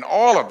life, and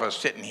all of us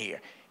sitting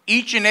here,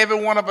 each and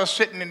every one of us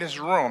sitting in this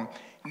room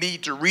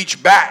need to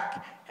reach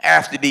back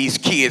after these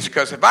kids,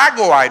 because if I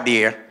go out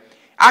there,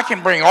 I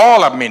can bring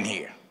all of them in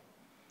here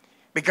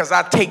because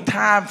I take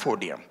time for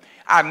them.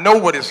 I know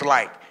what it's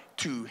like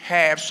to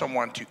have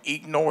someone to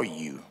ignore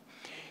you,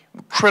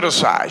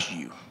 criticize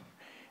you.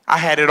 I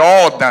had it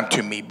all done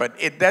to me, but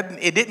it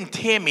didn't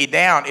tear me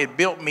down. It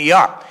built me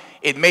up.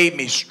 It made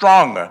me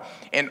stronger.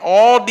 And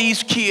all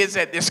these kids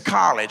at this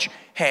college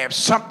have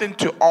something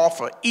to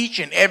offer each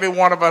and every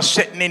one of us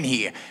sitting in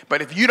here.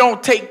 But if you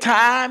don't take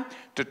time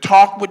to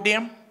talk with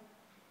them,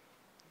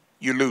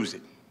 you lose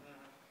it.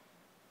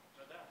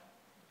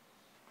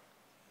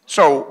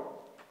 So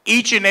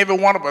each and every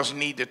one of us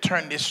need to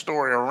turn this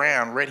story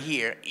around right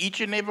here.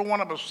 Each and every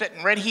one of us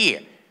sitting right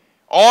here.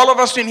 All of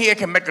us in here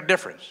can make a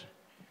difference.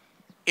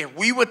 If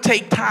we would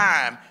take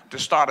time to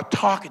start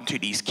talking to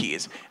these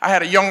kids. I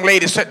had a young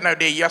lady sitting out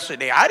there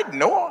yesterday. I didn't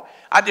know her.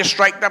 I just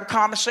striked up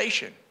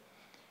conversation.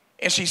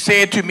 And she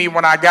said to me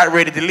when I got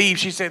ready to leave,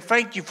 she said,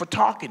 thank you for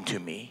talking to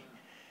me.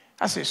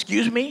 I said,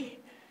 excuse me?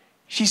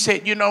 She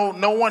said, you know,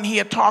 no one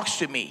here talks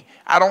to me.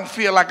 I don't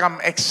feel like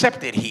I'm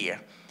accepted here.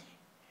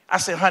 I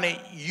said, honey,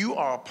 you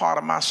are a part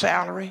of my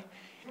salary,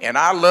 and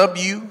I love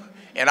you,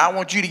 and I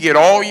want you to get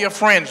all your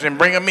friends and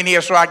bring them in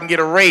here so I can get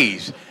a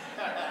raise.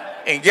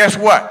 And guess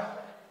what?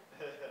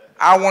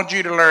 I want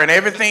you to learn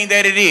everything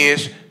that it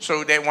is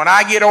so that when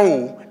I get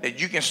old, that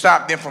you can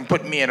stop them from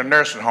putting me in a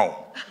nursing home.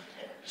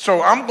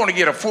 So I'm going to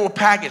get a full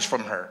package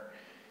from her.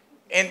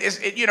 And,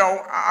 you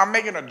know, I'm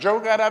making a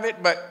joke out of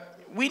it, but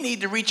we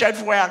need to reach out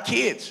for our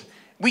kids.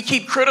 We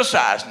keep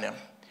criticizing them.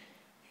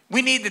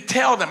 We need to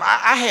tell them,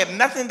 I have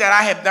nothing that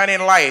I have done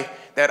in life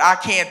that I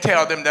can't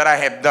tell them that I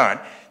have done,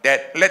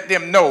 that let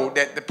them know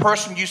that the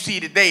person you see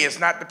today is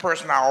not the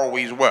person I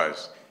always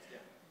was.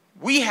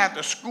 We have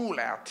to school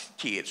our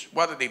kids,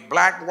 whether they're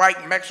black,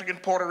 white, Mexican,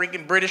 Puerto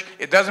Rican, British,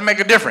 it doesn't make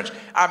a difference.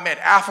 I met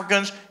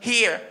Africans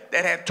here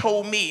that had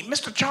told me,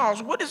 Mr.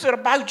 Charles, what is it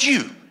about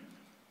you?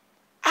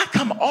 I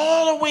come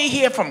all the way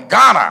here from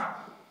Ghana,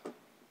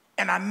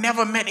 and I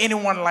never met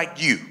anyone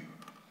like you.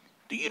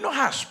 Do you know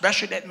how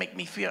special that makes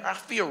me feel? I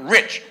feel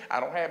rich. I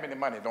don't have any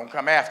money. Don't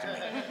come after me.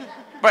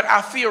 But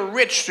I feel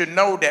rich to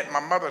know that my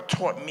mother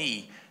taught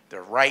me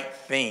the right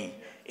thing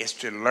is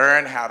to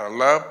learn how to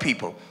love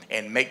people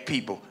and make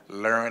people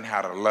learn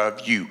how to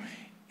love you.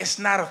 It's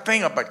not a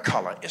thing about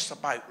color. It's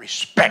about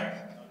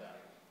respect.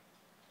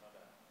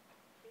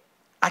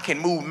 I can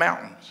move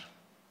mountains.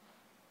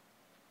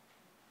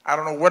 I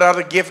don't know what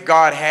other gift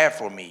God had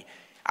for me.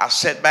 I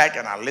sit back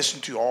and I listen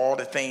to all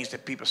the things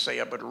that people say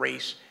about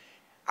race.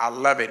 I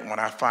love it when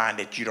I find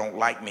that you don't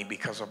like me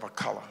because of a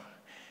color.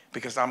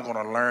 Because I'm going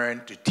to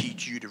learn to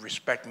teach you to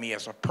respect me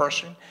as a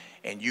person,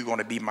 and you're going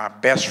to be my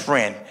best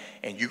friend,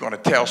 and you're going to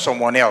tell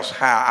someone else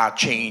how I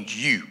changed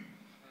you.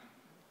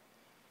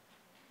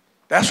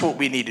 That's what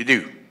we need to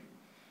do.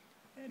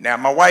 Now,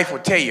 my wife will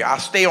tell you, I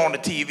stay on the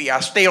TV,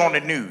 I stay on the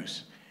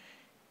news.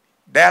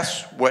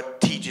 That's what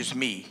teaches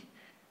me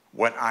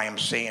what I am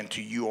saying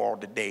to you all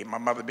today. My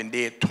mother been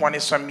dead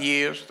 20-some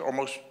years,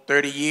 almost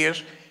 30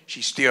 years.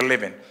 She's still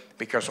living.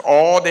 Because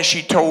all that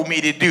she told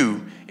me to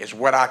do is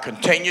what I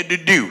continue to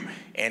do,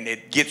 and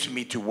it gets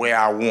me to where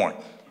I want.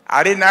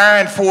 I didn't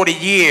earn 40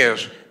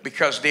 years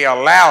because they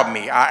allowed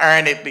me. I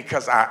earned it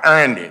because I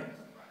earned it.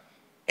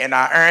 And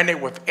I earned it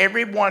with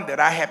everyone that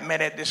I have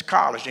met at this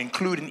college,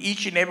 including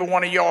each and every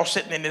one of y'all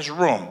sitting in this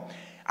room.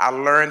 I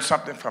learned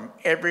something from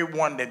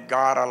everyone that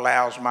God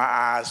allows my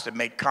eyes to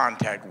make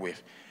contact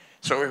with.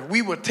 So if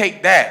we would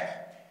take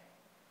that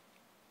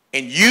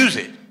and use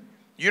it,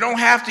 you don't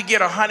have to get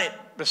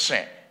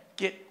 100%.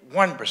 Get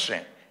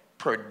 1%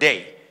 per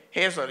day.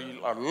 Here's a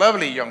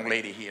lovely young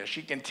lady here.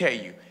 She can tell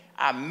you,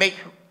 I make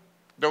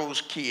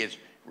those kids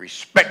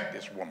respect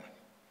this woman.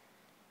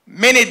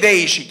 Many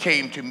days she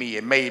came to me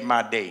and made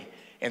my day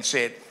and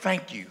said,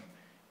 thank you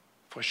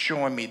for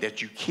showing me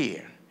that you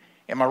care.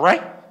 Am I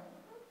right?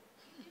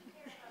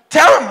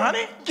 Tell him,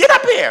 honey. Get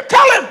up here.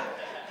 Tell him.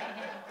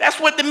 That's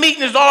what the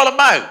meeting is all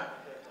about.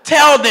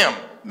 Tell them.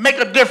 Make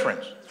a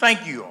difference.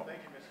 Thank you all.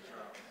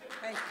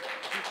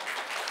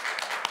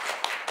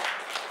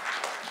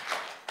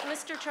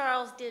 Mr.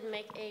 Charles did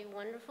make a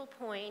wonderful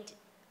point.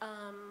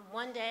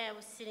 One day I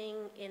was sitting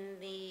in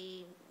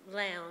the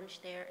lounge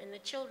there, and the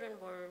children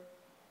were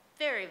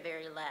very,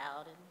 very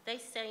loud, and they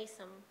say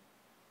some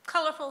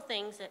colorful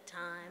things at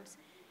times.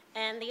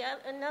 And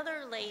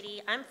another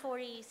lady, I'm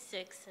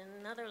 46, and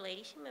another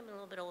lady, she may be a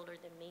little bit older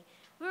than me.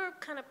 We were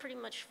kind of pretty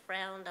much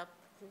frowned up,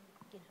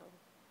 you know,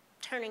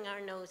 turning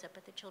our nose up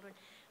at the children.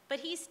 But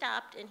he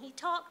stopped and he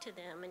talked to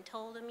them and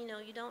told them, you know,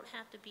 you don't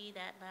have to be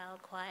that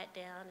loud, quiet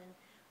down and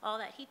all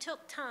that. He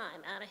took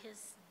time out of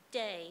his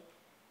day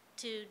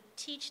to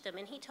teach them.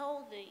 And he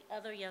told the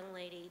other young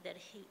lady that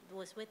he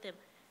was with him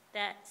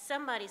that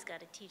somebody's got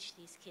to teach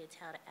these kids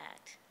how to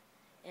act.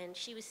 And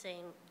she was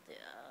saying,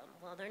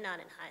 well, they're not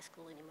in high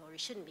school anymore. We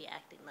shouldn't be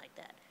acting like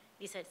that.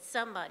 He said,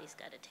 somebody's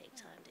got to take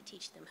time to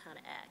teach them how to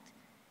act.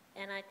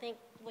 And I think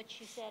what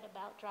you said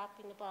about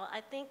dropping the ball,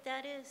 I think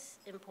that is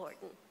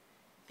important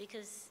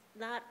because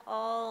not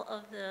all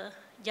of the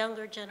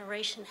younger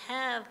generation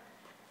have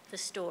the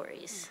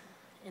stories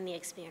and the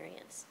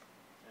experience.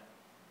 Yeah.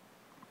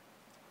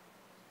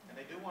 And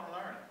they do want to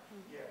learn it.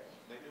 Yes,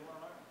 they do want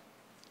to learn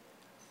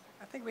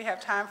it. I think we have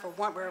time for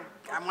one.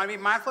 I want to be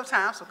mindful of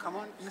time, so come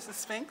on, Mrs.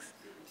 Spinks.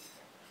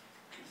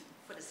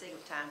 For the sake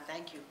of time,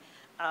 thank you.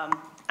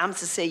 I'm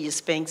Cecilia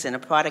Spinks, and a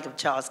product of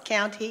Charles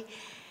County,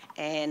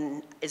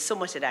 and it's so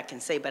much that I can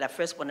say, but I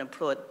first want to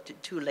applaud the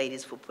two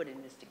ladies for putting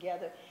this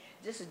together.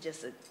 This is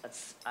just a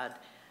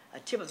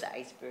tip of the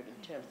iceberg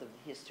in terms of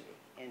the history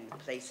and the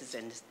places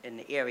and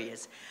the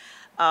areas.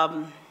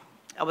 I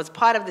was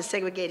part of the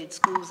segregated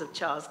schools of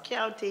Charles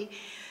County,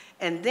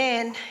 and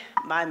then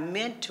my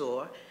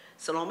mentor,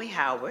 Salome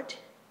Howard,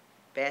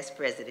 past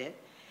president,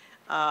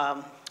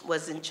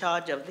 was in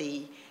charge of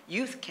the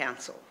youth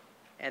council,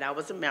 and I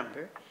was a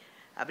member.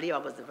 I believe I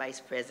was the vice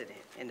president,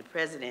 and the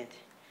president,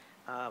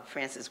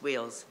 Francis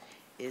Wills,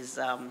 is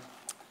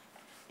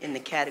in the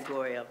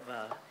category of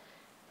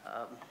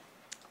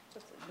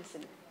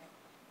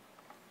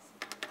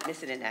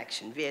missing in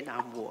action,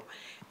 Vietnam War.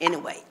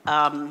 Anyway,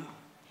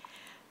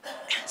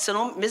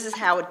 so Mrs.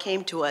 Howard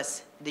came to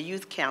us, the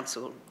youth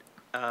council,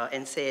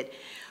 and said,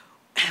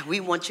 we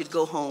want you to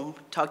go home,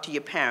 talk to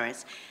your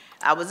parents.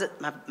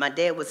 My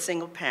dad was a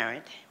single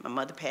parent. My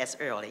mother passed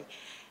early.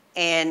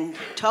 And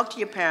talk to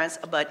your parents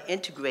about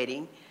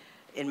integrating.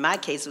 In my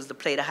case, it was the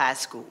Plato High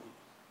School.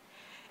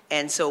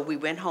 And so we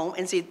went home.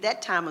 And see,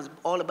 that time was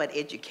all about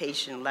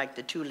education, like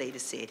the two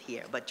ladies said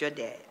here, about your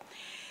dad.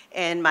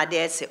 And my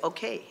dad said,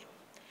 okay.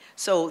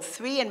 So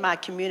 3 in my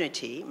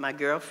community, my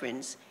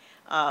girlfriends,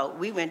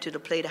 we went to the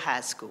Plato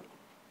High School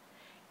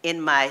in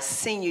my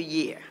senior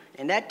year.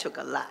 And that took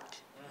a lot.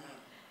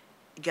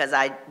 Because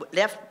I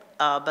left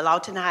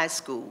Bellarton High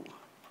School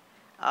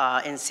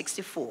in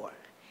 '64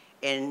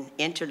 and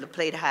entered La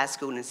Plata High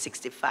School in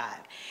 '65.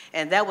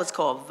 And that was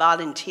called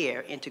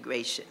volunteer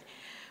integration.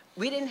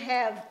 We didn't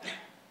have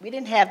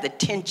the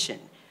tension,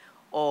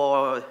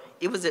 or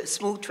it was a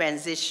smooth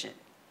transition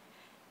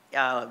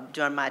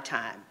during my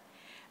time.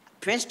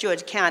 Prince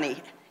George County,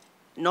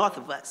 north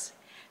of us,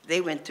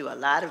 they went through a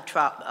lot of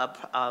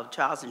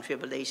trials and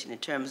tribulation in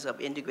terms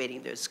of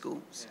integrating their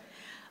schools.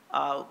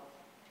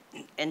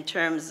 In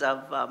terms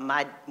of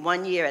my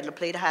 1 year at La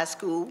Plata High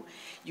School,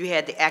 you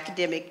had the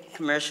academic,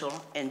 commercial,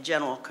 and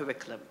general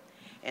curriculum.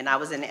 And I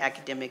was in the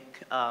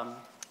academic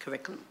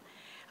curriculum.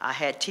 I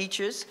had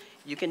teachers,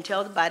 you can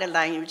tell by the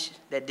language,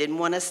 that didn't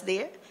want us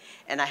there.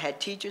 And I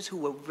had teachers who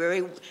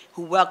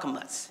welcomed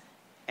us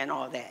and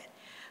all that.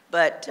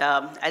 But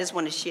I just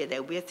want to share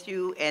that with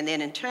you. And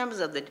then in terms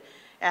of the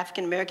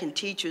African-American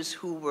teachers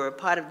who were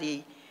part of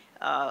the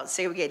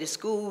segregated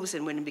schools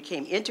and when it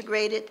became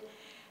integrated,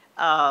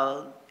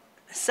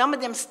 some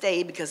of them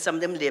stayed because some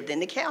of them lived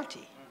in the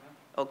county,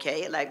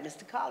 okay, like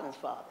Mr. Collins'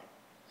 father,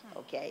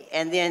 okay,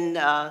 and then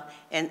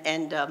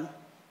Mrs.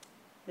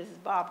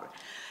 Barbara.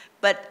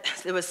 But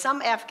there were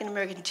some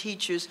African-American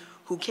teachers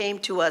who came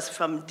to us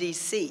from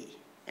D.C.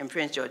 and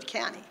Prince George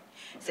County,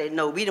 said,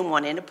 no, we don't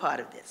want any part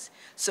of this.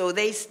 So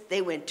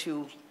they went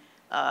to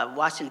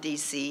Washington,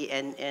 D.C.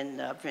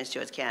 and Prince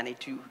George County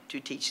to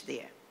teach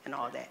there and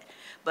all that.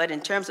 But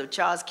in terms of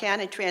Charles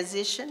County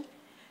transition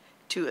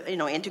to,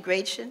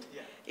 integration,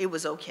 yeah, it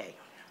was okay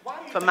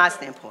from my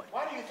standpoint.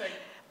 Why do you think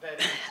that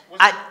is?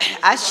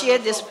 I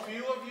shared this. So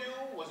few of you?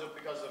 Was it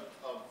because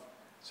of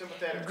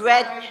sympathetic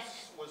grad?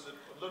 Was it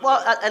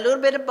a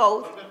little bit of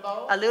both.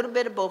 A little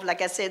bit of both.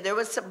 Like I said, there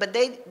was some, but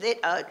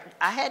I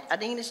had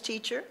an English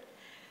teacher,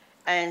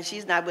 and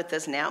she's not with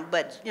us now.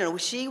 But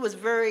she was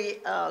very.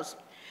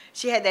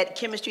 She had that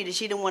chemistry that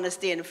she didn't want to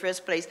stay in the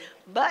first place,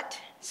 but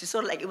she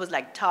sort of like, it was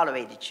like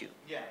tolerated you.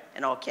 Yeah.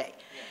 And okay.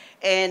 Yeah.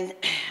 And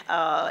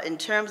in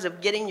terms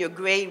of getting your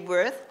grade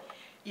worth,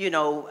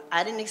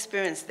 I didn't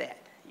experience that.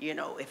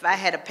 If I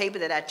had a paper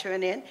that I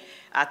turned in,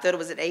 I thought it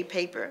was an A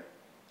paper,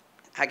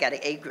 I got an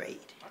A grade.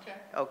 Okay.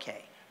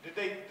 Okay. Did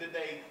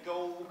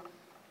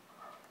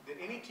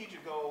any teacher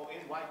go,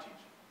 any white teacher,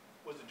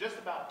 was it just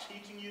about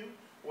teaching you,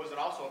 or was it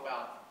also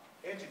about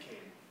educating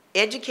you?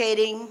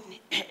 Educating,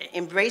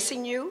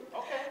 embracing you.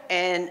 Okay.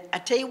 And I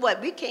tell you what,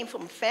 we came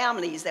from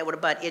families that were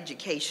about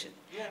education.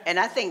 Yeah. And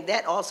I think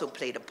that also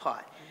played a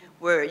part,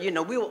 where,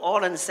 we were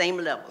all on the same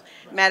level.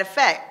 Right. Matter of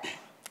fact.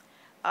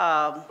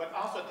 But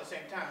also at the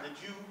same time,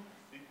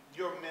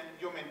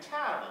 your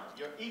mentality,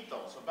 your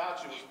ethos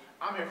about you was,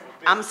 I'm here for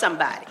business. I'm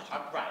somebody.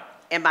 Right.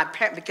 and my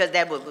parents, because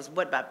that was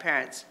what my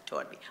parents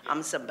taught me.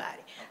 I'm somebody.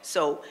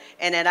 So,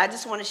 and then I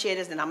just want to share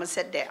this, and I'm going to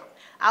sit down.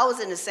 I was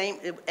in the same,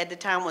 at the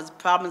time was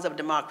Problems of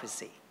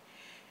Democracy,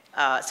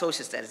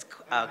 social studies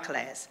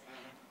class.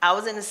 I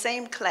was in the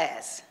same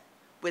class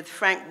with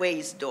Frank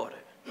Wade's daughter.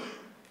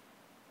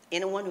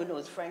 Anyone who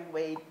knows Frank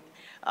Wade,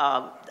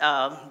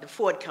 the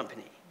Ford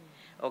Company,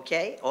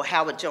 okay? Or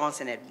Howard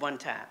Johnson at one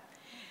time.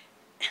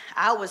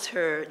 I was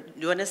her,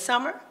 during the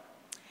summer,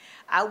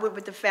 I went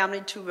with the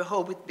family to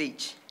Rehoboth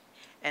Beach,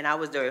 and I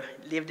was their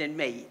lived-in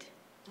maid,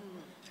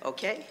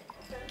 okay?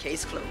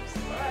 Case closed.